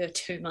about her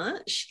too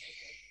much.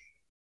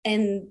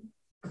 And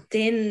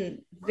then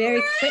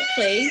very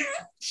quickly,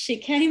 she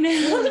came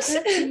out.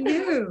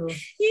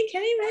 You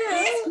came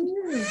out.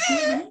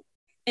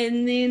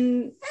 And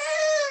then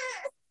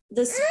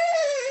this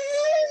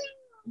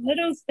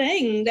little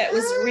thing that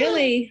was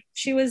really,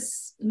 she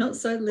was not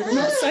so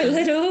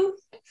little,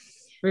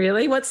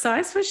 Really? What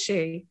size was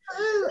she?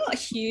 Not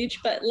huge,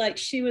 but like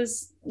she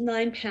was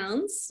 9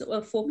 pounds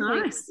or 4.1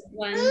 Nice.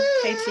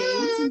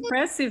 kg.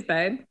 Impressive,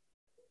 babe.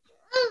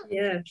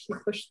 Yeah, she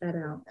pushed that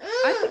out.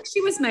 I think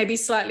she was maybe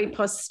slightly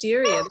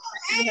posterior.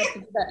 You have to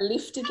do that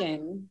lift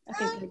again. I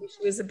think maybe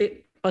she was a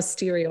bit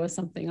posterior or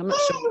something. I'm not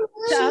sure.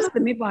 To ask the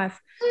midwife.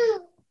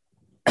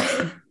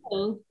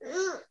 Oh.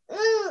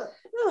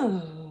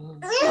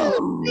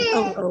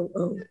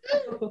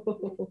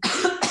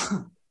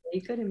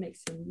 You got to make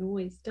some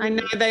noise. I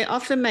know they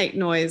often make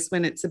noise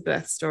when it's a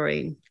birth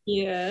story.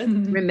 Yeah.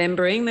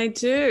 Remembering, they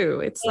do.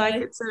 It's like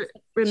it's a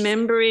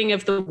remembering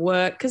of the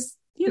work because,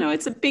 you know,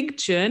 it's a big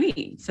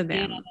journey for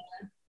them. Yeah.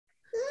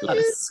 A lot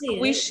of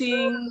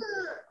squishing.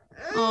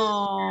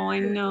 Oh, I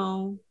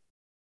know.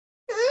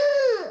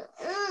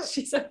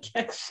 She's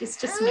okay. She's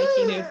just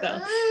making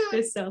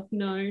herself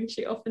known.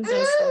 She often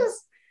does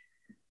this.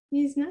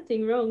 There's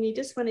nothing wrong. You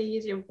just want to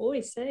use your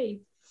voice, eh?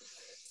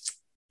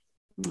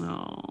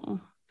 Oh.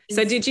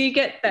 So did you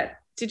get that?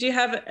 Did you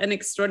have an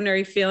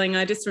extraordinary feeling?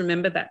 I just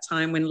remember that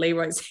time when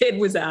Leroy's head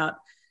was out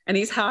and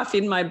he's half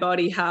in my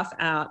body, half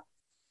out.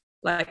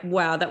 Like,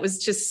 wow, that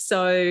was just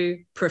so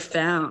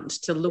profound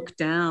to look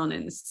down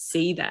and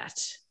see that.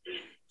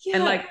 Yeah.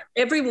 And like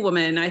every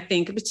woman, I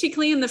think,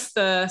 particularly in the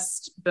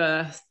first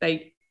birth,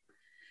 they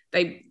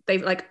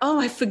like, oh,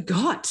 I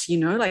forgot, you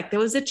know, like there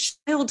was a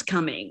child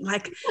coming.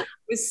 Like I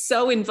was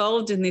so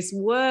involved in this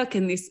work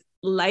and this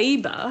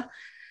labor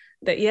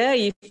that, yeah,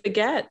 you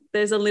forget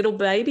there's a little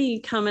baby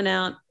coming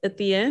out at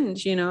the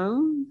end, you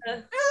know.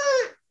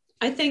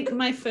 I think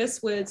my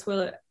first words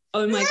were,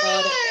 oh my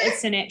God,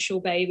 it's an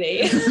actual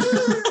baby.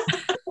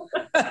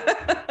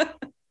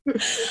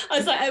 I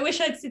was like, I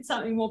wish I'd said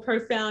something more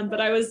profound,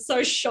 but I was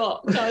so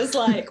shocked. I was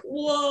like,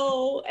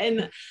 whoa.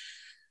 And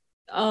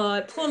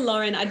poor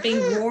Lauren, I'd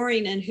been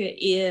roaring in her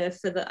ear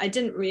I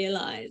didn't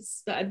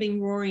realize, but I'd been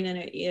roaring in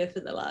her ear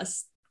for the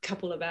last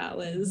couple of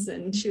hours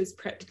and she was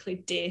practically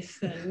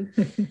deaf. And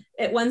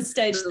at one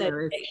stage they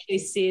actually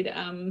said,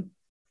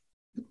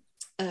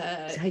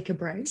 take a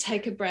break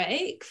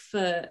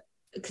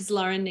because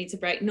Lauren needs a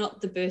break,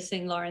 not the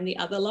birthing Lauren, the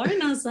other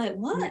Lauren. I was like,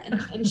 what?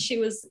 And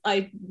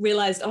I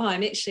realized, oh,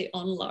 I'm actually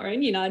on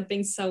Lauren. You know, I'd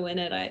been so in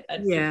it. I'd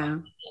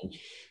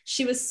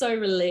she was so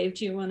relieved.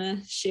 Do you want to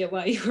share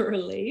why you were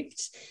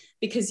relieved?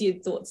 Because you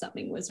thought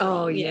something was wrong.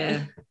 Oh,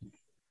 yeah.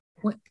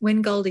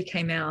 When Goldie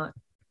came out,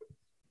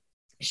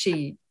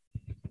 she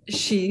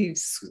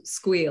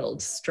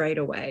squealed straight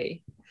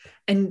away.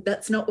 And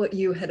that's not what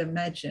you had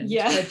imagined,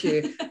 had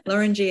you?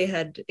 Lauren G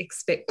had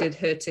expected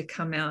her to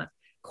come out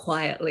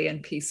quietly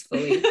and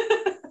peacefully,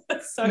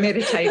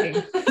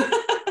 meditating.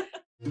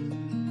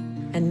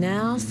 And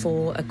now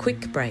for a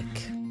quick break.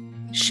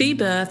 She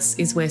Births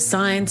is where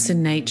science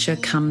and nature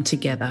come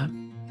together.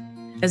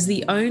 As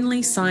the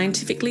only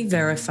scientifically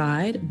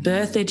verified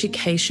birth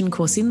education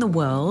course in the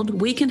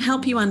world, we can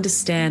help you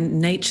understand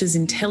nature's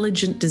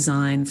intelligent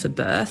design for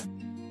birth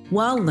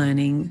while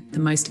learning the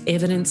most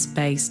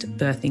evidence-based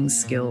birthing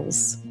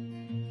skills.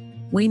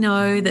 We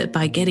know that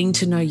by getting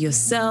to know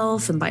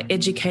yourself and by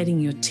educating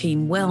your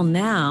team well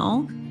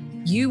now,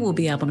 you will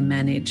be able to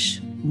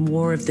manage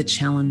more of the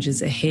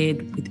challenges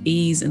ahead with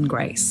ease and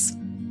grace.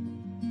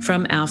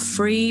 From our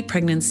free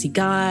pregnancy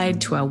guide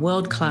to our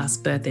world-class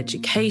birth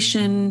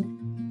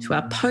education, to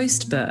our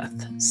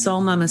post-birth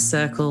Soul Mama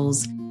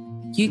circles,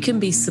 you can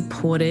be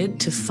supported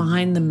to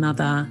find the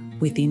mother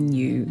within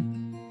you.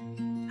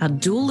 Our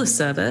doula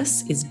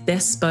service is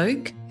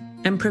bespoke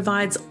and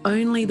provides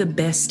only the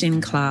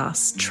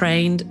best-in-class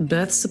trained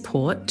birth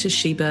support to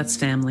She Births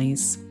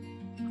families.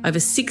 Over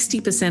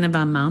 60% of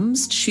our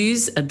mums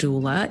choose a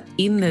doula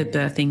in their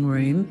birthing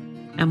room,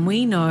 and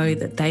we know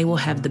that they will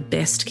have the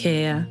best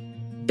care,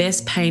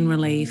 best pain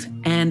relief,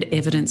 and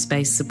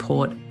evidence-based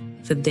support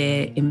for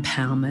their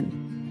empowerment.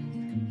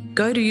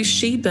 Go to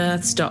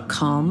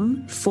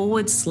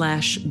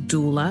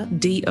shebirths.com/doula,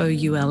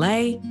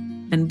 DOULA,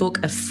 and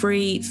book a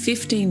free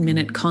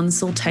 15-minute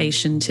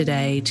consultation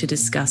today to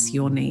discuss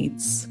your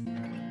needs.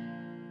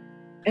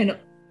 And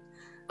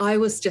I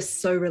was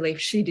just so relieved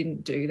she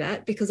didn't do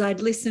that because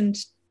I'd listened.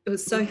 It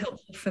was so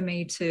helpful for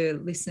me to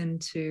listen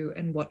to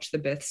and watch the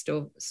birth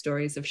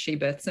stories of She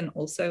Births, and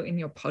also in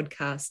your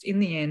podcast. In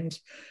the end,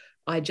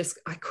 I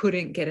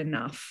couldn't get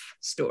enough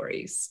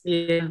stories.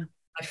 Yeah.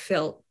 I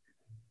felt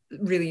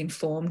really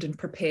informed and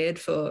prepared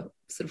for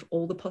sort of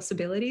all the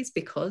possibilities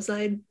because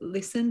I'd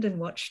listened and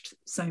watched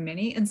so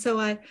many. And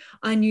so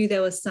I knew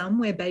there were some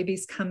where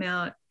babies come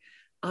out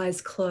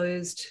eyes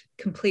closed,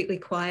 completely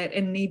quiet,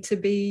 and need to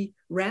be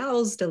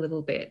roused a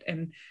little bit.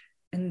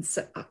 And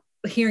so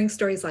hearing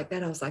stories like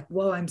that, I was like,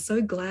 whoa, I'm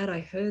so glad I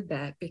heard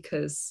that,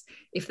 because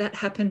if that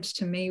happened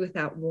to me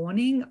without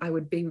warning, I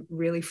would be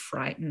really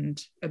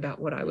frightened about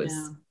what I was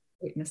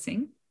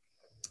witnessing.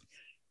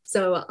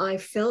 So I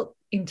felt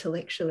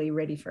intellectually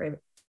ready for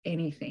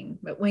anything.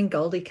 But when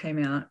Goldie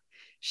came out,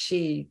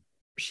 she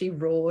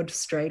roared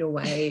straight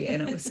away,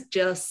 and it was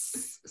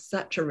just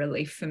such a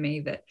relief for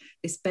me that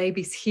this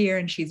baby's here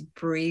and she's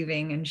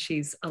breathing and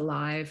she's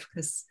alive,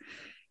 because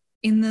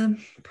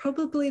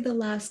probably the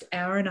last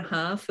hour and a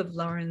half of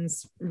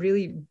Lauren's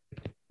really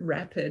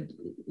rapid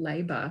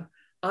labor,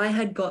 I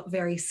had got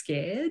very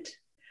scared,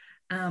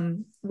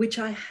 which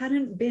I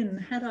hadn't been,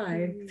 had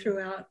I,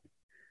 throughout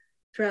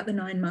the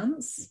 9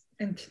 months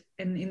and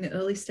in the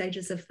early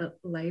stages of the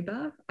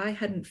labor. I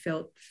hadn't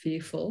felt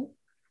fearful.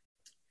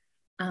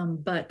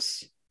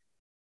 But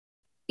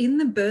in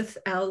the birth,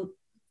 our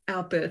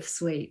birth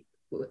suite,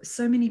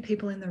 so many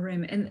people in the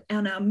room, and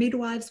our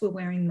midwives were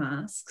wearing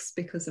masks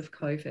because of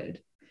COVID.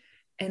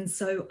 And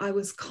so I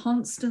was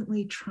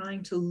constantly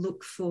trying to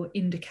look for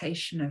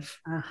indication of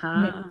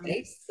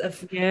face,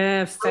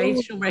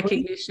 facial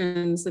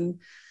recognitions,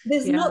 and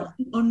there's not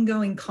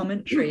ongoing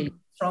commentary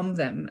from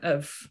them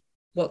of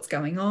what's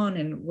going on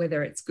and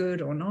whether it's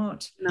good or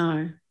not.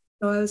 No.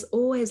 So I was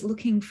always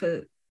looking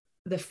for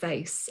the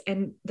face,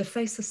 and the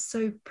face is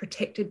so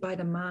protected by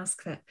the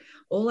mask that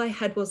all I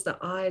had was the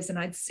eyes, and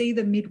I'd see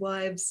the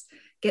midwives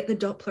get the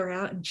Doppler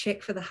out and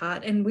check for the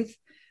heart, and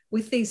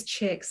with these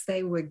checks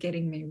they were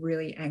getting me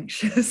really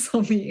anxious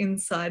on the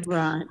inside.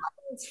 Right.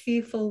 I was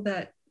fearful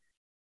that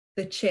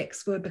the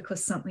checks were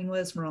because something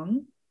was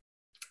wrong,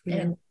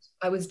 and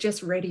I was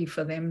just ready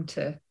for them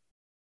to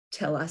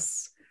tell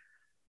us,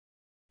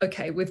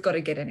 okay, we've got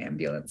to get an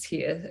ambulance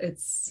here.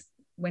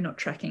 We're not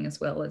tracking as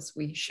well as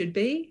we should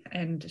be,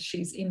 and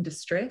she's in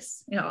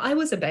distress. You know, I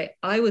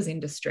was in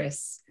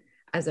distress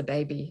as a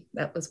baby.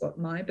 That was what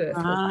my birth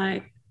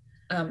was.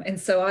 And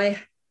so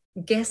I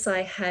guess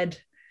I had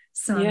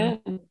some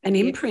an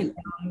imprint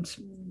around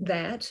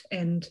that.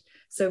 And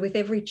so with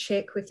every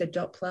check with the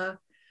Doppler,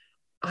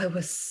 I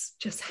was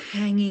just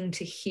hanging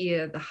to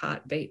hear the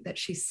heartbeat, that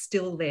she's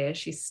still there,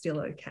 she's still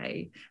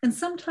okay. And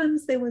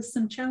sometimes there was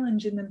some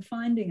challenge in them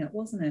finding it,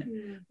 wasn't it?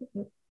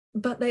 Yeah.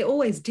 But they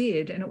always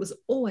did, and it was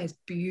always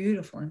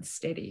beautiful and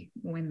steady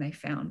when they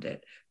found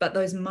it. But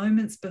those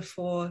moments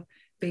before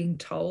being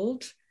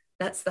told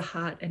that's the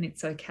heart and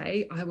it's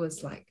okay, I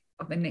was like,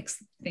 oh, the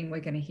next thing we're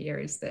going to hear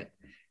is that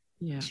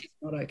she's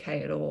not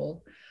okay at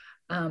all.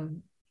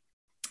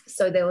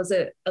 So there was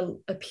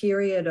a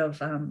period of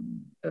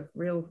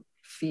real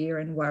fear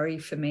and worry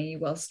for me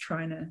whilst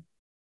trying to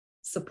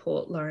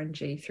support Lauren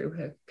G through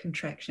her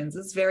contractions.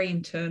 It's very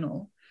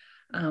internal.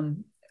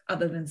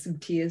 Other than some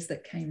tears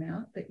that came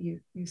out that you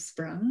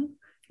sprung,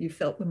 you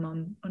felt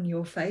them on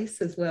your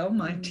face as well,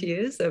 my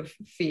tears of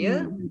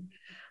fear.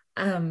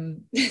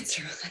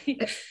 That's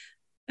right.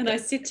 And I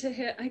said to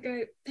her, I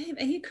go, babe,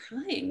 are you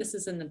crying? This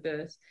is in the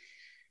birth.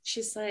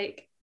 She's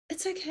like,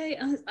 it's okay.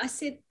 I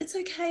said, it's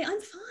okay,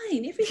 I'm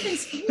fine,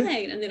 everything's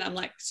fine. And then I'm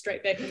like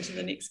straight back into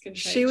the next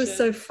contraction. She was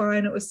so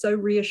fine. It was so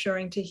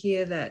reassuring to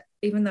hear that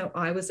even though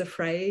I was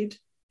afraid,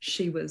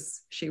 she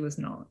was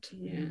not.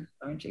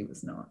 Lauren G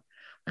was not.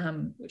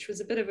 Which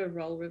was a bit of a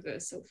role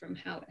reversal from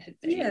how it had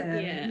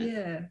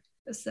been.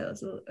 So it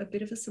was a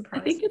bit of a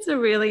surprise. I think it's a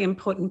really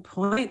important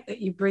point that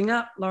you bring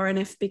up, Lauren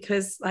F,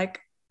 because like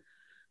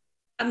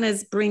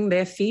partners bring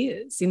their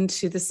fears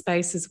into the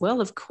space as well.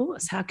 Of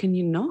course, how can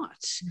you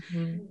not?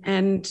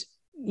 And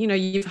you know,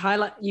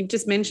 you've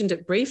just mentioned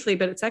it briefly,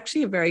 but it's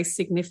actually a very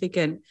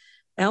significant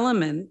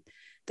element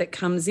that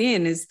comes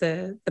in is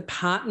the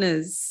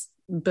partner's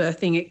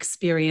birthing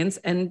experience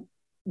and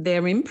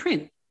their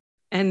imprint,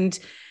 and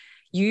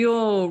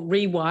you're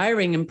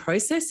rewiring and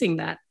processing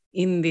that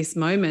in this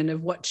moment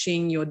of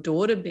watching your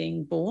daughter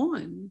being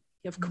born.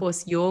 Of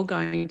course, you're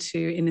going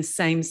to, in the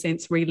same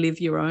sense, relive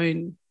your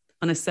own,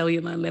 on a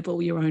cellular level,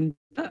 your own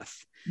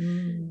birth.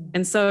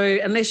 And so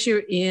unless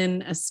you're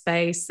in a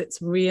space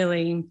that's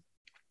really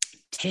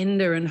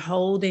tender and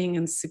holding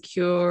and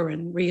secure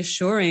and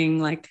reassuring,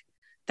 like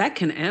that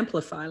can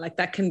amplify, like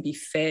that can be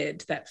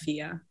fed, that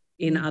fear,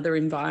 in other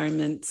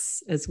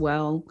environments as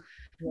well.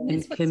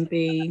 And can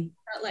be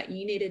felt like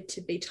you needed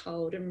to be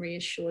told and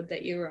reassured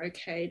that you were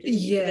okay.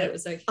 That it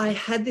was okay. I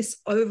had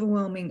this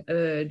overwhelming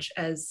urge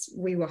as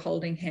we were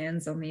holding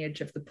hands on the edge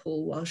of the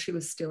pool while she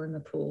was still in the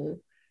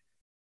pool,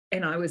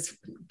 and I was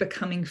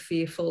becoming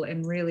fearful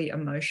and really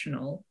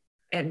emotional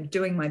and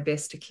doing my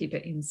best to keep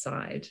it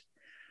inside.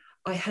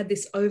 I had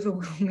this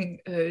overwhelming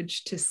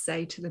urge to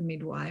say to the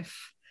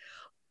midwife,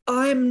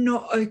 I'm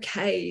not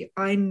okay,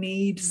 I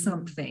need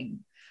something.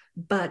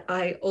 But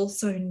I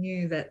also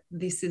knew that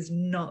this is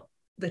not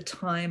the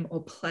time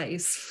or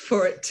place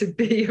for it to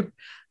be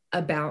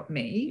about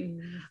me.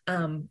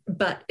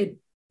 But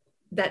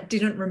that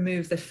didn't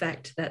remove the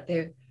fact that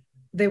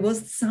there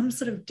was some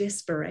sort of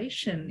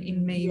desperation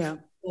in me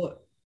for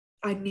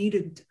I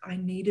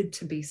needed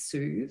to be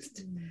soothed.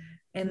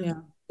 And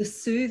the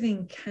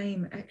soothing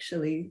came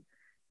actually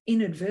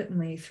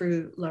inadvertently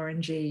through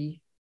Lauren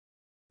G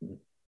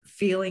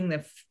feeling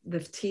the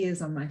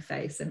tears on my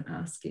face and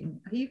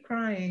asking, are you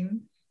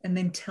crying? And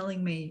then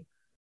telling me,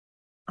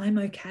 I'm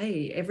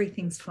okay,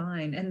 everything's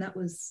fine. And that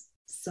was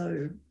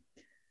so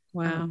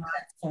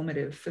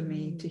transformative for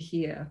me to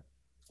hear.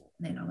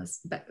 And then I was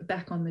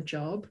back on the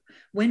job.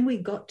 When we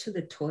got to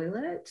the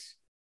toilet,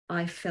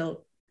 I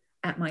felt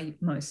at my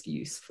most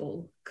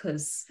useful,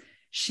 because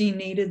she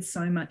needed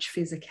so much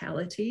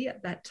physicality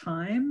at that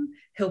time,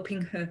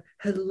 helping her.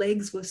 Her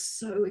legs were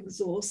so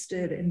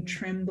exhausted and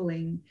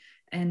trembling.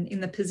 And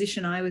in the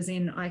position I was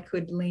in, I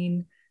could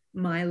lean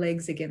my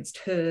legs against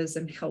hers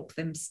and help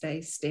them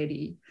stay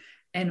steady.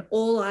 And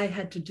all I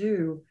had to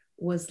do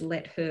was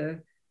let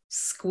her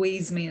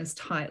squeeze me as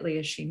tightly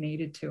as she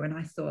needed to. And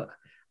I thought,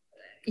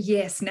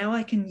 yes, now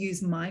I can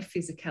use my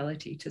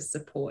physicality to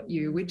support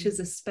you, which is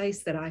a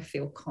space that I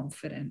feel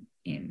confident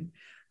in.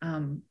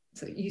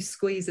 So you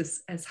squeeze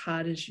as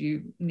hard as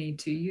you need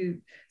to.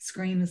 You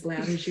scream as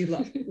loud as you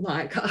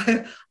like.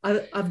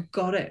 I've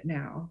got it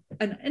now.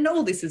 And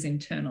all this is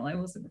internal. I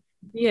wasn't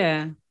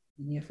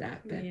any of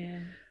that. But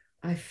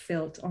I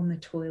felt on the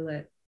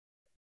toilet,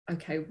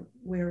 okay,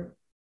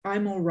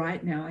 I'm all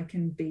right now. I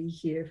can be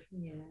here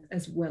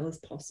as well as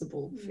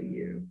possible for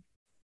you.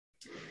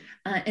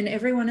 And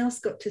everyone else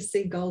got to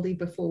see Goldie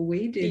before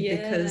we did,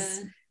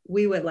 because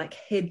we were like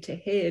head to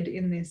head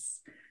in this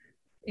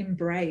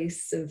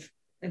embrace of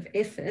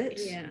effort.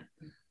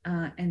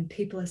 And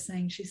people are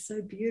saying, she's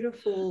so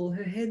beautiful,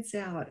 her head's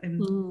out.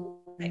 And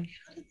like,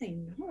 how did they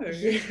know?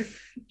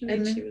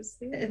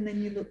 And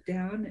then you look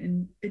down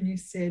and you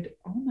said,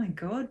 oh my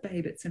God,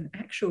 babe, it's an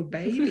actual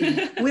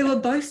baby. We were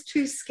both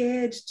too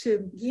scared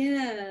to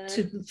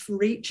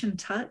reach and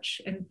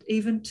touch, and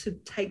even to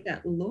take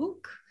that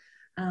look,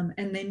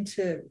 and then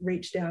to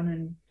reach down.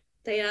 And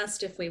they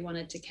asked if we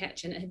wanted to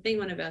catch, and it had been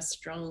one of our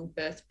strong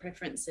birth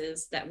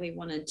preferences that we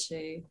wanted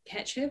to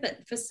catch her, but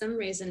for some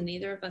reason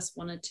neither of us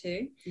wanted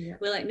to.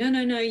 We're like,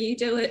 no, you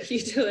do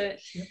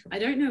it. I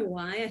don't know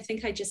why. I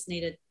think I just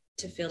needed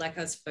to feel like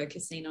I was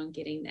focusing on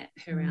getting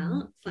her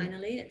out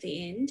finally at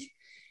the end.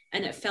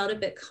 And it felt a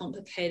bit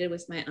complicated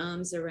with my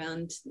arms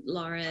around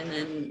Lauren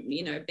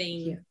and,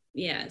 being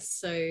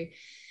so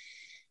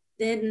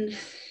then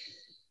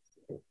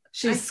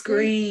she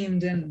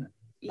screamed, and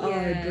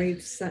I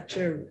breathed such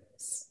a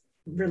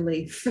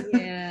relief.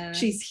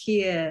 She's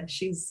here,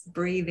 she's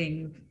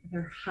breathing,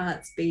 her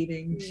heart's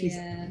beating,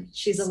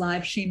 she's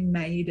alive, she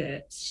made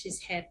it,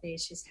 she's happy,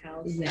 she's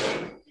healthy,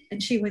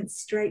 and she went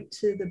straight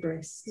to the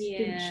breast,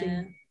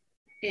 didn't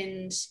she?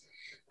 And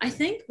I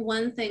think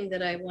one thing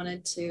that I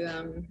wanted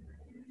to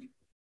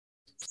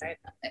sorry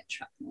about that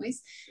truck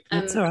noise.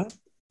 That's all right.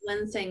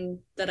 One thing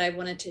that I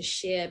wanted to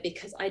share,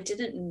 because I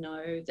didn't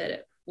know that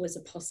it was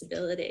a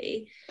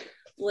possibility,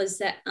 was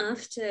that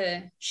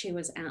after she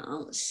was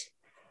out,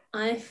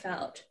 I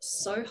felt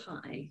so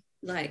high.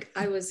 Like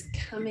I was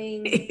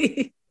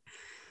coming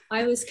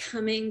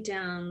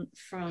down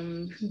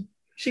from.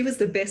 She was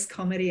the best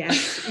comedy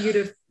act.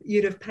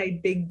 You'd have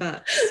paid big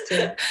bucks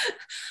to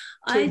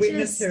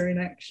witness her in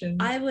action.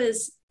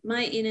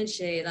 My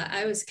energy, like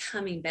I was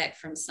coming back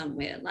from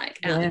somewhere, like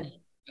out in the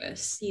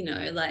universe,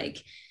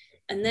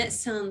 and that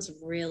sounds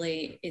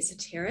really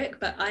esoteric,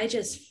 but I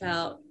just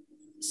felt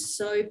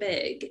so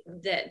big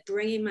that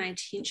bringing my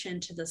attention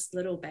to this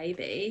little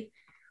baby,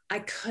 I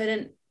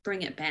couldn't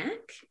bring it back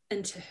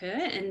into her.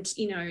 And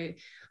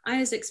I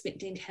was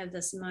expecting to have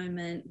this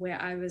moment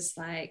where I was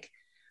like,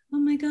 oh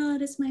my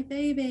God, it's my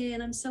baby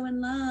and I'm so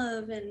in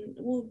love and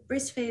we'll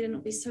breastfeed and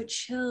it'll be so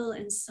chill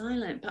and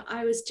silent, but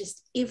I was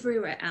just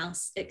everywhere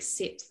else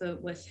except for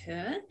with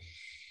her.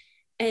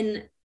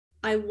 And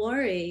I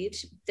worried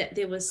that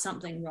there was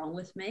something wrong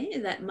with me,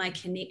 that my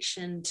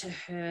connection to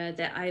her,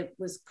 that I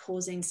was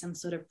causing some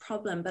sort of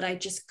problem, but I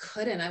just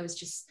couldn't.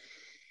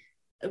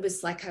 It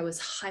was like I was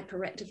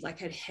hyperactive,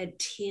 like I'd had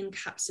 10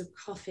 cups of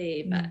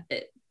coffee, but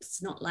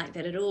it's not like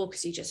that at all,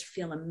 because you just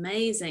feel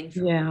amazing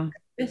from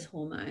birth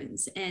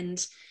hormones.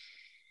 And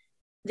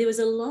there was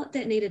a lot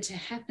that needed to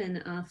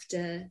happen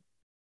after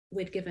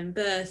we'd given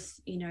birth.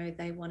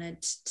 They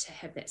wanted to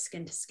have that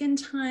skin to skin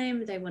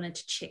time. They wanted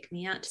to check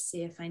me out to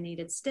see if I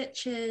needed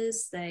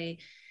stitches. We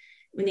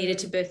needed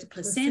to birth the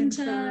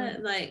placenta.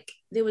 Like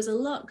there was a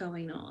lot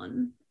going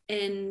on.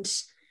 And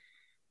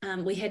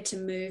we had to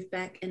move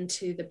back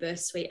into the birth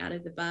suite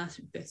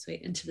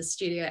into the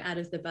studio out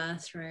of the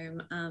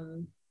bathroom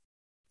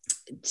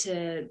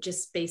to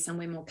just be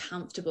somewhere more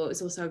comfortable. It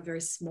was also a very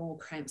small,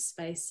 cramped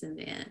space in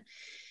there.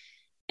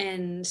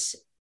 And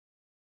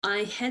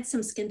I had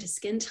some skin to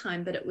skin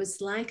time, but it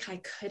was like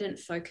I couldn't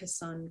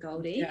focus on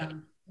Goldie.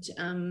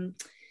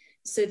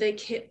 So they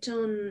kept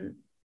on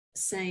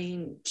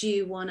saying, do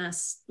you want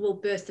us, we'll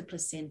birth the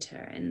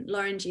placenta, and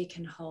Lauren G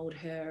can hold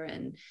her,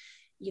 and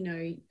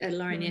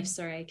Lauren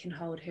F, can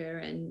hold her,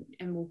 and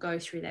we'll go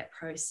through that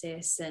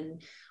process,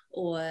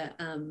 or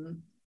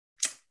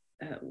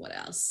what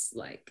else?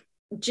 Like,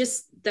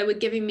 just they were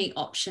giving me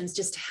options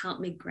just to help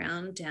me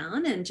ground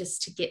down and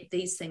just to get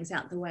these things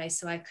out the way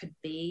so I could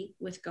be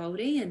with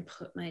Goldie and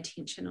put my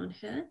attention on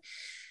her.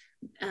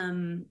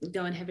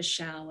 Go and have a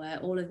shower,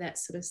 all of that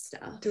sort of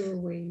stuff. Do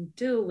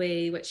a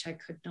wee, which I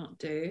could not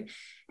do.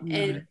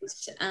 And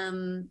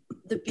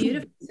the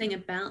beautiful thing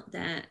about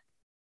that,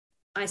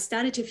 I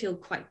started to feel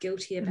quite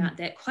guilty about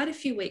that quite a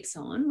few weeks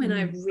on, when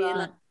I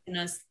realized, and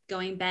I was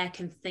going back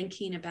and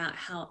thinking about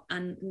how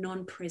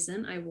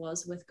non-present I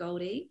was with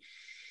Goldie.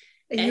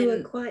 And you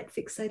were quite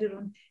fixated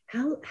on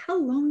how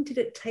long did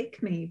it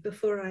take me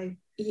before I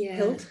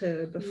held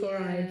her, before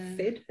I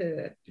fed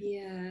her?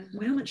 Yeah.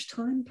 How much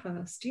time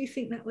passed? Do you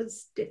think that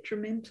was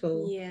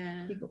detrimental?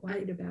 Yeah. You got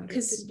worried about it.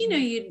 Because, you know,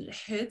 you'd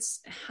heard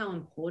how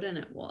important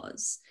it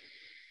was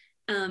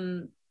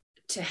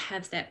to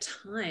have that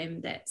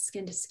time, that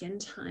skin to skin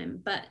time.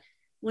 But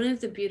one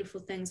of the beautiful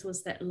things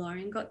was that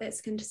Lauren got that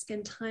skin to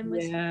skin time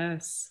with her.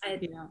 I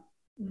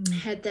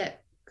had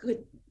that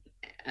good,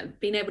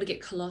 been able to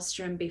get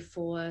colostrum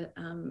before,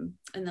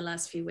 in the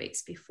last few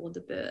weeks before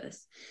the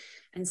birth.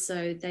 And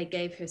so they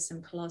gave her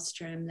some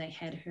colostrum. They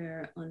had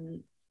her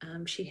on,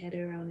 she had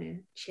her on her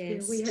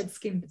chest. Yeah, we had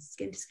skin to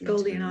skin.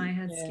 Goldie and I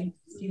had skin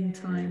to skin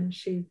time.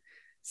 She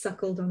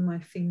suckled on my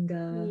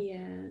finger.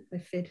 Yeah. I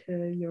fed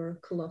her your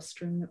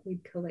colostrum that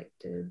we'd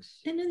collected.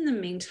 And in the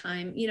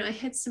meantime, you know, I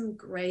had some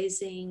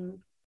grazing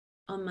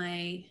on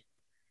my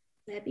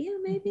labia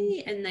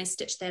maybe, and they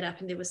stitched that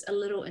up, and there was a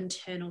little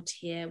internal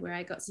tear where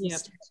I got some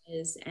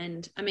stitches.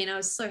 And I mean, I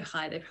was so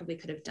high, they probably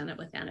could have done it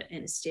without an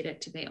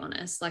anesthetic, to be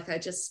honest. Like, I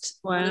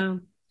just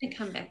wanted to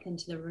come back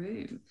into the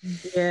room.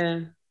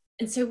 Yeah.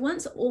 And so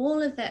once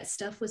all of that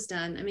stuff was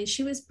done, I mean,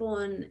 she was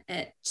born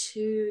at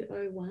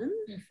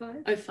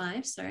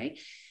 2:05, sorry.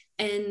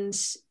 And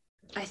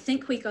I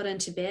think we got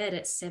into bed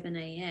at 7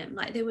 a.m.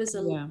 Like, there was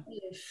a lot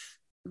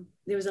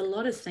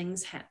of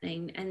things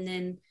happening. And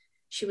then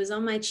she was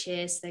on my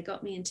chest, they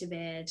got me into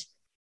bed,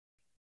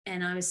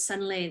 and I was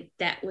suddenly,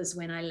 that was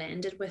when I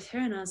landed with her,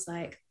 and I was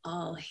like,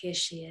 oh, here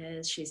she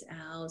is, she's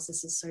ours,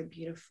 this is so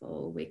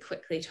beautiful. We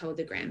quickly told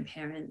the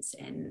grandparents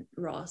and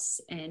Ross,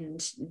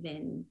 and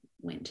then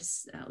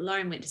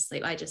Lauren went to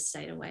sleep. I just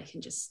stayed awake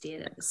and just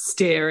stared at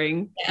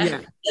staring.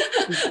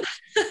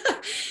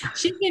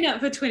 She'd been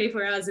up for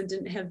 24 hours and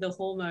didn't have the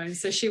hormones,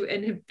 so she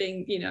had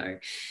been, you know,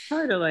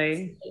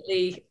 totally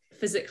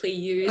physically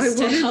used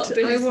to help.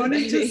 I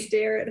wanted to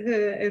stare at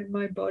her, and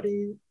my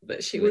body,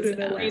 but she wouldn't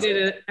allow it.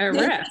 Needed a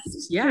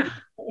rest. Yeah.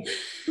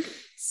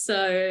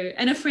 So,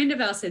 and a friend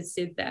of ours had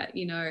said that,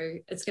 you know,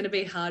 it's going to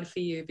be hard for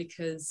you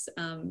because,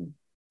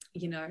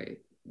 you know,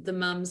 the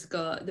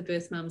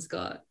birth mum's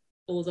got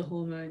all the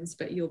hormones,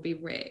 but you'll be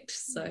wrecked.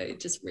 So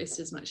just rest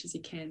as much as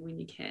you can when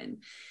you can.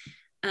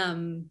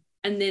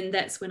 And then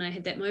that's when I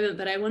had that moment.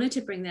 But I wanted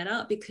to bring that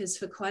up because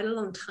for quite a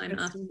long time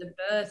after the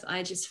birth,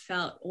 I just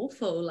felt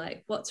awful.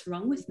 Like, what's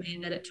wrong with me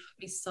that it took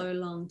me so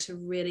long to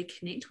really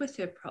connect with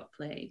her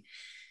properly?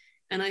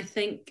 And I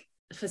think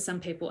for some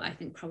people, I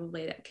think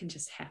probably that can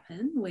just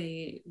happen.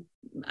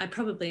 I'm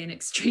probably an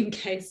extreme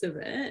case of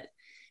it,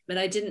 but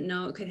I didn't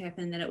know it could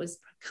happen, that it was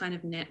kind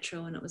of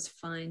natural and it was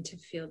fine to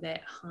feel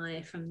that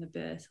high from the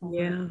birth.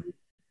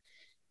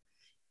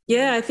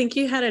 Yeah, I think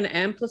you had an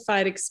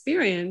amplified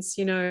experience.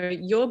 You know,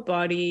 your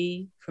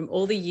body from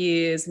all the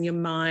years, and your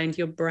mind,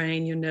 your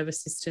brain, your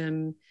nervous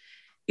system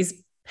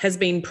has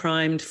been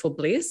primed for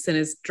bliss and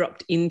has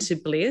dropped into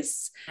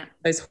bliss. Yeah.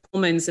 Those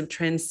hormones of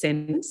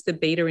transcendence, the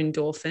beta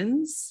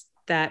endorphins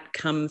that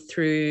come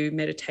through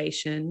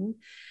meditation.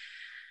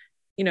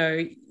 You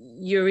know,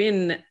 you're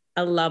in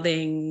a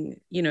loving,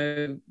 you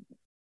know,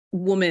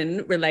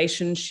 woman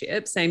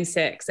relationship, same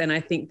sex, and I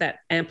think that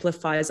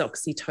amplifies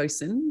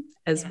oxytocin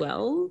as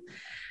well.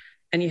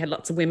 And you had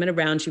lots of women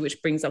around you,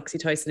 which brings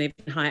oxytocin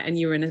even higher, and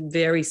you were in a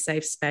very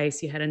safe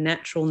space. You had a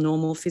natural,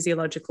 normal,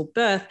 physiological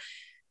birth,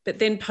 but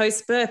then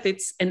post-birth,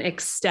 it's an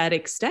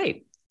ecstatic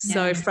state.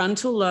 So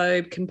frontal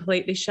lobe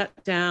completely shut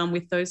down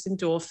with those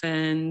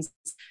endorphins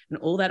and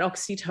all that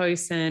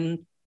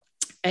oxytocin,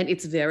 and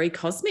it's very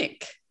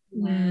cosmic.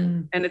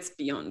 And it's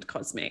beyond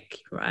cosmic,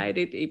 right?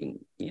 It even,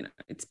 you know,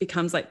 it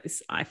becomes like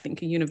this, I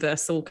think, a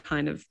universal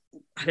kind of,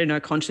 I don't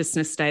know,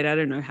 consciousness state. I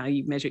don't know how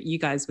you measure it. You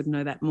guys would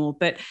know that more.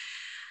 But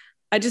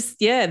I just,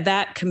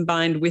 that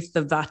combined with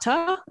the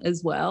vata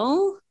as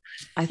well,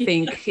 I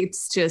think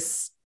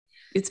it's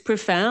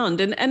profound.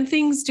 And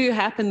things do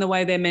happen the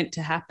way they're meant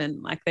to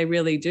happen. Like, they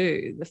really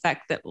do. The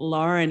fact that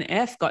Lauren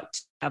F got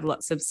to have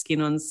lots of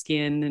skin on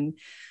skin, and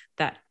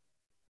that,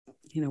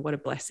 you know, what a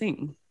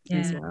blessing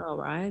as well,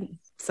 right?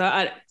 So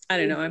I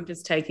don't know, I'm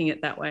just taking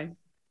it that way.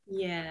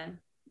 Yeah,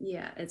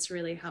 it's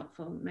really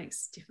helpful.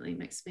 Definitely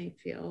makes me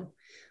feel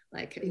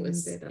like it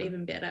was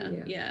even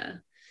better.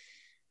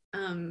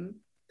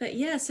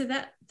 But so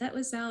that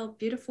was our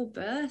beautiful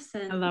birth,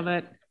 and I love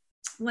it.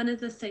 One of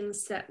the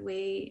things that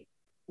we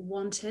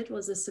wanted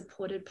was a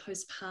supported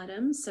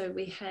postpartum, so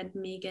we had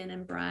Megan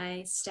and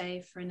Bri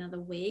stay for another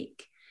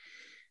week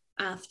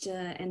after,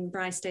 and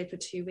Bri stayed for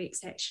 2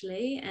 weeks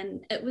actually,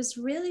 and it was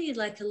really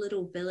like a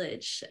little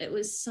village. It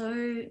was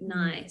so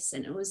nice,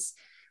 and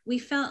we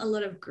felt a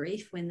lot of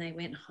grief when they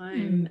went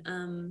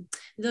home,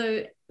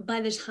 though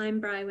by the time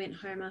Bri went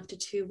home after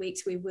 2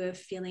 weeks, we were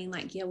feeling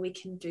like, we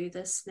can do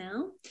this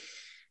now.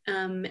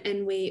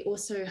 And we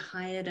also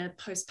hired a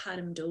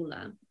postpartum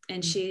doula,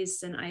 and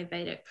she's an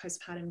Ayurvedic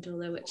postpartum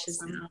doula, which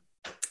is now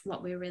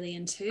what we're really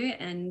into,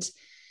 and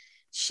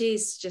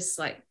she's just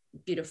like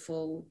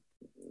beautiful,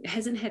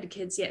 hasn't had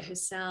kids yet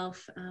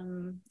herself,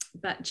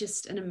 but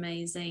just an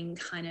amazing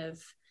kind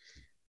of,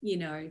 you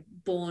know,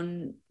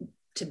 born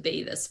to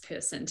be this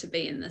person, to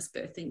be in this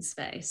birthing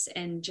space,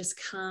 and just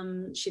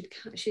come.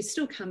 She's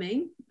still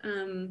coming.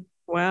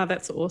 Wow,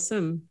 that's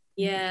awesome.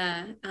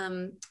 Yeah.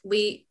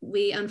 We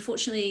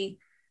unfortunately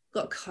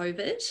got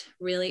COVID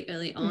really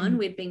early on.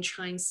 We'd been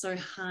trying so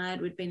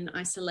hard. We'd been in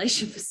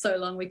isolation for so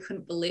long. We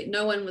couldn't believe,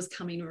 no one was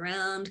coming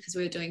around because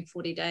we were doing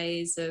 40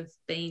 days of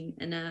being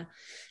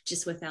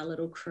just with our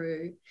little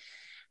crew.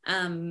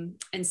 And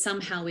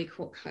somehow we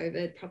caught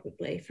COVID,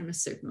 probably from a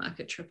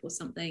supermarket trip or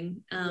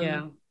something.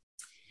 Yeah.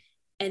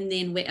 And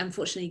then we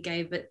unfortunately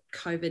gave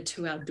COVID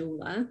to our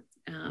doula.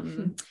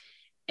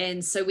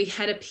 And so we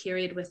had a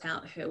period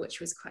without her, which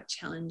was quite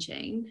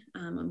challenging,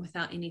 and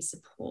without any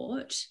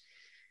support.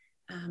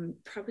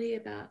 Probably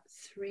about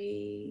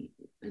 3.5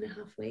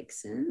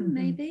 weeks in,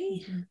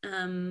 maybe.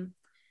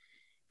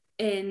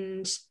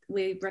 And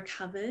we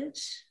recovered.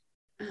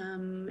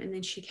 And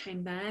then she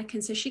came back.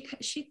 And so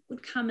she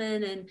would come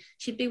in and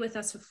she'd be with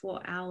us for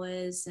 4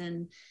 hours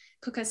and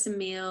cook us a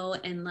meal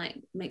and like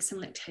make some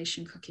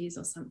lactation cookies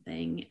or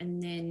something.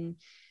 And then,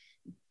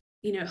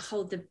 you know,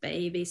 hold the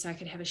baby so I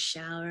could have a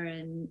shower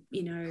and,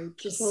 you know,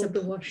 just hold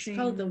the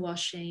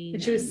washing.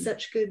 And she was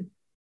such good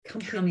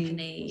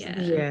company.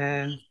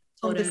 Yeah.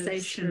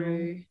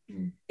 Conversational.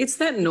 It's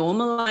that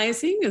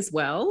normalizing as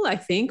well, I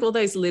think, all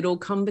those little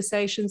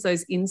conversations,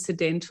 those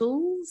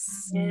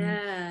incidentals,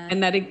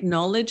 and that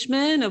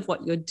acknowledgement of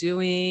what you're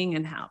doing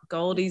and how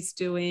Goldie's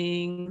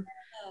doing.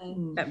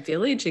 That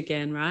village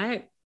again,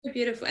 right?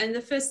 Beautiful. And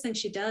the first thing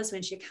she does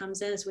when she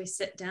comes in is we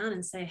sit down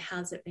and say,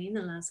 how's it been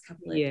the last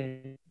couple of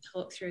days?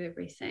 Talk through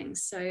everything.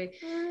 So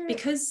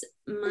because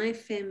my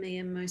family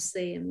are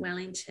mostly in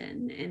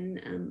Wellington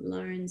and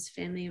Lauren's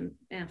family and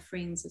our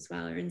friends as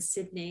well are in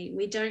Sydney,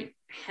 we don't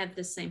have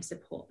the same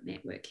support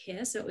network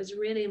here. So it was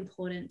really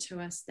important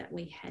to us that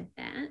we had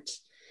that.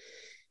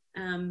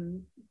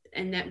 And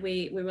that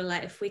we were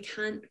like, if we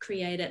can't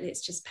create it,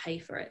 let's just pay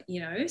for it, you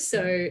know?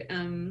 So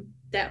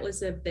that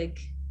was a big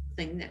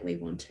thing that we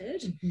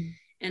wanted.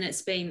 And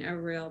it's been a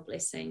real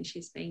blessing.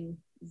 She's been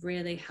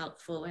really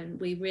helpful,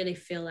 and we really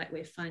feel like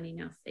we're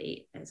finding our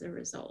feet as a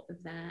result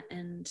of that,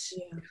 and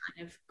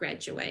kind of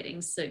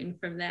graduating soon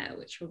from that,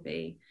 which will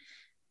be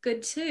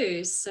good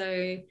too.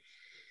 So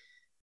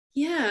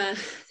yeah,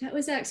 that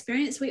was our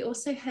experience. We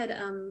also had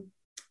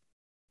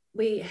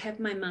we have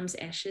my mum's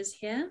ashes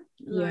here.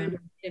 Lauren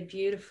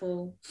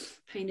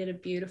painted a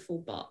beautiful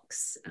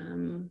box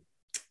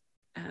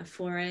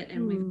for it,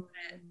 and we've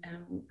got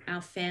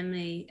our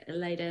family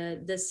later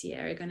this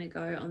year are going to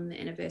go on the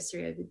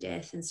anniversary of the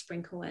death and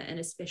sprinkle it in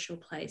a special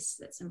place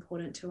that's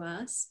important to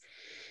us.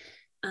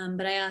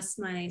 But I asked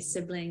my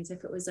siblings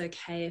if it was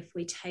okay if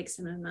we take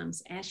some of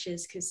Mum's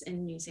ashes, because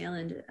in New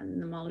Zealand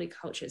and the Māori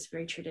culture it's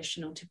very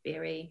traditional to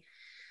bury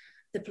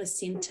the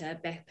placenta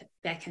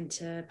back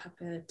into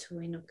Papa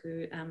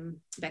Tuinuku,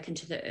 back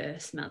into the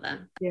earth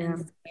mother.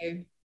 And so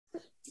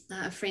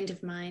a friend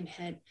of mine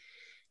had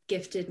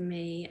gifted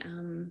me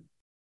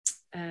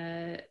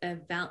a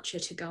voucher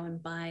to go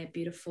and buy a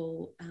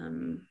beautiful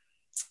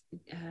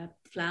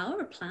flower,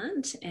 a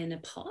plant and a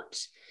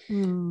pot,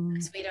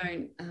 because we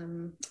don't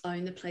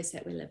own the place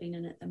that we're living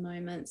in at the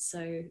moment,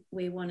 so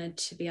we wanted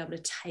to be able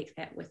to take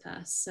that with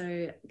us.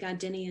 So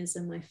gardenias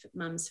are my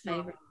mum's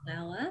favorite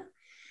flower,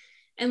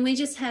 and we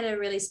just had a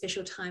really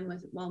special time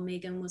while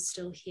Megan was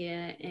still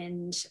here,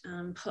 and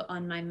put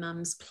on my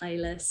mum's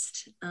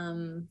playlist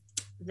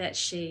that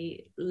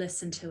she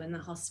listened to in the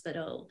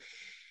hospital,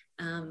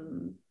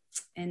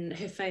 and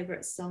her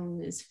favorite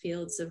song is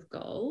Fields of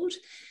Gold,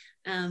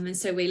 and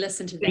so we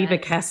listened to that. Eva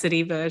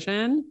Cassidy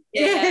version.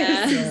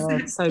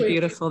 It's so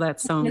beautiful,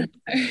 that song.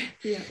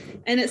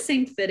 And it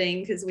seemed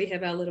fitting because we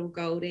have our little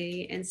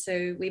Goldie, and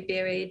so we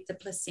buried the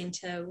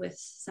placenta with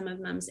some of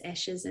Mum's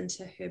ashes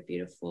into her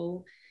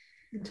beautiful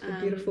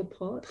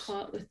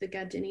pot with the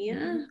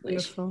gardenia,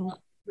 which felt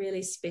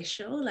really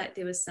special, like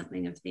there was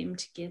something of them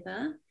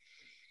together.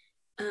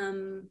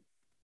 And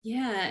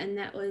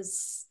that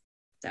was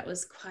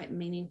quite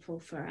meaningful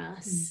for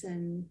us.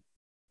 And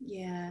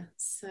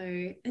so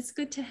it's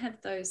good to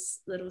have those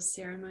little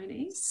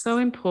ceremonies. So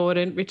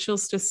important.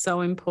 Rituals just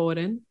so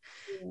important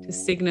to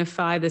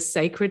signify the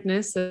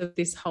sacredness of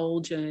this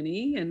whole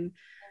journey. And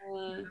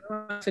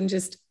often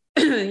just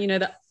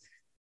the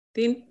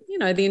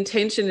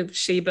intention of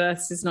She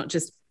Births is not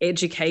just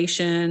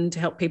education to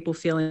help people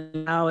feel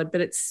empowered,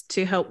 but it's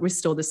to help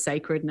restore the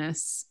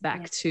sacredness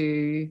back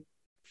to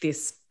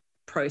this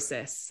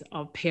process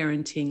of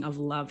parenting, of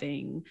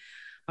loving,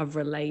 of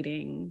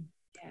relating,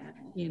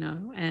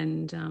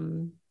 and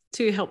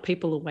to help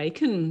people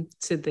awaken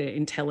to the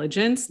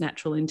intelligence,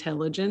 natural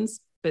intelligence,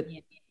 but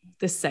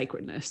the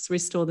sacredness,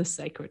 restore the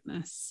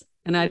sacredness.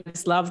 And I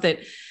just love that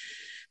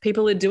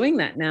people are doing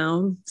that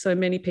now. So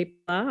many people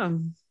are,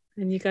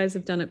 and you guys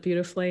have done it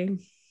beautifully.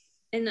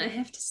 And I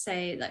have to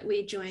say, like,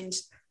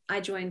 I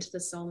joined the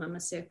Soul Mama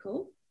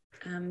Circle,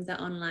 the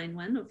online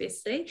one,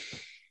 obviously,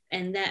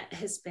 and that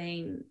has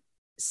been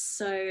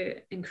so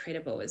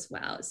incredible as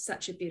well. It's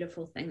such a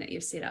beautiful thing that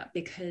you've set up,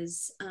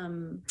 because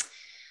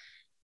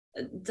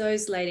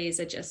those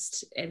ladies are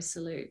just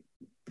absolute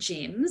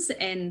gems,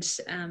 and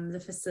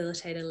the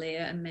facilitator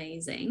Leah,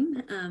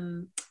 amazing.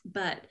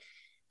 But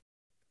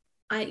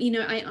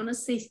I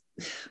honestly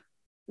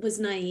was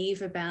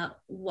naive about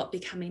what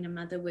becoming a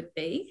mother would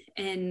be.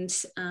 And,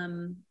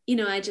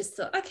 I just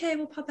thought, okay,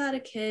 we'll pop out a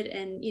kid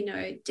and,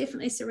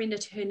 definitely surrender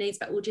to her needs,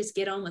 but we'll just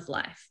get on with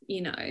life,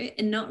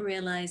 and not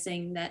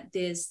realizing that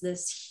there's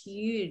this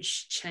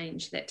huge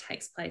change that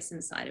takes place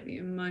inside of you,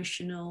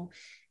 emotional,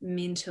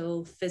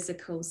 mental,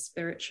 physical,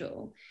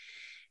 spiritual.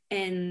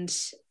 And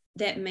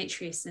that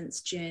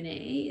matrescence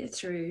journey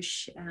through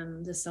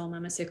the Soul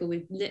Mama Circle,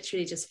 we've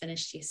literally just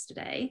finished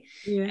yesterday,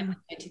 and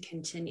we're going to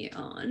continue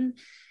on.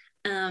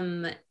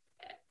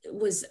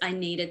 I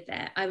needed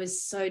that. I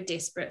was so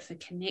desperate for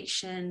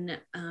connection,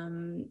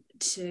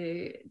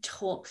 to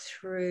talk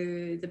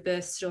through the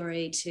birth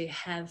story, to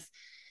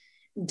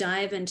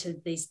dive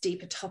into these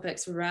deeper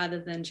topics rather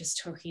than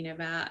just talking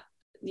about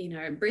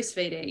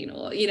breastfeeding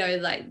or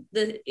like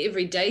the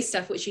everyday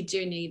stuff, which you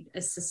do need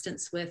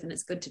assistance with, and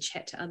it's good to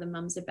chat to other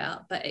mums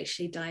about, but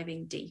actually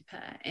diving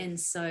deeper. And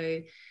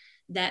so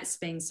that's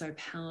been so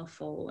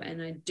powerful,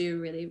 and I do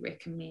really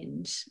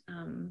recommend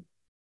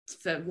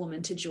for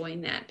women to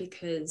join that,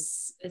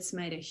 because it's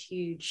made a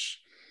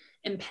huge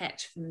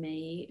impact for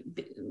me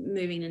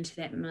moving into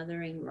that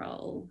mothering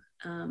role.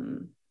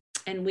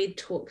 And we'd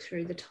talk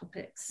through the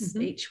topics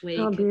each week.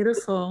 Oh,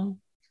 beautiful.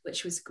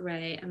 Which was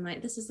great. I'm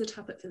like, this is the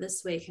topic for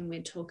this week, and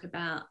we'd talk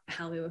about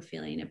how we were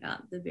feeling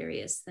about the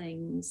various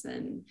things.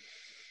 And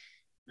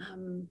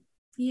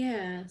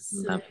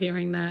love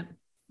hearing that.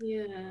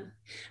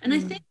 And I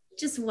think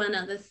just one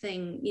other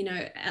thing,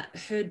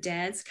 her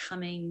dad's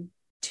coming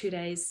 2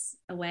 days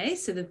away,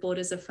 so the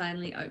borders are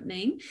finally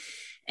opening,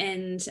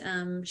 and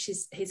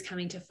he's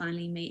coming to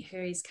finally meet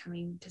her. He's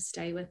coming to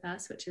stay with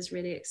us, which is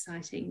really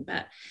exciting.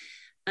 But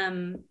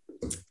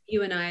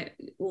you and I,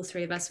 all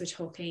three of us, were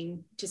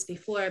talking just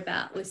before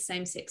about, with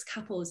same-sex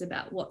couples,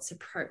 about what's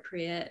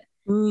appropriate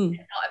and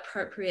not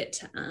appropriate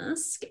to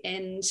ask.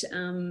 And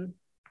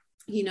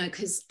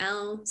because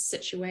our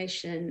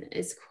situation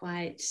is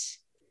quite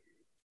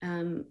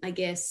I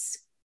guess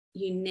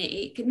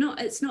unique.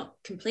 It's not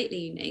completely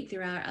unique.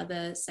 There are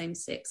other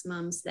same-sex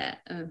mums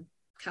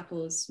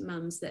couples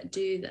mums that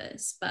do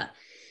this, but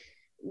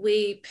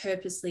we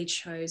purposely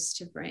chose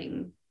to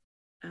bring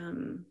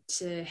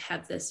to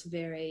have this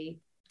very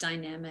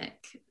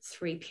dynamic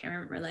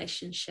 3-parent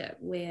relationship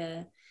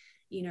where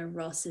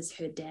Ross is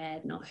her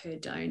dad, not her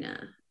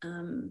donor.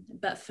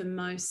 But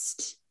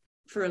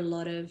for a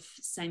lot of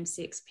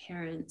same-sex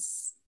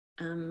parents,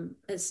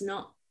 it's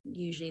not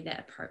usually that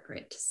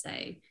appropriate to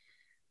say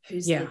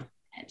who's the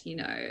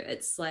dad.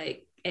 It's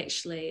like,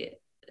 actually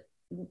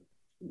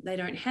they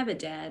don't have a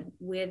dad.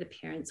 We're the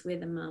parents, we're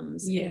the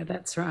mums. Yeah,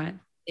 that's right.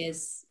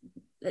 It's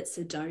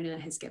a donor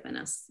has given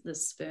us the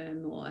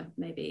sperm, or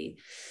maybe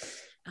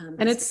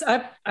and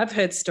I've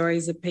heard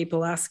stories of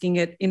people asking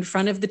it in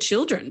front of the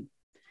children.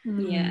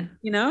 Yeah.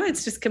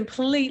 It's just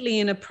completely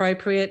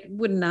inappropriate.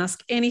 Wouldn't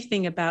ask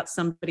anything about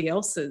somebody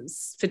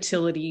else's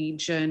fertility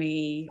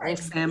journey or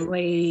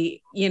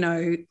family,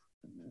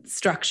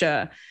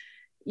 structure,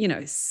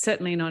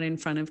 certainly not in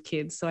front of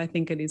kids. So I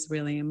think it is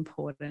really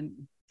important.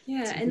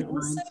 Yeah, and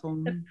also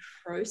the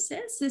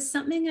process. There's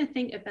something I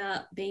think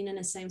about being in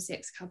a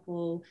same-sex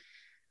couple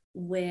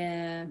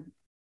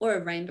or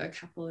a rainbow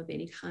couple of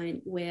any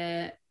kind,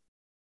 where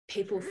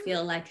people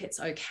feel like it's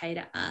okay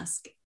to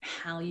ask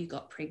how you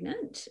got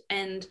pregnant.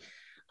 And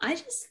I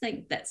just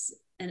think that's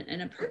an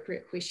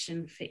inappropriate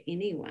question for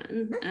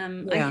anyone.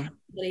 I have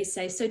somebody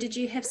say, so did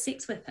you have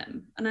sex with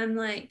him? And I'm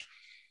like,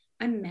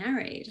 I'm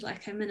married,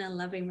 like I'm in a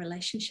loving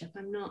relationship.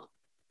 I'm not,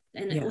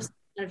 and it also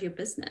none of your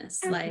business.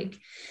 Like,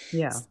 so,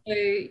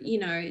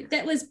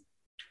 that was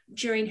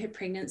during her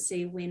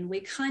pregnancy, when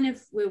we kind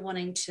of were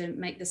wanting to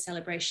make the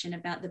celebration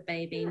about the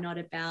baby, not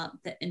about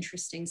the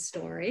interesting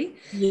story.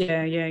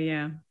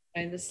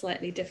 And the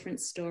slightly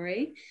different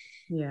story.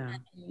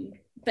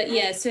 But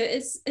so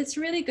it's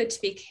really good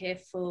to be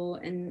careful,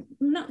 and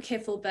not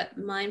careful, but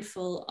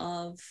mindful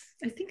of.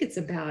 I think it's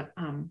about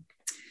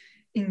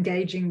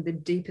engaging the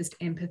deepest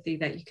empathy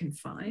that you can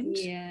find.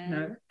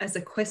 As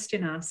a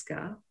question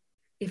asker,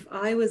 if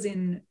I was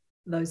in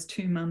those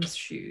 2 mums'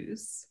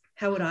 shoes,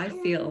 how would I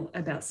feel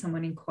about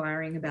someone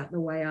inquiring about the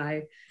way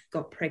I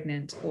got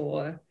pregnant,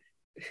 or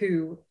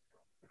who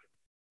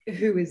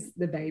is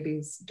the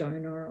baby's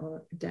donor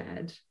or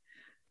dad?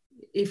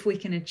 If we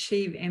can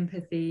achieve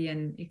empathy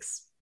and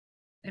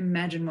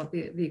imagine what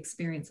the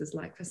experience is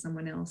like for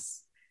someone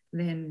else,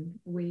 then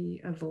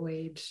we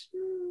avoid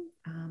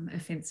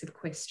offensive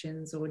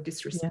questions or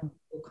disrespectful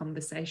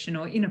conversation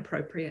or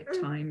inappropriate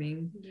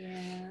timing.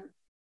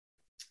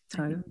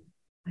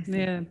 I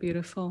think.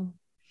 Beautiful.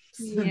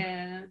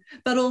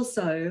 But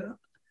also,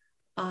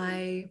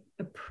 I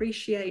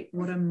appreciate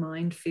what a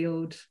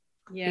minefield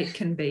it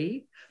can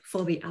be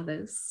for the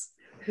others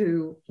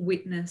who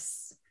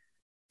witness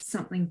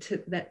something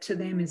that to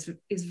them is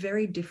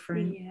very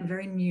different,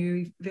 very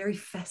new, very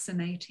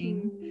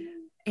fascinating,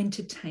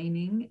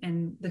 entertaining,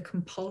 and the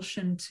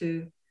compulsion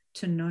to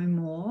know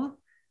more,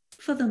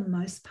 for the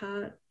most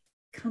part,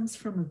 comes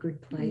from a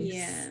good place.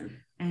 Yeah.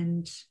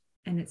 And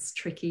it's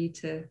tricky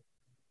to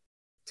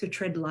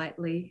tread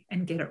lightly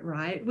and get it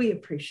right. We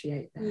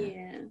appreciate that.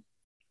 Yeah.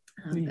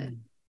 But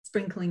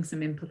sprinkling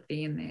some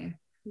empathy in there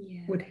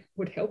would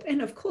help.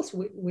 And of course,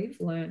 we've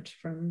learned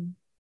from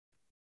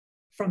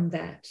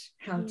that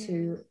how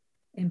to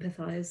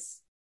empathize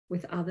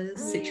with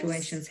others'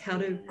 situations, how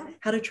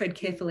to tread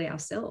carefully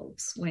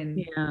ourselves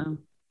when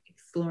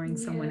exploring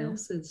someone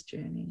else's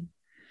journey.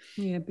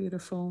 Yeah,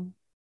 beautiful.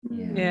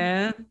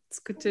 Yeah, it's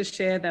good to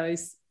share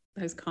those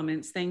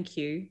comments. Thank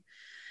you.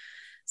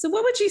 So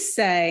what would you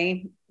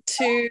say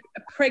to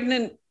a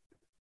pregnant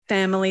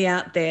family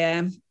out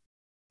there,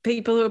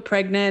 people who are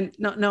pregnant,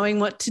 not knowing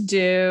what to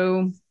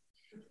do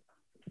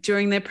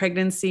during their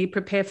pregnancy,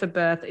 prepare for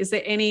birth? Is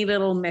there any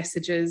little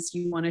messages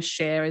you want to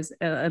share as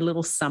a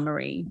little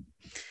summary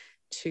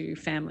to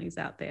families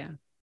out there?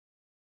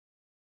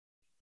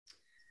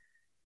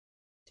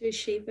 Do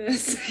she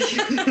births.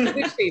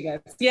 Do she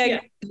births.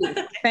 Yeah.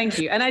 Thank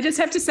you. And I just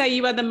have to say,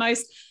 you are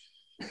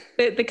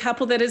the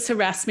couple that has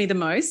harassed me the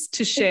most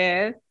to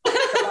share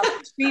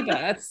she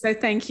births. So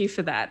thank you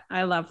for that.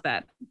 I love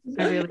that.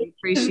 I really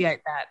appreciate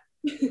that.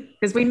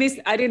 Because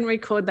I didn't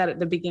record that at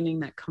the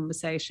beginning, that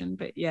conversation.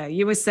 But yeah,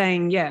 you were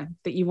saying,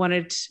 that you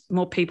wanted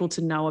more people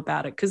to know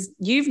about it because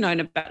you've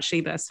known about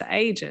she births for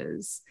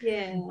ages.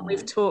 Yeah.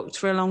 We've talked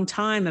for a long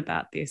time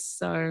about this.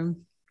 So.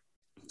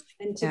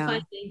 And to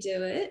finally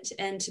do it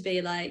and to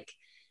be like,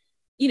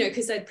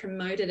 because I'd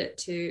promoted it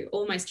to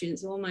all my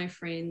students, all my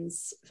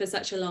friends for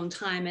such a long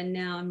time. And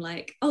now I'm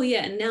like, oh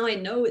yeah. And now I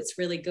know it's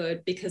really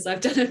good because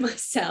I've done it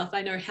myself.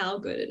 I know how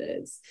good it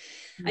is.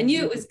 I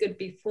knew it was good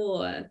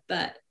before,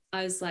 but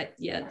I was like,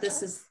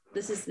 this is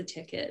the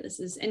ticket.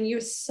 And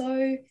you're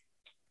so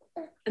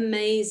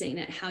amazing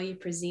at how you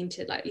present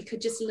it. Like you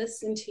could just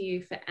listen to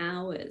you for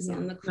hours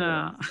on the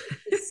call.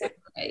 It's so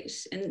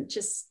great. And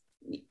just,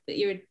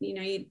 your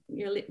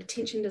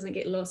attention doesn't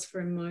get lost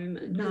for a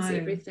moment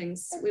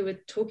because we were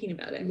talking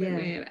about it,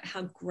 weren't we, about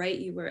how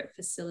great you were at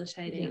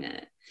facilitating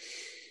it.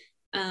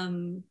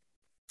 But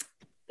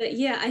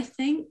I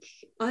think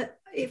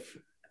if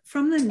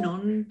from the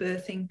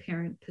non-birthing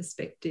parent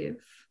perspective,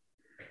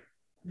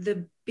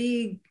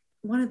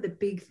 one of the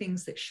big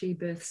things that she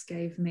births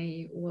gave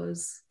me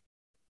was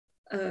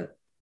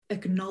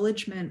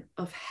acknowledgement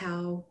of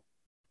how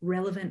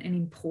relevant and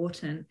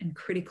important and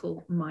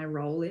critical my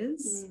role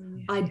is.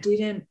 I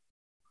didn't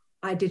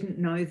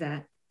know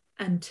that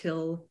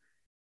until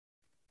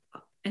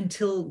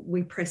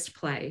we pressed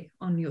play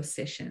on your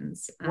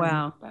sessions.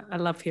 Wow, I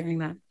love hearing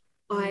that.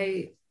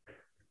 I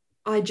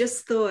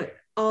just thought,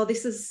 I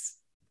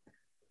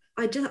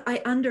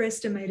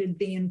underestimated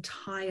the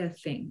entire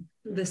thing.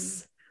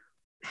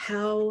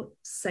 How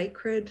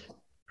sacred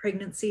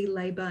pregnancy,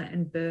 labor,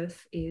 and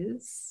birth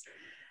is.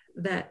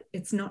 That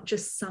it's not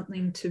just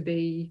something to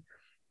be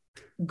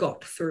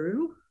got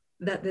through,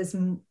 that there's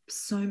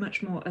so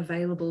much more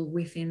available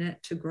within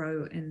it to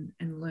grow and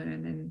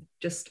learn and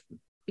just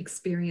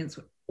experience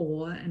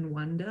awe and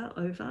wonder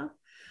over.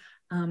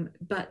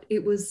 But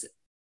it was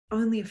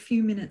only a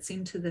few minutes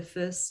into the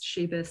first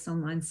She Births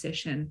online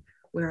session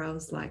where I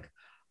was like,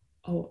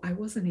 oh, I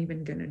wasn't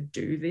even going to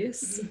do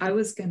this. I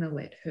was going to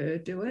let her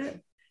do it.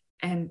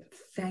 And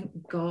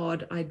thank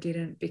God I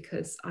didn't,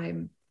 because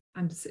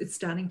it's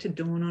starting to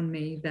dawn on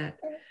me that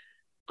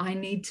I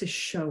need to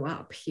show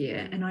up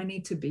here and I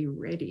need to be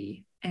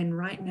ready. And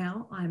right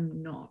now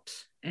I'm not.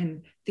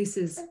 And this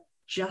is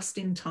just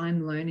in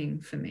time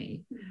learning for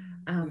me.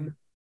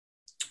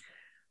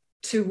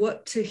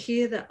 To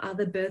hear the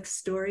other birth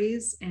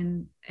stories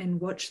and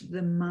watch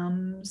the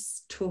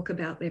mums talk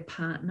about their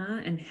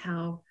partner and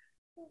how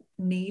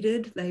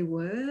needed they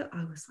were,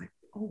 I was like,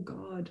 oh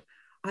God,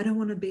 I don't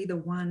want to be the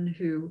one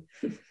who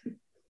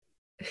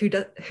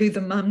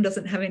the mum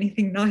doesn't have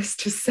anything nice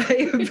to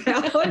say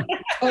about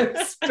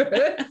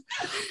post-birth.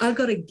 I've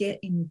got to get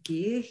in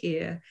gear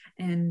here.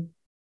 And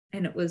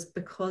it was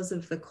because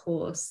of the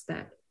course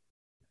that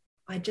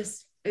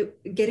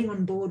getting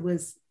on board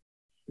was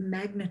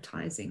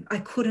magnetizing. I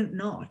couldn't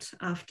not,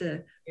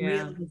 after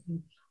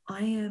realizing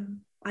I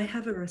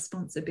have a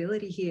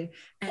responsibility here,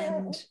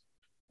 and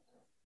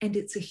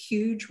it's a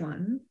huge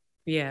one.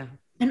 Yeah.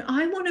 And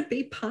I want to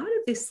be part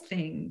of this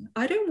thing.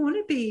 I don't want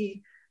to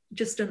be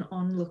just an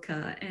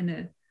onlooker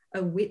and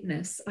a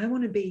witness. I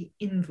want to be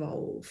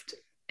involved.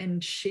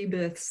 And She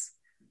Births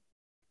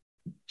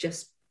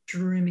just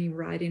drew me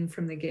right in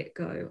from the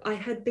get-go. I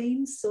had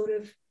been sort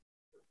of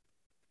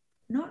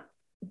not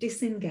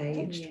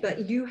disengaged,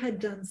 but you had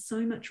done so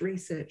much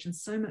research and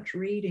so much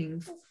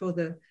reading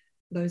for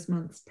those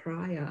months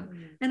prior.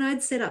 And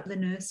I'd set up the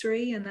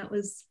nursery, and that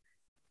was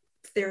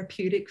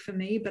therapeutic for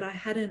me, but I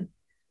hadn't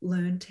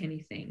learned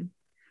anything.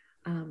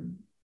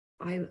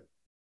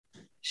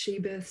 She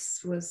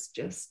Births was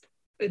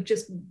it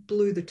just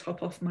blew the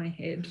top off my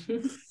head.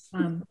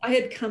 I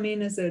had come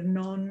in as a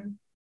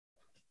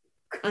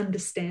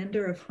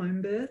non-understander of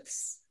home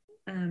births.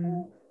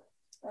 And,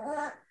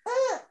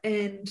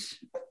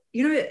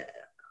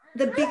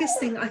 the biggest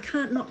thing, I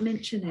can't not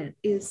mention it,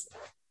 is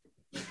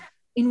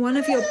in one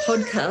of your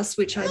podcasts,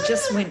 which I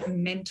just went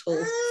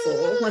mental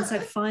for, once I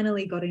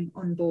finally got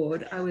on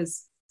board, I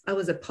was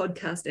a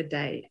podcast a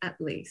day at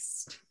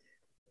least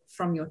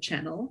from your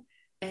channel.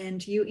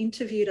 And you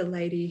interviewed a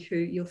lady who,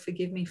 you'll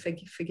forgive me for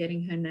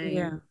forgetting her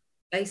name,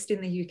 based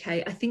in the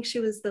UK. I think she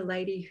was the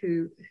lady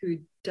who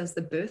does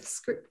the birth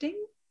scripting.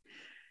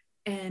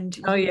 And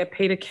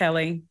Peter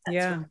Kelly.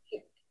 Right.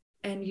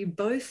 And you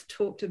both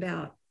talked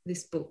about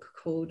this book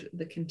called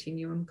The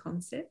Continuum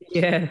Concept.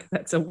 Yeah,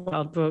 that's a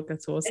wild book.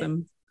 That's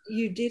awesome. And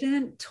you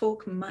didn't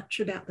talk much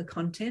about the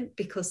content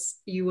because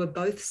you were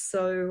both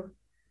so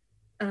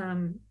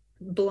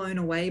blown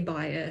away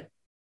by it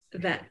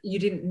that you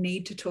didn't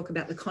need to talk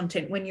about the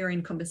content when you're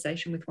in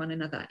conversation with one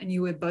another. And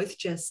you were both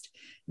just,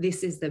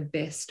 this is the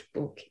best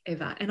book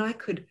ever. And I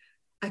could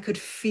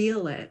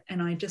feel it.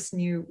 And I just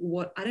knew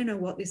I don't know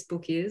what this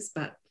book is,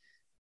 but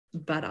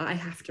I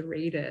have to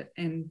read it.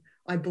 And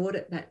I bought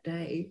it that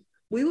day.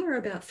 We were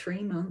about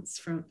 3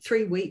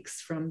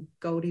 weeks from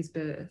Goldie's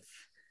birth,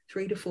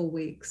 3 to 4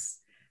 weeks.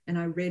 And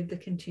I read The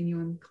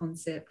Continuum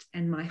Concept,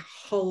 and my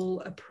whole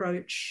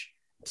approach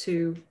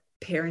to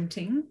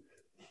parenting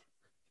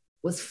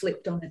was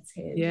flipped on its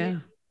head. Yeah.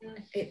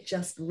 It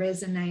just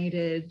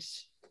resonated.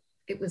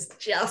 It was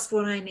just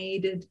what I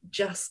needed,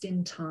 just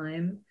in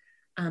time.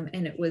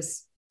 And it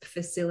was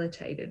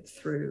facilitated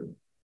through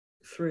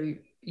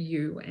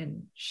you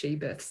and She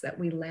Births that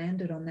we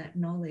landed on that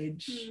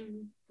knowledge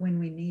when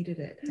we needed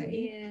it.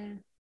 Hey?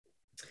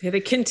 Yeah,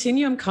 the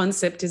Continuum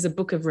Concept is a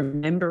book of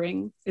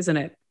remembering, isn't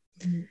it?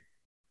 Mm.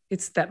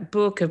 It's that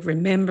book of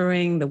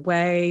remembering the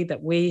way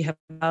that we have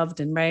loved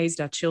and raised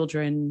our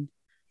children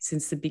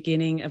since the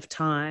beginning of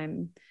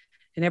time,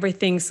 and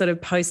everything sort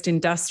of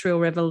post-industrial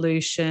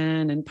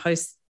revolution and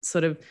post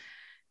sort of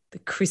the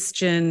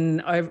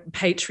Christian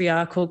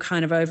patriarchal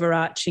kind of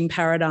overarching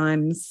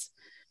paradigms.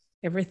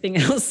 Everything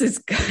else is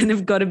kind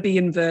of got to be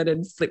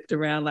inverted, flipped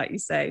around, like you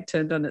say,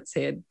 turned on its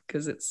head,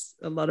 because it's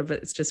a lot of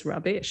it's just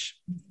rubbish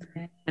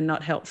and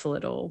not helpful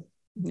at all.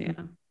 Yeah.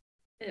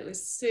 It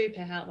was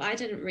super helpful. I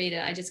didn't read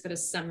it. I just got a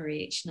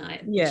summary each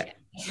night. Yeah.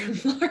 From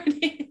Lauren,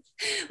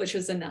 which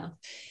was enough.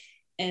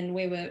 And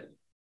we've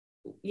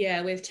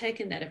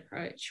taken that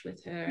approach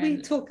with her. We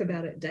talk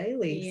about it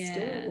daily. Yeah,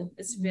 still.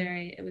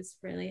 It was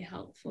really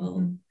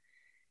helpful.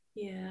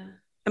 Yeah.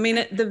 I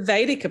mean, the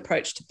Vedic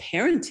approach to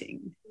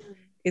parenting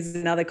is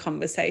another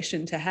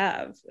conversation to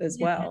have as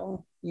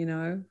well. You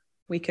know,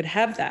 we could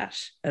have that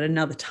at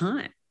another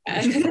time.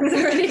 It's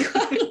already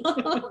quite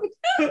long.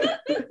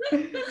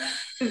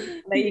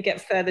 Let you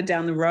get further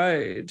down the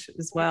road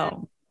as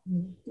well.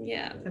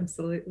 Yeah,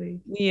 absolutely.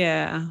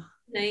 Yeah.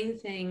 Main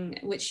thing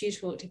which you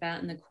talked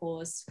about in the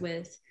course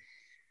with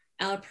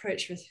our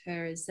approach with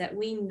her is that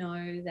we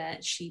know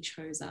that she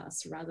chose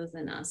us rather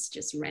than us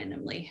just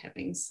randomly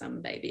having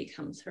some baby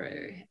come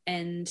through.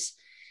 And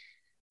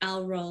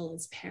our role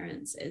as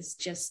parents is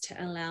just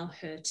to allow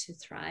her to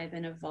thrive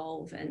and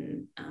evolve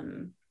and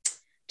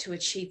to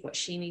achieve what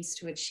she needs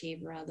to achieve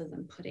rather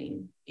than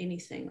putting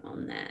anything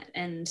on that.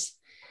 And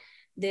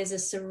there's a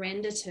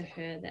surrender to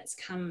her that's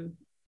come,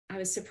 I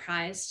was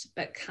surprised,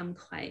 but come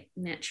quite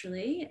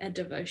naturally, a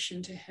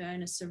devotion to her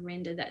and a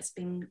surrender that's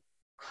been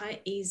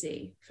quite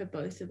easy for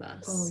both of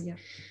us. Oh, yeah.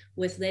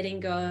 With letting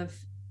go of,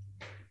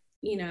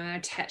 you know, our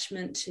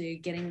attachment to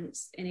getting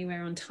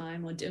anywhere on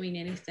time or doing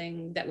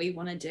anything that we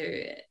want to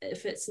do.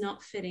 If it's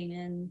not fitting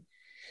in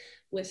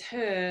with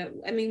her,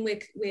 I mean,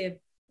 we're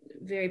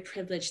very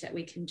privileged that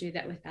we can do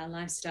that with our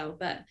lifestyle,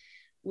 but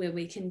where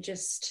we can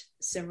just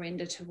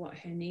surrender to what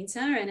her needs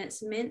are. And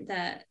it's meant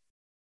that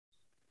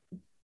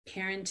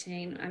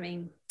parenting, I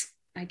mean,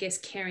 I guess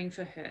caring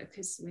for her,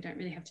 because we don't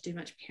really have to do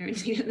much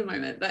parenting at the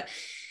moment, but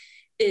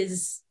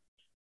it's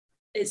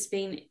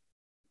been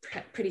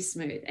pretty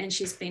smooth, and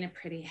she's been a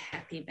pretty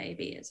happy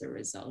baby as a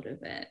result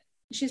of it.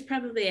 She's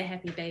probably a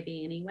happy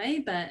baby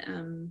anyway, but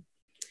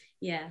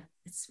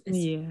it's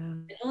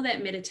all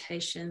that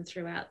meditation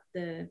throughout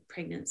the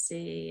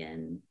pregnancy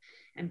and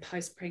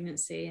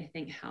post-pregnancy, I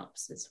think,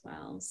 helps as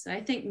well. So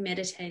I think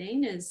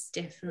meditating is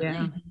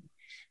definitely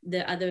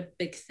the other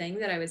big thing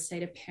that I would say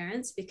to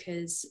parents,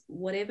 because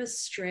whatever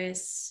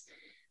stress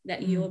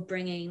that you're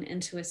bringing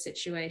into a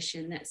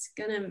situation, that's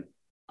going to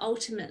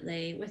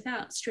ultimately,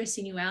 without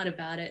stressing you out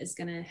about it, is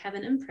going to have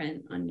an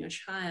imprint on your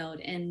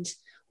child,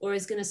 or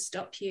is going to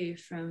stop you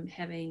from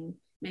having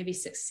maybe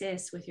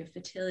success with your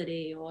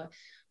fertility or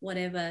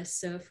whatever.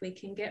 So if we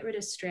can get rid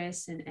of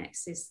stress and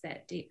access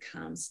that deep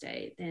calm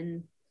state,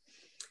 then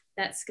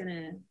that's going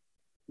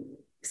to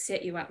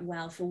set you up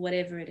well for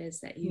whatever it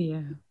is that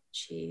you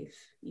achieve,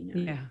 you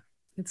know. Yeah,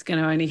 it's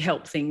going to only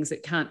help things.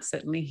 It can't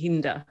certainly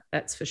hinder,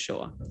 that's for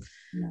sure.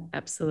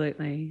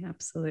 Absolutely.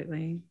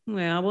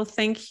 Well,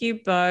 thank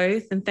you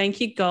both, and thank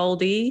you,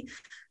 Goldie,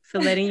 for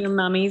letting your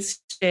mummies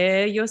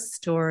share your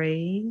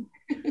story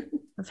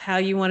of how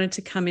you wanted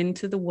to come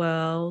into the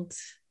world.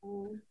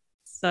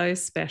 So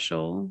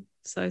special.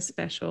 I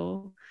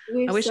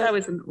wish I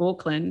was in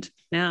Auckland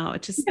now.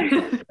 It's just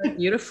so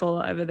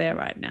beautiful over there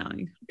right now.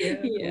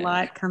 The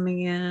light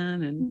coming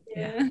in,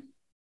 and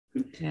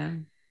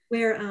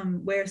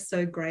We're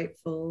so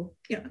grateful.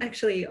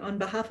 Actually, on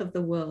behalf of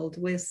the world,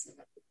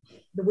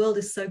 the world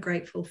is so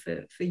grateful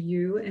for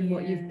you and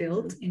what you've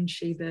built in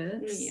She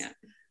Births. Yeah.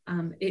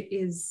 It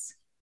is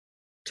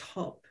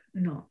top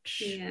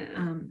notch. Yeah.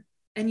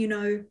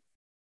 And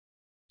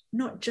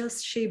not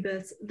just She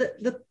Births.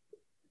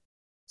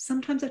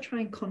 Sometimes I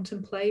try and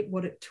contemplate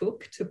what it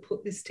took to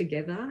put this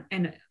together,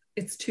 and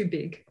it's too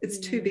big. It's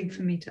too big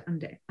for me to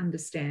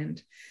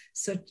understand.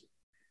 So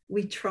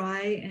we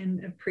try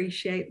and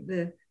appreciate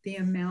the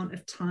amount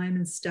of time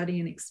and study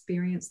and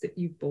experience that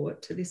you've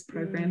brought to this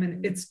program,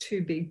 and it's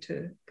too big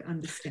to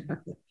understand.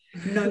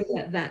 Know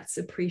that that's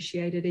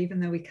appreciated, even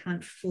though we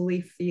can't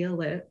fully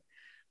feel it.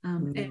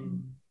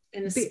 And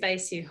the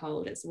space you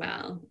hold as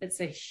well.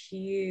 It's a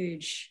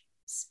huge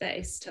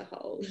space to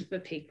hold for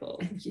people.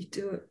 And you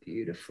do it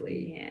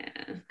beautifully.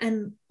 Yeah.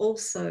 And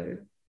also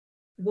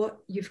what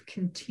you've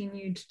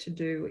continued to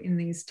do in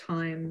these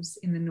times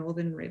in the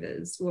Northern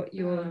Rivers, what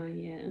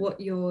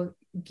you're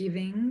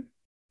giving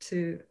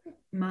to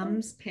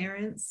mums,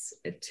 parents,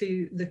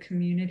 to the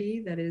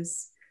community that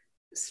is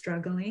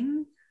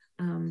struggling.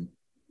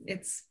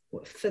 It's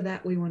for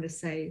that we want to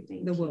say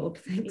the world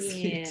thanks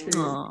you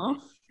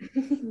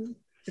too.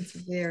 It's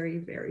very,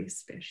 very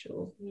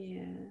special.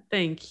 Yeah.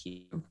 Thank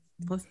you.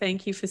 Well,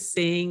 thank you for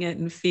seeing it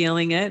and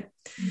feeling it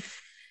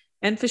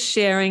and for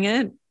sharing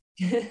it.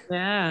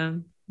 Yeah.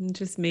 And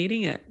just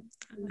meeting it.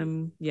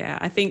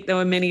 I think there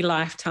were many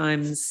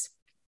lifetimes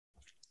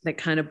that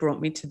kind of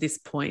brought me to this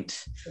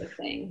point.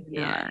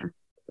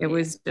 It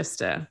was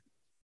just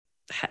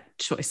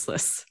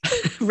choiceless,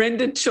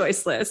 rendered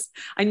choiceless.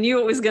 I knew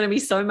it was going to be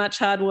so much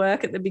hard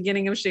work at the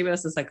beginning of She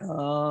Births. It's like,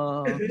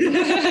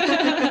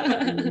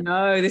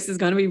 no, this is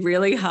going to be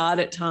really hard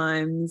at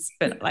times,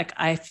 but like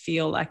I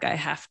feel like I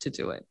have to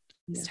do it.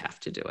 Just have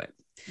to do it.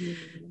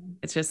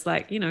 It's just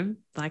like,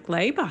 like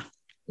labor.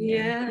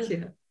 Yeah.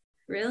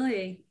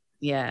 Really?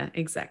 Yeah,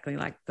 exactly,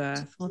 like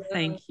birth. Well,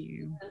 thank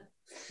you.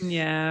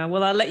 Yeah.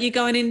 Well, I'll let you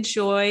go and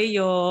enjoy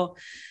your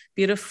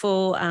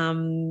beautiful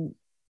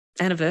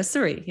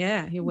anniversary.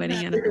 Yeah, your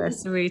wedding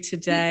anniversary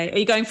today. Are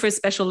you going for a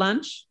special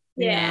lunch?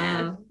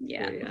 Yeah.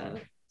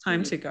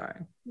 Time to go.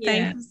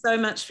 Thank you so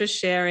much for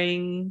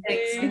sharing.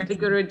 Thanks. Jai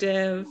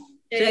Gurudev.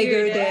 Jai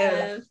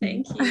Gurudev.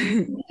 Thank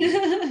you.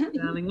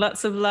 Darling,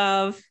 lots of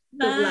love.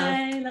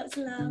 Bye. Lots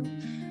of love.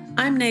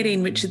 I'm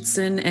Nadine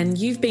Richardson, and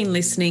you've been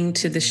listening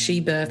to the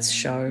She Births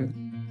Show.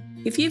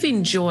 If you've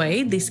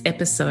enjoyed this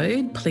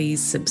episode,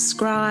 please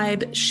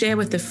subscribe, share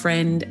with a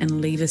friend,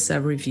 and leave us a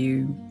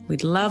review.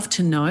 We'd love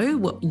to know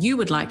what you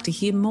would like to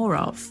hear more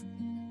of.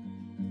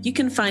 You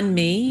can find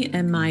me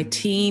and my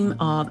team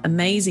of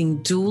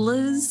amazing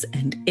doulas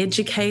and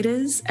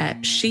educators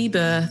at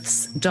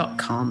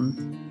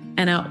shebirths.com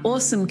and our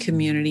awesome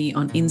community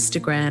on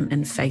Instagram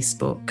and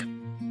Facebook.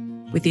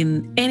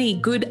 Within any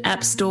good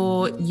app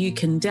store, you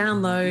can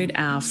download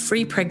our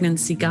free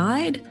pregnancy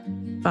guide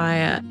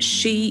via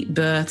She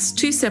Births,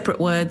 2 separate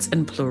words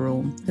and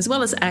plural, as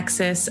well as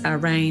access a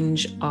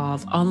range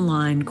of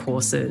online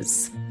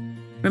courses.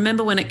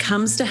 Remember, when it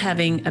comes to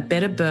having a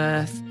better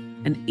birth,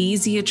 an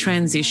easier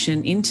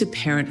transition into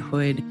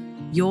parenthood,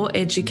 your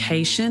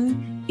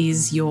education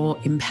is your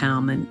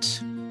empowerment.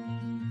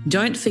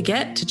 Don't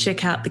forget to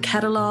check out the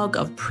catalogue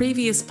of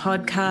previous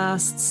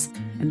podcasts,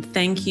 and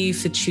thank you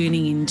for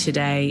tuning in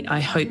today.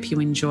 I hope you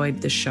enjoyed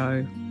the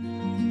show.